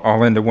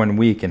all into 1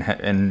 week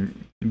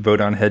and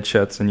vote on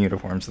headshots and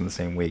uniforms in the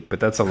same week.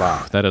 But that's a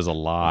lot. That is a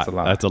lot.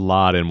 That's a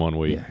lot in 1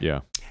 week. Yeah.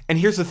 And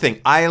here's the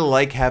thing: I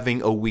like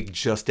having a week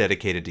just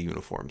dedicated to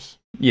uniforms.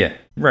 Yeah.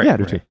 Right. Yeah, I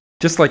do too.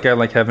 Just like I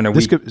like having a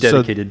week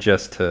dedicated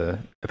just to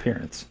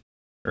appearance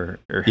or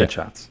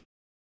headshots.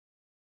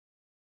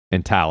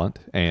 And talent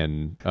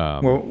and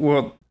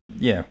we'll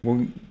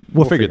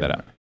figure that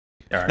out.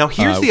 Right. Now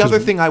here's the other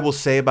thing I will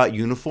say about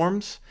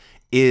uniforms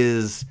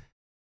is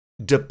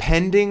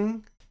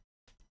depending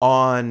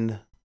on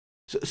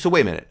so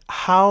wait a minute,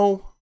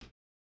 how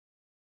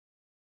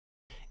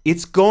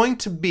it's going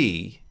to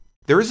be,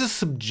 there is a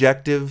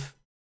subjective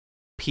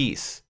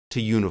piece to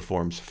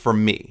uniforms for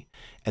me,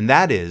 and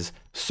that is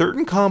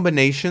certain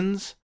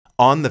combinations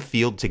on the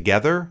field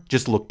together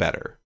just look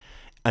better.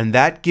 And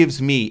that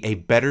gives me a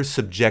better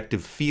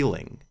subjective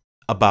feeling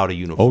about a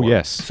uniform. Oh,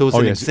 yes. So as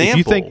an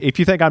example. If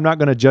you think I'm not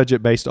going to judge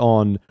it based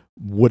on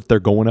what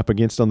they're going up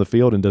against on the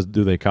field and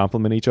do they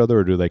complement each other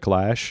or do they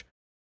clash,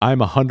 I'm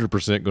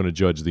 100% going to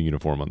judge the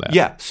uniform on that.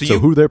 Yeah. So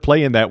who they're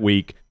playing that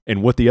week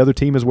and what the other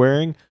team is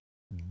wearing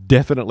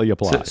definitely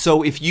applies.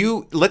 So if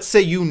let's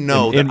say I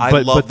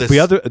love this.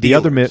 The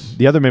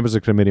other members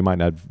of the committee might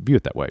not view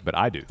it that way, but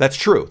I do. That's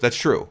true.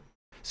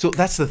 So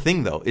that's the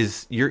thing, though,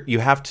 is you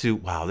have to.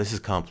 Wow, this is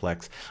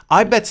complex.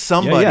 I bet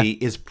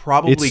somebody is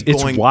probably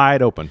it's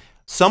wide open.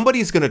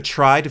 Somebody's going to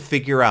try to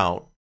figure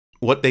out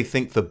what they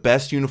think the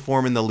best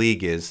uniform in the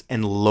league is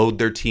and load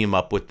their team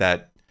up with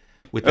that.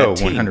 With that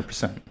team.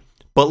 100%.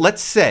 But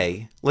let's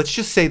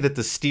just say that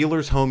the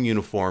Steelers' home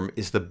uniform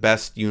is the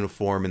best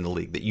uniform in the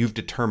league, that you've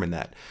determined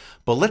that.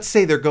 But let's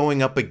say they're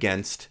going up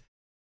against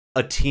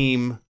a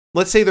team.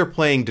 Let's say they're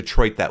playing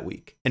Detroit that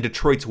week, and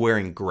Detroit's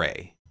wearing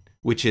gray,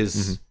 which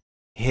is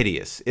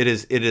hideous. It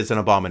is an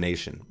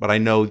abomination. But I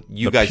know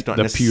you guys don't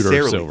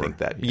necessarily think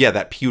that. Yeah,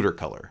 that pewter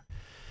color.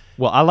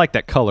 Well, I like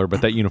that color,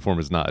 but that uniform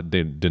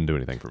didn't do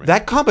anything for me.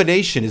 That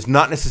combination is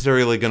not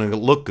necessarily going to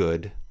look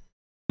good.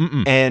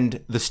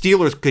 And the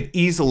Steelers could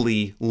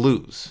easily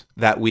lose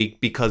that week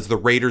because the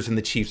Raiders and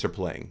the Chiefs are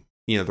playing.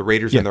 You know, the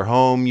Raiders in their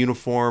home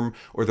uniform,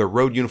 or their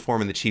road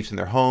uniform and the Chiefs in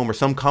their home, or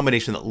some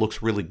combination that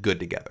looks really good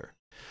together.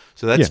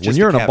 So that's just when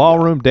you're in a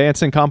ballroom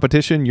dancing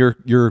competition,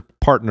 your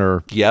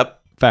partner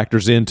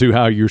factors into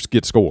how you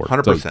get scored.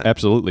 100%. So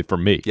absolutely, for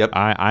me. Yep.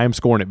 I am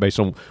scoring it based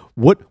on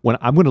when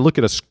I'm going to look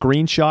at a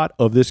screenshot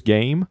of this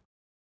game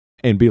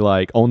and be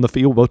like, on the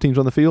field, both teams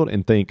on the field,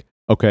 and think,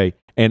 okay,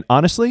 and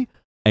honestly,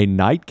 a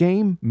night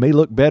game may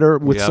look better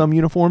with some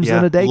uniforms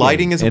than a day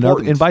lighting game. is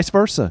important. And vice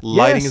versa.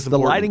 Lighting is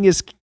important. The lighting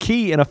is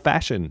key in a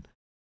fashion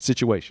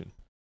situation.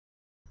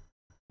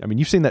 I mean,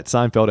 you've seen that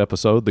Seinfeld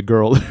episode, the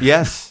girl.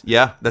 Yes,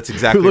 yeah, that's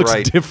exactly who looks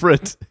right.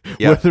 different,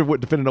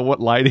 depending on what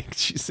lighting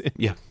she's in.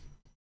 Yeah,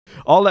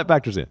 all that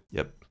factors in.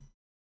 Yep.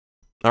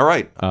 All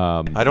right.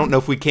 I don't know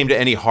if we came to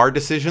any hard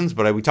decisions,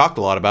 but we talked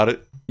a lot about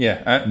it.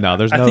 Yeah.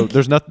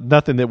 There's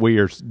nothing that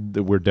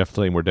we're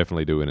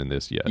definitely doing in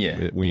this yet.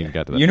 Yeah. We ain't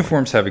got to that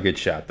Uniforms point. have a good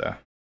shot though.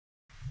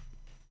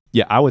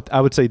 Yeah,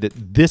 I would say that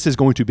this is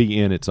going to be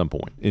in at some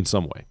point, in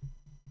some way.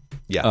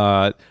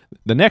 Yeah.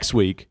 The next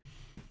week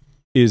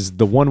is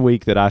the one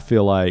week that I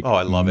feel like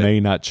I love may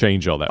not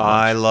change all that much.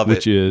 I love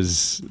which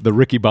is the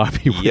Ricky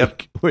Bobby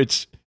week,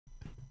 which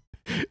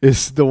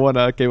is the one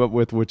I came up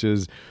with, which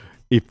is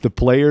if the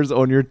players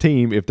on your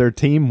team, if their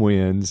team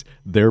wins,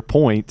 their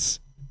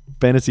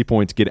fantasy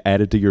points get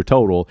added to your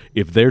total.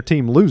 If their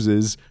team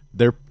loses,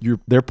 their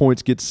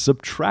points get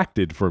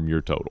subtracted from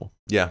your total.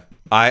 Yeah.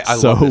 I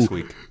love this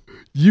week.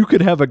 You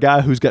could have a guy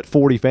who's got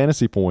 40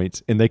 fantasy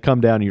points, and they come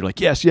down, and you're like,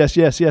 yes, yes,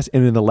 yes, yes.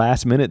 And in the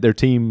last minute, their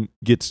team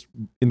gets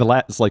the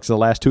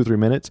last 2 or 3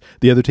 minutes,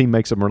 the other team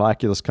makes a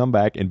miraculous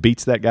comeback and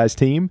beats that guy's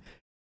team.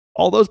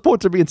 All those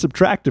points are being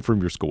subtracted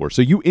from your score,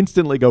 so you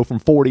instantly go from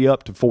 40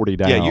 up to 40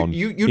 down. Yeah,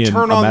 you in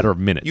turn a on, matter of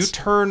minutes. You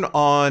turn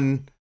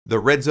on the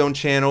Red Zone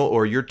channel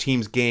or your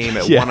team's game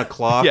at 1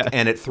 o'clock,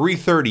 and at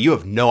 3:30, you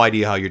have no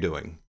idea how you're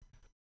doing.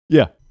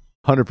 Yeah,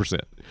 100%.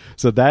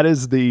 So that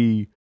is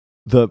the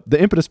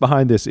impetus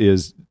behind this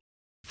is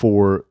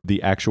for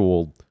the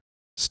actual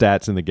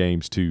stats in the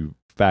games to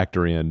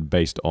factor in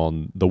based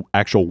on the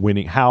actual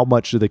winning. How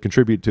much do they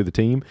contribute to the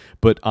team?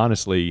 But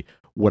honestly,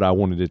 what I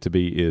wanted it to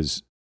be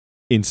is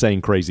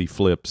insane, crazy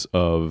flips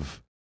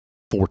of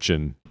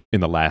fortune in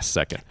the last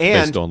second,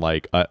 and based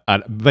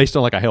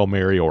on like a Hail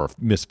Mary or a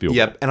missed field goal.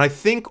 Yep, and I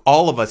think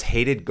all of us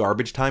hated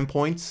garbage time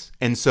points,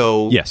 and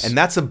so and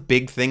that's a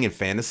big thing in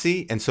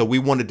fantasy, and so we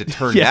wanted to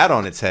turn that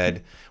on its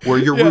head, where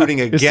you're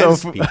rooting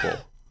against people.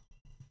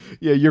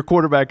 Yeah, your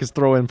quarterback is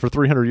throwing for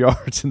 300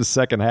 yards in the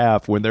second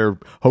half when they're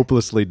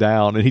hopelessly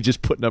down, and he's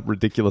just putting up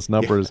ridiculous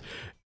numbers.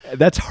 Yeah.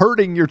 That's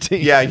hurting your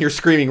team. Yeah, and you're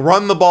screaming,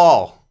 "Run the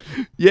ball!"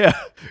 Yeah,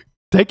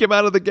 take him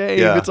out of the game.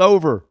 Yeah. It's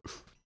over.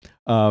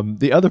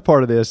 The other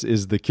part of this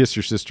is the kiss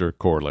your sister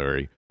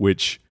corollary,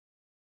 which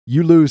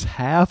you lose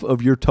half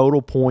of your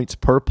total points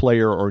per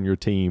player on your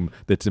team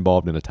that's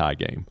involved in a tie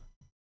game.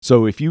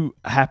 So if you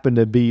happen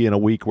to be in a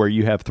week where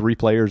you have 3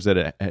 players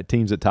at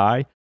teams that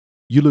tie,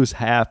 you lose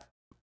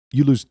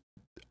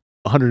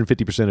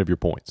 150% of your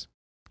points.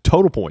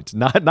 Total points,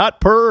 not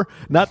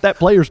that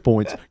player's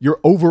points,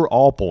 your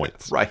overall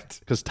points. Right.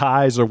 Because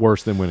ties are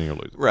worse than winning or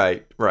losing.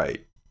 Right.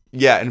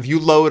 Yeah, and if you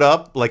load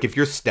up, like if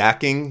you're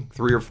stacking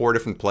 3 or 4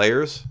 different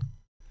players,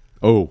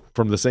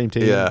 from the same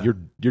team,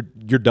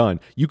 you're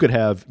done. You could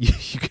have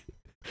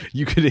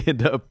you could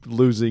end up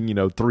losing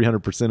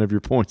 300% of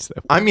your points that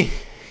way. I mean,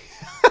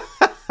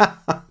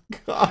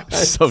 God.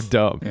 So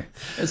dumb. Yeah.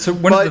 So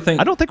one of the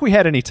things, I don't think we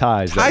had any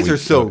ties. Ties are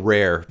so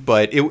rare,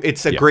 but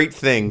it's a great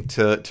thing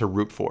to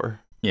root for.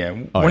 Yeah,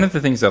 one of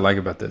the things I like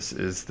about this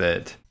is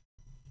that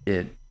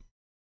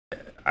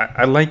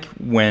I like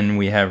when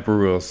we have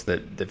rules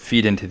that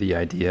feed into the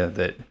idea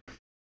that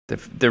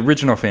the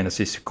original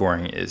fantasy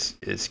scoring is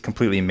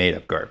completely made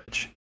up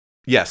garbage.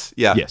 Yes.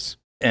 Yeah. Yes.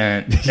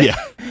 And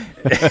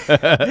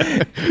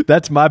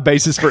that's my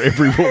basis for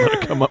every rule that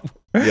I come up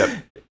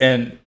with.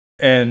 Yep.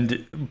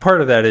 And part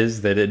of that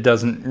is that it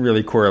doesn't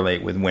really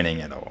correlate with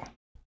winning at all.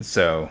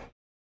 So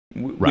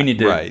we need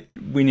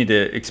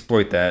to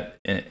exploit that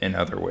in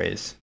other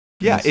ways.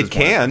 Yeah, it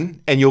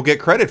can, and you'll get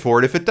credit for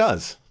it if it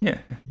does. Yeah.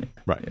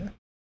 Right.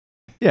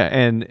 Yeah,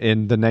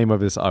 and the name of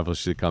this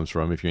obviously comes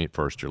from if you ain't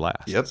first, you're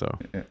last. Yep. So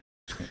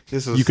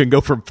you can go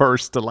from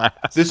first to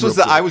last. This was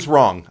I was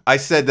wrong. I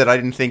said that I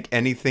didn't think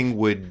anything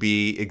would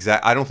be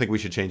exact. I don't think we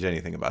should change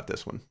anything about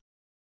this one.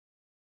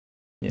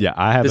 Yeah,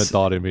 I haven't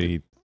thought of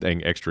anything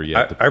extra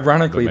yet.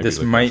 Ironically,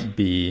 this might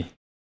be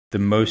the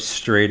most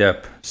straight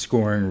up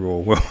scoring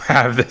rule we'll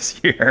have this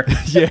year.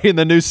 Yeah, in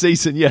the new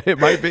season. Yeah, it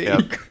might be.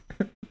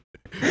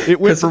 It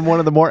went from one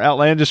of the more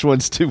outlandish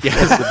ones to one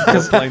of the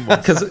more plain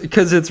ones.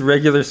 Because it's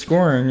regular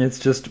scoring. It's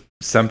just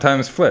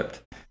sometimes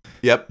flipped.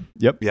 Yep.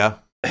 Yeah.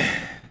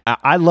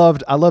 I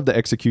loved the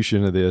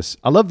execution of this.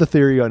 I love the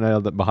theory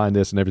behind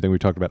this and everything we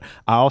talked about.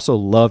 I also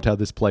loved how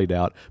this played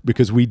out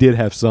because we did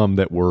have some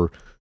that were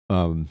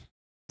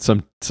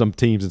some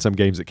teams and some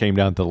games that came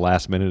down to the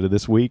last minute of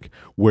this week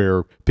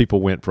where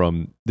people went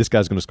from this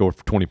guy's going to score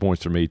 20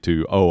 points for me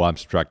to I'm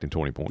subtracting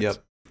 20 points. Yep.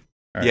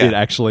 Yeah. It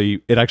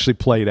actually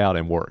played out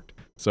and worked.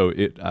 So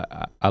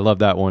I love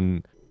that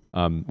one.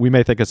 We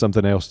may think of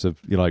something else to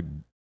like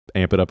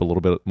amp it up a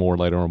little bit more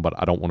later on, but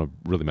I don't want to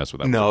really mess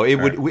with that. No, it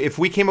would. If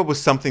we came up with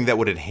something that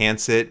would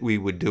enhance it, we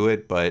would do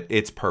it. But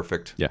it's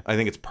perfect. Yeah, I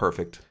think it's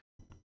perfect.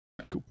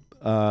 Cool.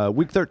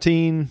 Week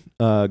 13,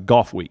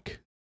 golf week,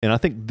 and I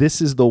think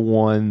this is the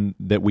one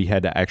that we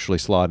had to actually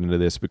slot into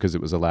this because it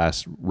was the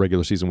last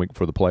regular season week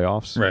for the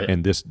playoffs, right?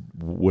 And this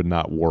would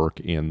not work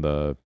in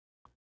the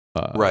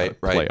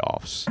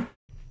playoffs.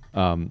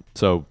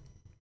 So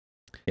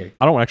I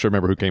don't actually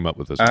remember who came up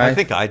with this. I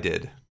think I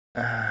did.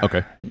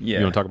 Okay. Yeah.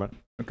 You want to talk about it?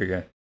 Okay,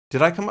 good.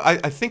 Did I come? I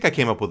think I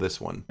came up with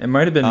this one. It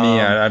might have been me.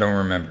 I don't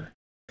remember.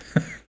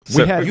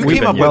 You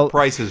came up with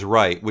Price is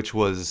Right, which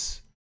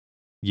was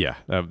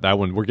that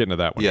one. We're getting to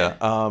that one.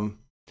 Yeah.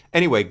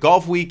 Anyway,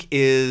 golf week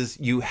is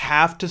you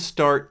have to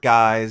start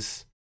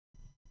guys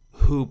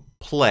who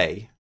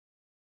play.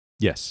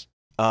 Yes.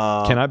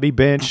 Cannot be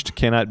benched.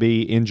 Cannot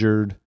be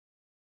injured.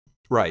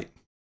 Right.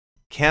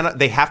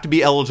 They have to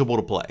be eligible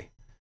to play.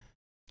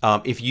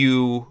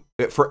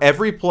 For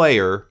every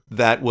player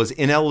that was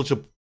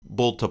ineligible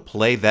to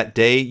play that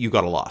day, you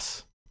got a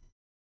loss.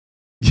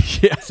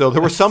 Yeah. So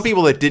there were some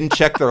people that didn't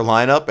check their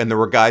lineup, and there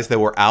were guys that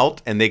were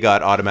out, and they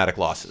got automatic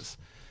losses.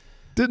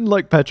 Didn't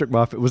like Patrick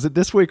Moffett. Was it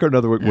this week or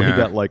another week where he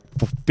got like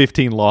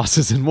 15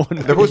 losses in one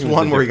week? There was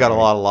one where he got a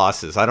lot of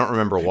losses. I don't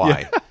remember why.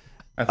 Yeah.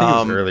 I think it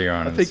was earlier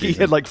on. I think he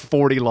had like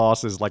 40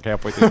 losses like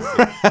halfway through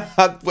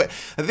the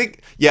season.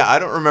 I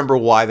don't remember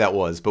why that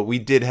was, but we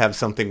did have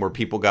something where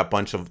people got a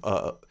bunch of.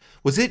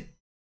 Was it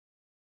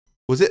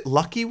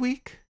Lucky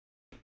Week?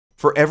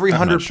 For every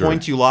 100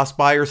 points you lost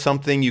by or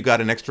something, you got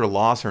an extra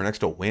loss or an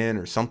extra win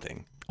or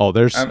something. Oh,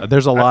 there's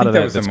a lot of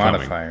that. Was a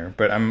modifier, coming.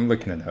 But I'm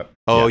looking it up.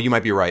 Oh, you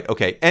might be right.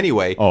 Okay.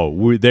 Anyway.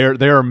 Oh,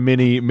 there are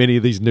many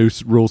of these new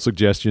rule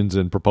suggestions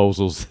and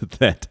proposals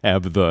that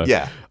have the.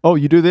 Yeah. Oh,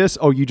 you do this.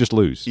 Oh, you just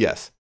lose.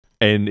 Yes.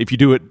 And if you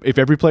do it, if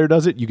every player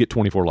does it, you get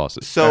 24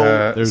 losses.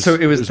 So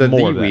it was the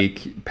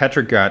week.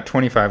 Patrick got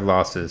 25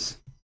 losses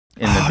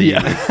in the week.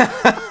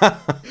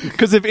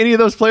 Because if any of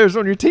those players are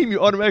on your team, you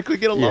automatically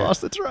get a loss.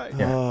 That's right.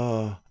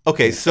 Yeah.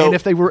 Okay, so and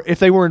if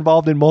they were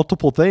involved in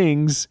multiple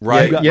things,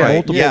 right? You got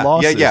multiple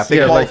losses. If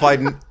they qualified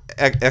in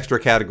extra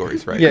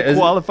categories, right? Yeah,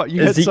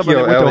 you had somebody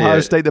that went to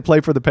Ohio State that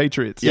played for the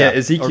Patriots. Yeah,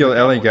 Ezekiel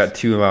Elliott got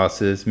 2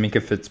 losses. Minka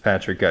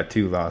Fitzpatrick got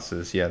 2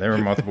 losses. Yeah, there were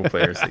multiple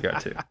players that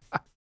got 2.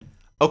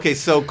 Okay,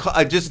 so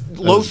just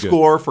low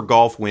score for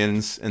golf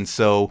wins, and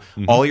so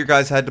all your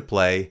guys had to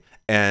play,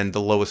 and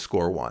the lowest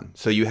score won.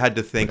 So you had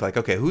to think like,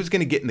 okay, who's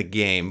going to get in the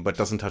game but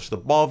doesn't touch the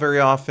ball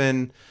very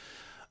often,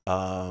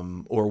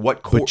 or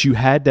what? But you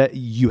had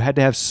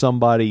to have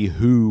somebody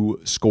who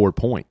scored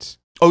points.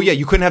 Oh yeah,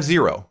 you couldn't have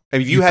 0. I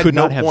mean, if you had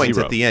no points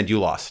at the end, you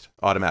lost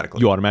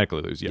automatically. You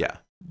automatically lose. Yeah.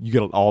 You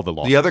get all the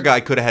losses. The other guy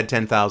could have had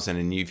 10,000,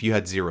 and if you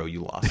had 0,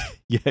 you lost.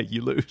 Yeah,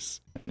 you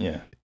lose. Yeah.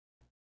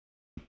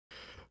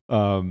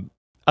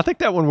 I think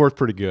that one worked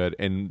pretty good,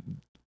 and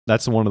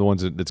that's one of the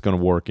ones that's going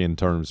to work in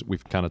terms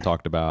we've kind of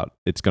talked about.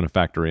 It's going to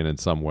factor in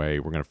some way.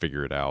 We're going to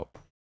figure it out.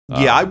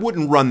 Yeah, I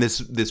wouldn't run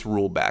this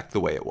rule back the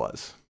way it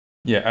was.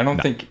 Yeah, I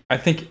don't think. I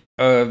think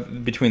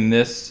between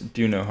this,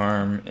 Do No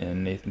Harm,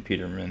 and Nathan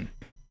Peterman,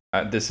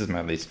 this is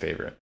my least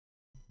favorite.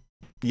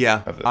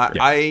 Yeah,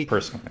 I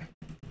personally.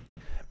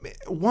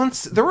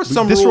 Once there were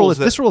some this rules.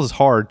 This rule is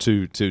hard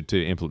to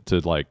implement, to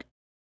like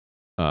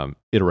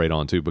iterate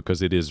onto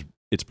because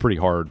it's pretty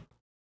hard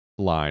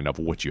line of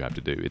what you have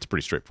to do. It's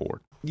pretty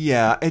straightforward.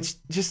 Yeah, it's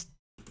just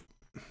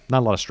not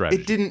a lot of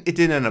strategy. It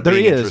didn't end up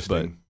being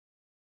interesting.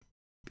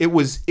 It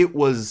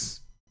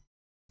was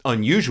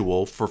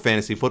unusual for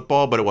fantasy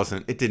football, but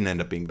it didn't end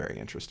up being very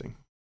interesting.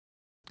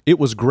 It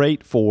was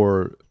great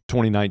for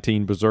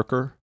 2019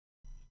 Berserker.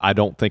 I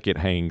don't think it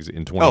hangs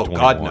in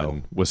 2021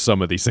 no. with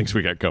some of these things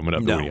we got coming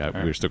up that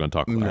we're still going to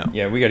talk about. No.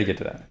 Yeah, we got to get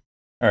to that.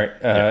 All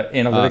right,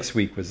 analytics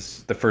week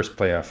was the first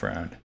playoff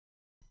round.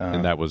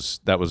 And that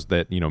was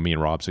that, me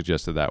and Rob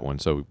suggested that one,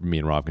 so me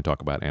and Rob can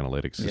talk about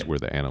analytics because we're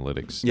the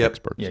analytics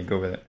experts. Yeah, go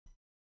with it.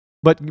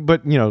 But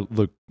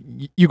look,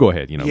 you go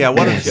ahead. Yeah,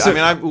 why don't you?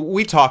 I mean,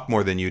 we talk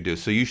more than you do,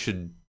 so you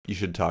should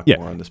talk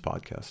more on this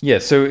podcast. Yeah,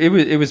 so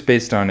it was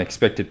based on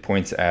expected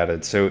points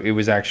added. So it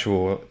was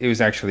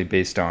actually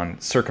based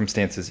on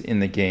circumstances in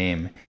the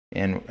game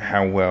and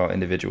how well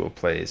individual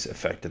plays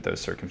affected those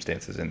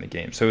circumstances in the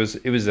game. So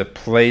it was a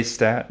play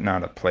stat,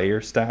 not a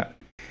player stat,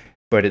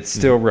 but it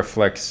still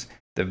reflects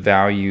the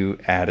value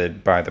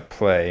added by the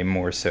play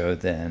more so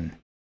than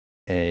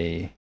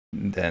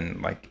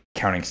like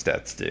counting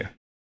stats do.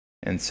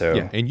 And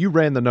so and you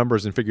ran the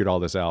numbers and figured all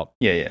this out.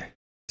 Yeah.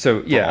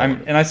 So yeah,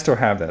 I still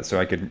have that, so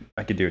I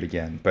could do it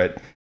again.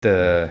 But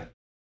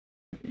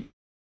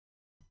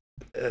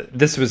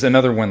this was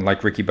another one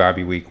like Ricky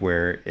Bobby Week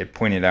where it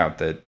pointed out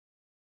that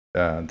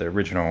the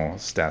original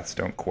stats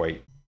don't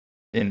quite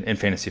in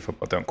fantasy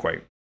football don't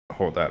quite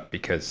hold up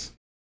because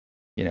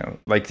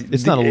like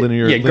it's not a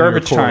linear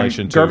garbage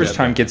correlation. Garbage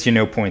time gets you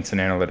no points in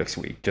analytics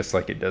week, just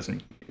like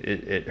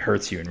it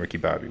hurts you in Ricky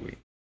Bobby Week.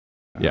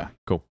 Yeah,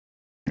 cool.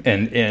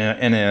 And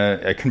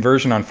a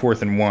conversion on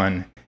 4th and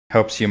 1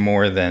 helps you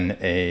more than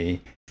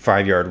a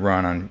 5-yard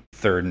run on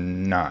 3rd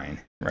and 9,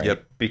 right?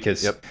 Yep.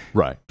 Because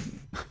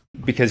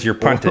Because you're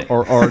punting,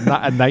 or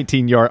not a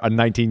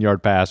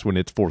 19-yard pass when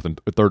it's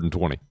 3rd and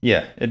 20.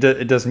 Yeah,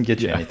 it doesn't get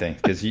you anything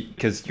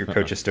because your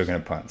coach is still going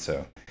to punt.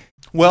 So,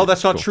 well,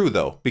 that's not true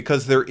though,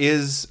 because there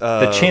is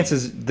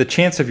the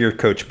chance of your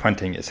coach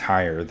punting is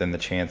higher than the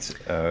chance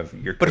of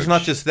your. But it's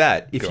not just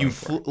that. If you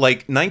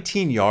like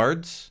 19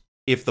 yards,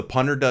 if the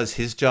punter does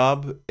his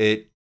job,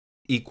 it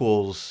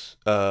equals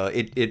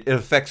it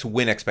affects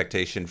win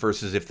expectation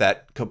versus if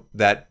that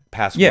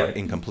pass were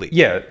incomplete.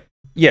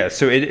 Yeah.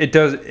 So it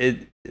does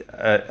it.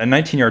 A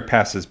 19-yard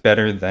pass is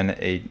better than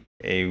a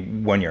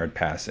 1-yard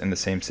pass in the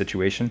same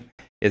situation.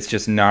 It's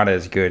just not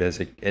as good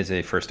as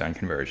a first down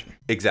conversion.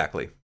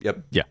 Exactly.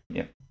 Yep. Yeah.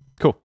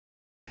 Cool.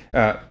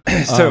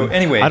 So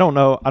anyway, I don't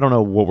know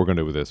what we're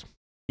gonna do with this.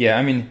 Yeah,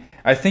 I mean,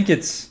 I think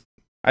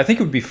it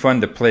would be fun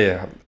to play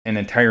an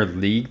entire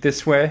league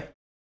this way,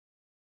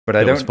 but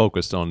I don't was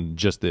focused on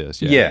just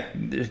this. Yeah,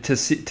 to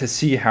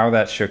see how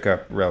that shook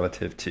up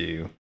relative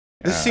to.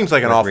 This seems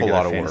like an awful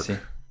lot of fantasy.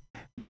 work.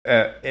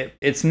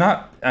 It's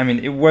not. I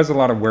mean, it was a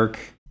lot of work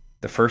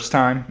the first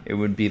time. It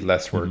would be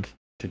less work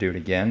to do it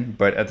again.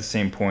 But at the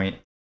same point,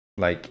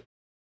 like,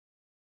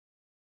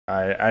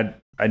 I'd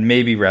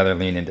maybe rather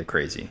lean into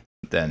crazy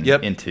than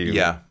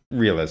into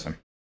realism.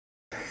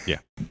 Yeah,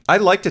 I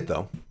liked it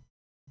though.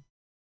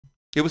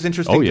 It was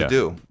interesting to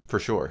do for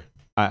sure.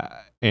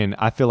 And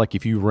I feel like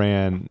if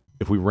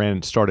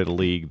we started a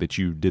league that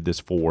you did this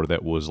for,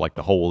 that was like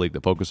the whole league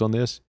that focused on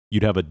this,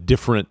 you'd have a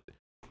different.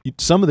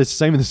 Some of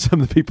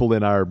the people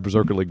in our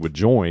Berserker League would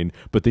join,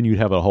 but then you'd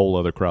have a whole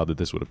other crowd that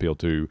this would appeal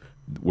to,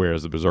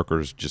 whereas the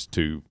Berserkers just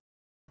to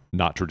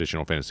not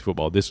traditional fantasy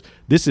football. This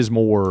is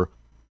more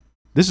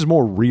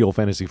real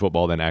fantasy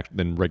football than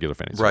regular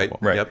fantasy football.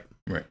 Right. Yep.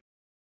 Right.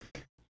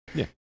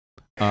 Yeah.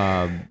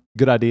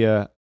 Good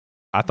idea.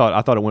 I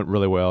thought it went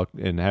really well,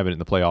 and having it in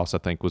the playoffs I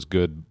think was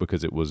good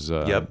because it was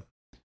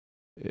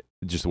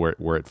just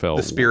where it fell.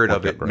 The spirit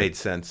of it made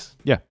sense.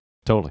 Yeah,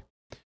 totally.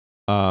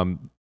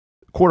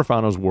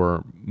 Quarterfinals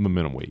were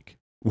momentum week,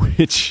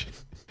 which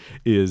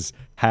is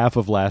half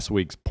of last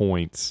week's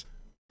points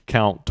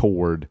count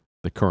toward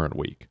the current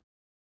week.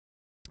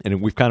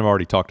 And we've kind of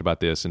already talked about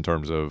this in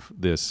terms of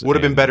this. Would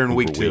have been better in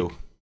week 2.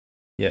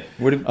 Yeah.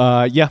 Would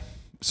have. Yeah.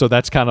 So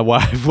that's kind of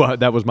why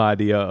that was my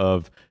idea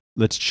of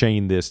let's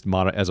chain this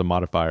as a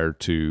modifier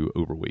to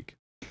Uber week.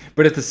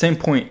 But at the same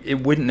point,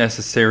 it wouldn't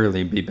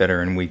necessarily be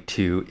better in week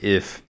 2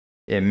 if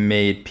it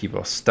made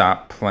people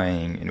stop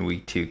playing in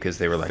week 2 because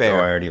they were like, Fair.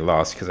 "Oh, I already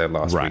lost because I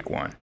lost week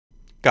 1."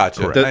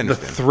 Gotcha. The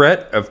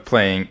threat of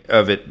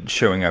it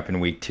showing up in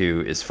week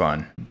 2 is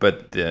fun,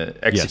 but the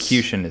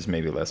execution is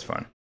maybe less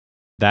fun.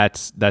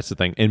 That's the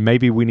thing, and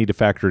maybe we need to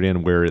factor it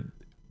in where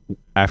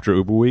after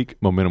Uber week,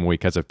 momentum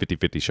week has a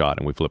 50-50 shot,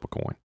 and we flip a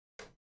coin.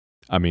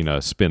 I mean,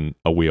 spin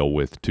a wheel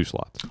with 2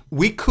 slots.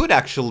 We could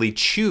actually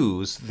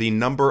choose the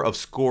number of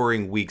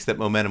scoring weeks that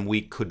momentum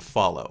week could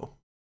follow.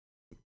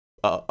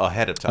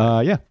 Ahead of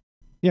time. Yeah,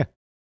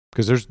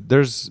 because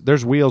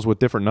there's wheels with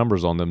different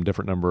numbers on them,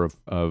 different number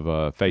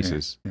of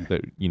faces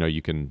that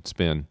you can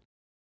spin.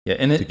 Yeah,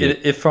 and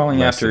it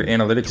falling after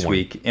analytics 20.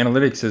 Week.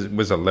 Analytics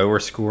was a lower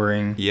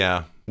scoring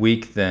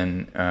week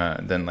than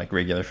like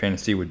regular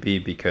fantasy would be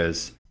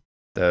because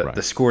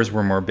the scores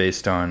were more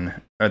based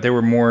on they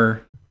were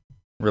more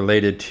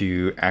related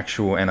to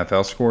actual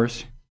NFL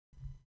scores,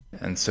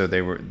 and so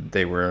they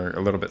were a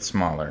little bit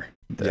smaller.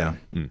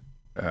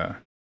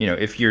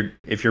 If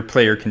your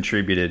player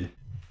contributed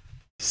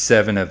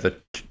 7 of the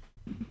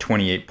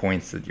 28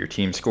 points that your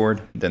team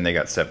scored, then they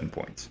got 7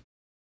 points.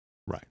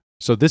 Right.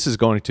 So this is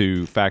going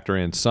to factor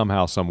in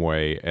somehow, some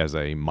way as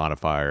a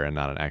modifier and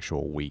not an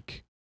actual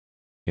week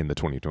in the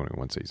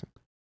 2021 season.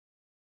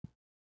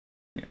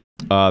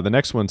 The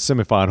next one,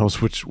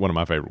 semifinals, which one of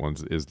my favorite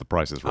ones is the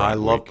Price is Right. I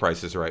love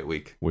Price is Right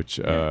week. Which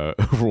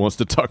whoever wants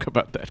to talk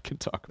about that can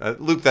talk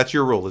about. Luke, that's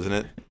your rule, isn't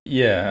it?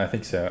 Yeah, I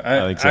think so. I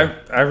think so.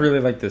 I really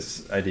like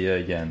this idea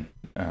again.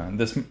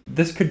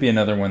 This could be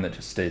another one that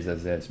just stays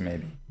as is,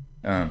 maybe.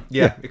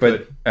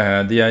 But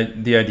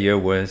the idea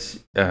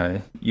was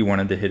you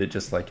wanted to hit it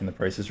just like in the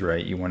Price is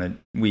Right.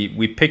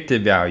 We picked a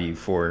value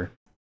for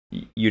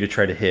you to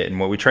try to hit, and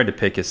what we tried to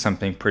pick is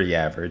something pretty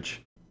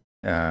average.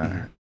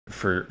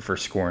 For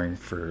scoring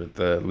for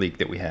the league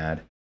that we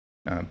had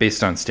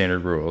based on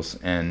standard rules.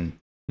 And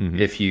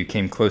if you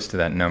came close to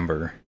that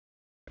number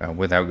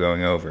without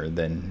going over,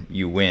 then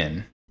you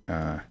win.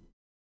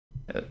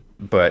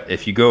 But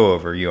if you go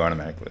over, you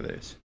automatically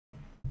lose.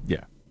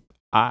 Yeah.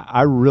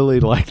 I really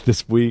like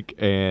this week,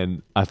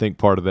 and I think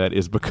part of that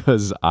is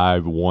because I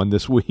won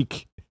this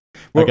week.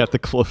 I got the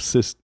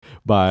closest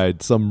by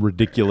some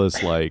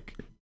ridiculous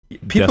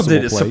people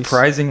did it place.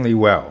 surprisingly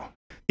well.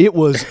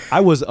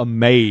 I was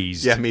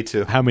amazed. Yeah, me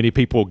too. How many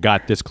people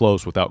got this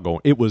close without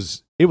going? It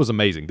was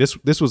amazing.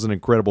 This was an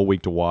incredible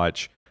week to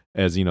watch.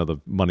 As you know, the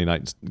Monday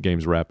night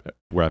games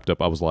wrapped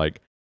up. I was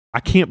like, I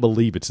can't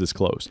believe it's this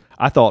close.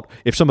 I thought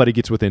if somebody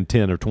gets within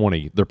 10 or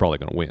 20, they're probably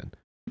going to win.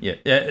 Yeah,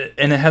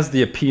 and it has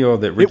the appeal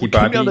that Ricky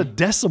Bobby... It came down to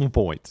decimal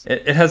points.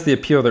 It has the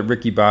appeal that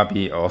Ricky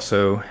Bobby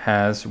also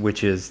has,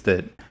 which is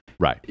that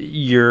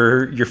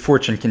your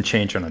fortune can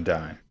change on a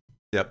dime.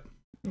 Yep.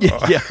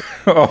 Yeah.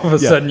 All of a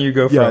sudden you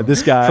go from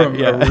this guy from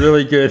a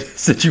really good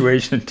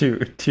situation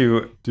to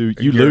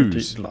you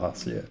lose.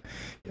 Loss.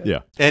 Yeah.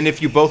 And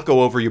if you both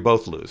go over, you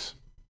both lose.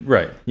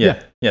 Right.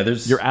 Yeah.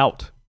 There's you're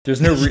out.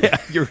 There's no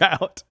you're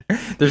out.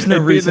 There's no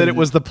reason that it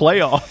was the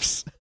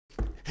playoffs.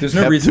 There's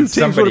no reason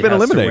two teams would have been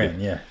eliminated.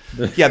 Yeah.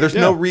 There's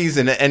no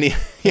reason any.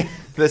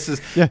 This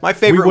is my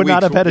favorite. We would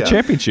not have had a yeah.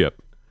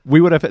 championship. We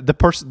would have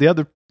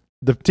the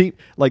team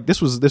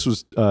this was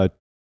 2-2,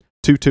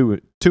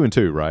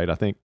 right? I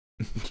think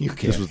you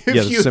can. If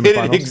you hit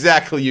it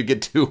exactly, you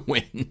get 2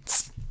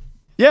 wins.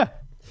 Yeah,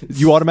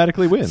 you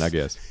automatically win, I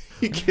guess.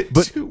 You get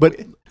 2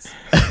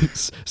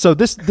 wins. So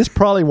this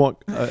probably won't.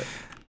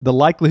 The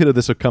likelihood of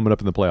this coming up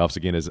in the playoffs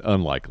again is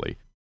unlikely.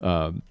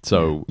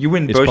 So you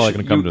win. It's both probably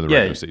going to come to the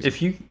regular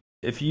season.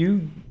 If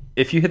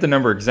you hit the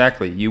number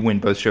exactly, you win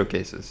both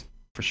showcases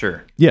for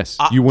sure. Yes,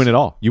 you win it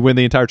all. You win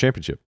the entire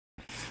championship.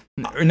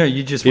 No,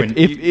 you just win.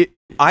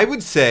 I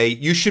would say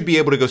you should be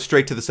able to go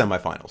straight to the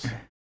semifinals,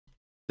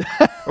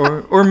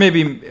 or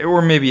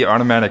maybe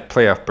automatic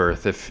playoff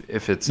berth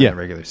if it's in the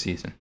regular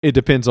season. It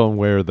depends on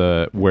where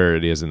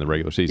it is in the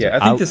regular season. Yeah,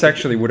 I think this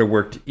actually would have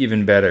worked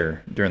even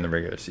better during the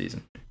regular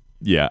season.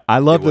 Yeah, I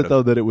loved it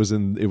though that it was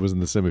in the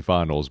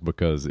semifinals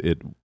because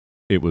it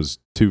was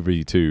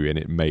 2v2 and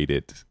it made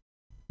it.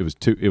 It was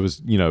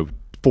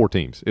 4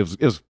 teams. It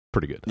was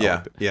pretty good.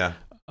 Yeah.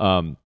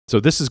 So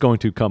this is going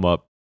to come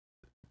up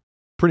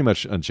pretty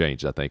much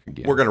unchanged, I think.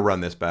 Again, we're going to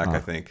run this back. I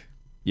think.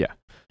 Yeah.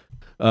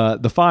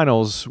 The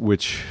finals,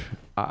 which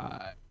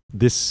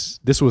this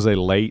was a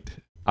late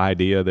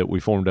idea that we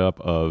formed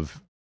up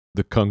of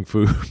the Kung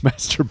Fu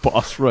Master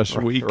Boss Rush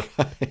week,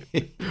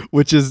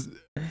 which is,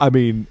 I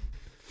mean.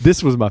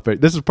 This was my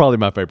favorite. This is probably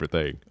my favorite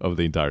thing of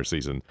the entire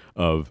season.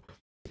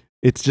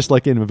 It's just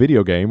like in a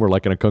video game or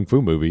like in a kung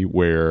fu movie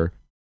where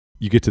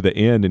you get to the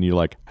end and you're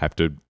like,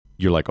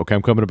 okay,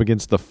 I'm coming up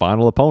against the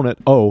final opponent.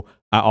 Oh,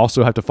 I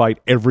also have to fight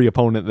every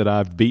opponent that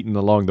I've beaten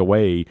along the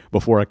way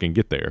before I can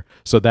get there.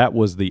 So that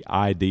was the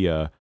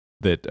idea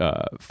that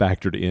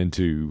factored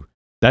into.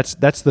 That's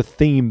the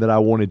theme that I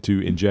wanted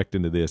to inject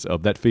into this,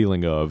 of that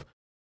feeling of,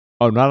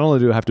 oh, not only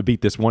do I have to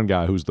beat this one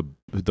guy who's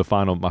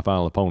my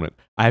final opponent,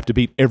 I have to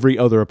beat every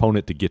other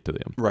opponent to get to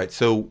them. Right.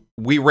 So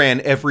we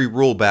ran every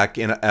rule back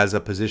as a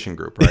position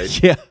group,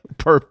 right? Yeah,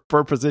 per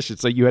position.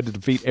 So you had to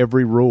defeat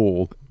every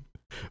rule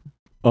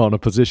on a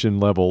position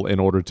level in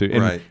order to.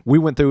 And we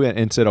went through it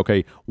and said,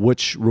 okay,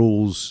 which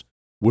rules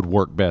would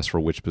work best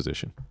for which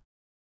position?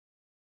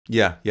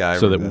 Yeah. I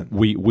so remember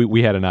that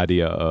we had an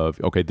idea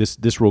of, okay,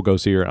 this rule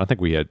goes here. I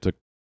think we took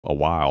a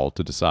while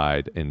to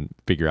decide and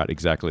figure out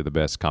exactly the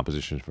best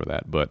compositions for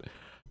that. But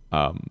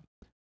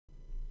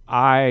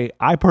I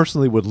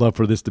personally would love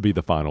for this to be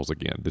the finals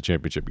again, the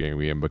championship game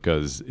again,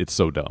 because it's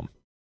so dumb.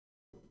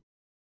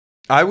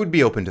 I would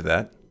be open to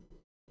that,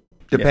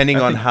 depending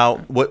on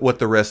what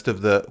the rest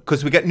of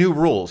because we got new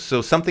rules,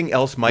 so something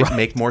else might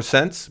make more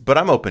sense. But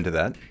I'm open to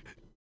that.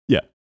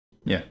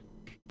 Yeah.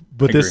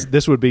 But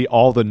this would be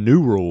all the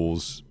new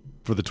rules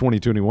for the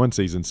 2021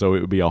 season, so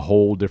it would be a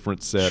whole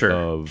different set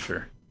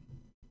of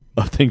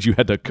things you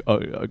had to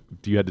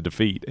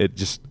defeat.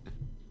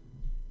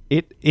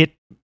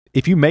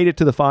 If you made it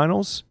to the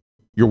finals,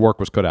 your work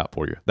was cut out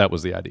for you. That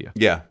was the idea.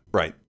 Yeah,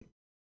 right.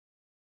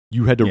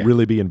 You had to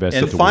really be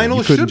invested. And the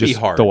finals should be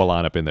hard. Throw a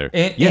lineup in there,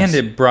 and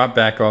it brought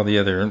back all the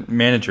other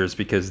managers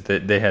because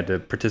they had to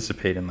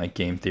participate in like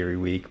Game Theory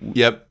Week.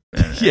 Yep.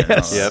 And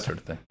that sort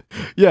of thing.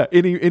 Yeah,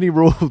 any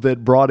rule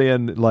that brought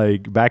in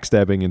like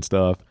backstabbing and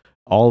stuff.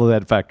 All of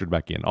that factored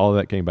back in. All of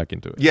that came back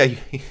into it. Yeah,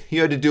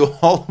 you had to do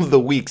all of the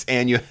weeks,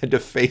 and you had to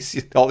face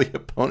all the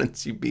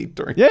opponents you beat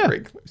during the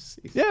regular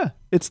season. Yeah,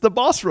 it's the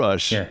boss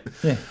rush. Yeah.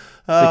 The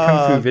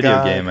Kung Fu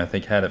video game, I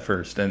think, had it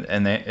first,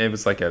 and it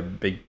was like a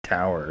big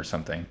tower or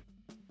something.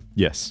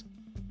 Yes,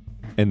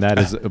 and that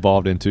has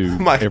evolved into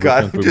every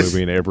Kung Fu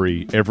movie and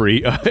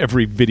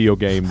every video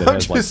game that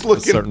has like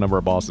a certain number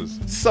of bosses.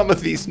 Some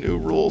of these new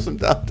rules, and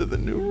down to the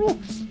new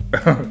rules.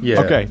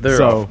 Yeah. Okay.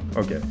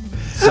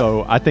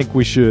 So I think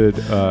we should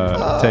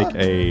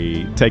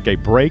take a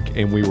break,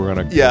 and we're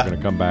gonna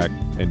come back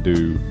and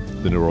do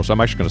the new rules. So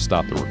I'm actually gonna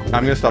stop the recording.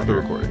 I'm gonna stop the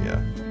recording. Yeah.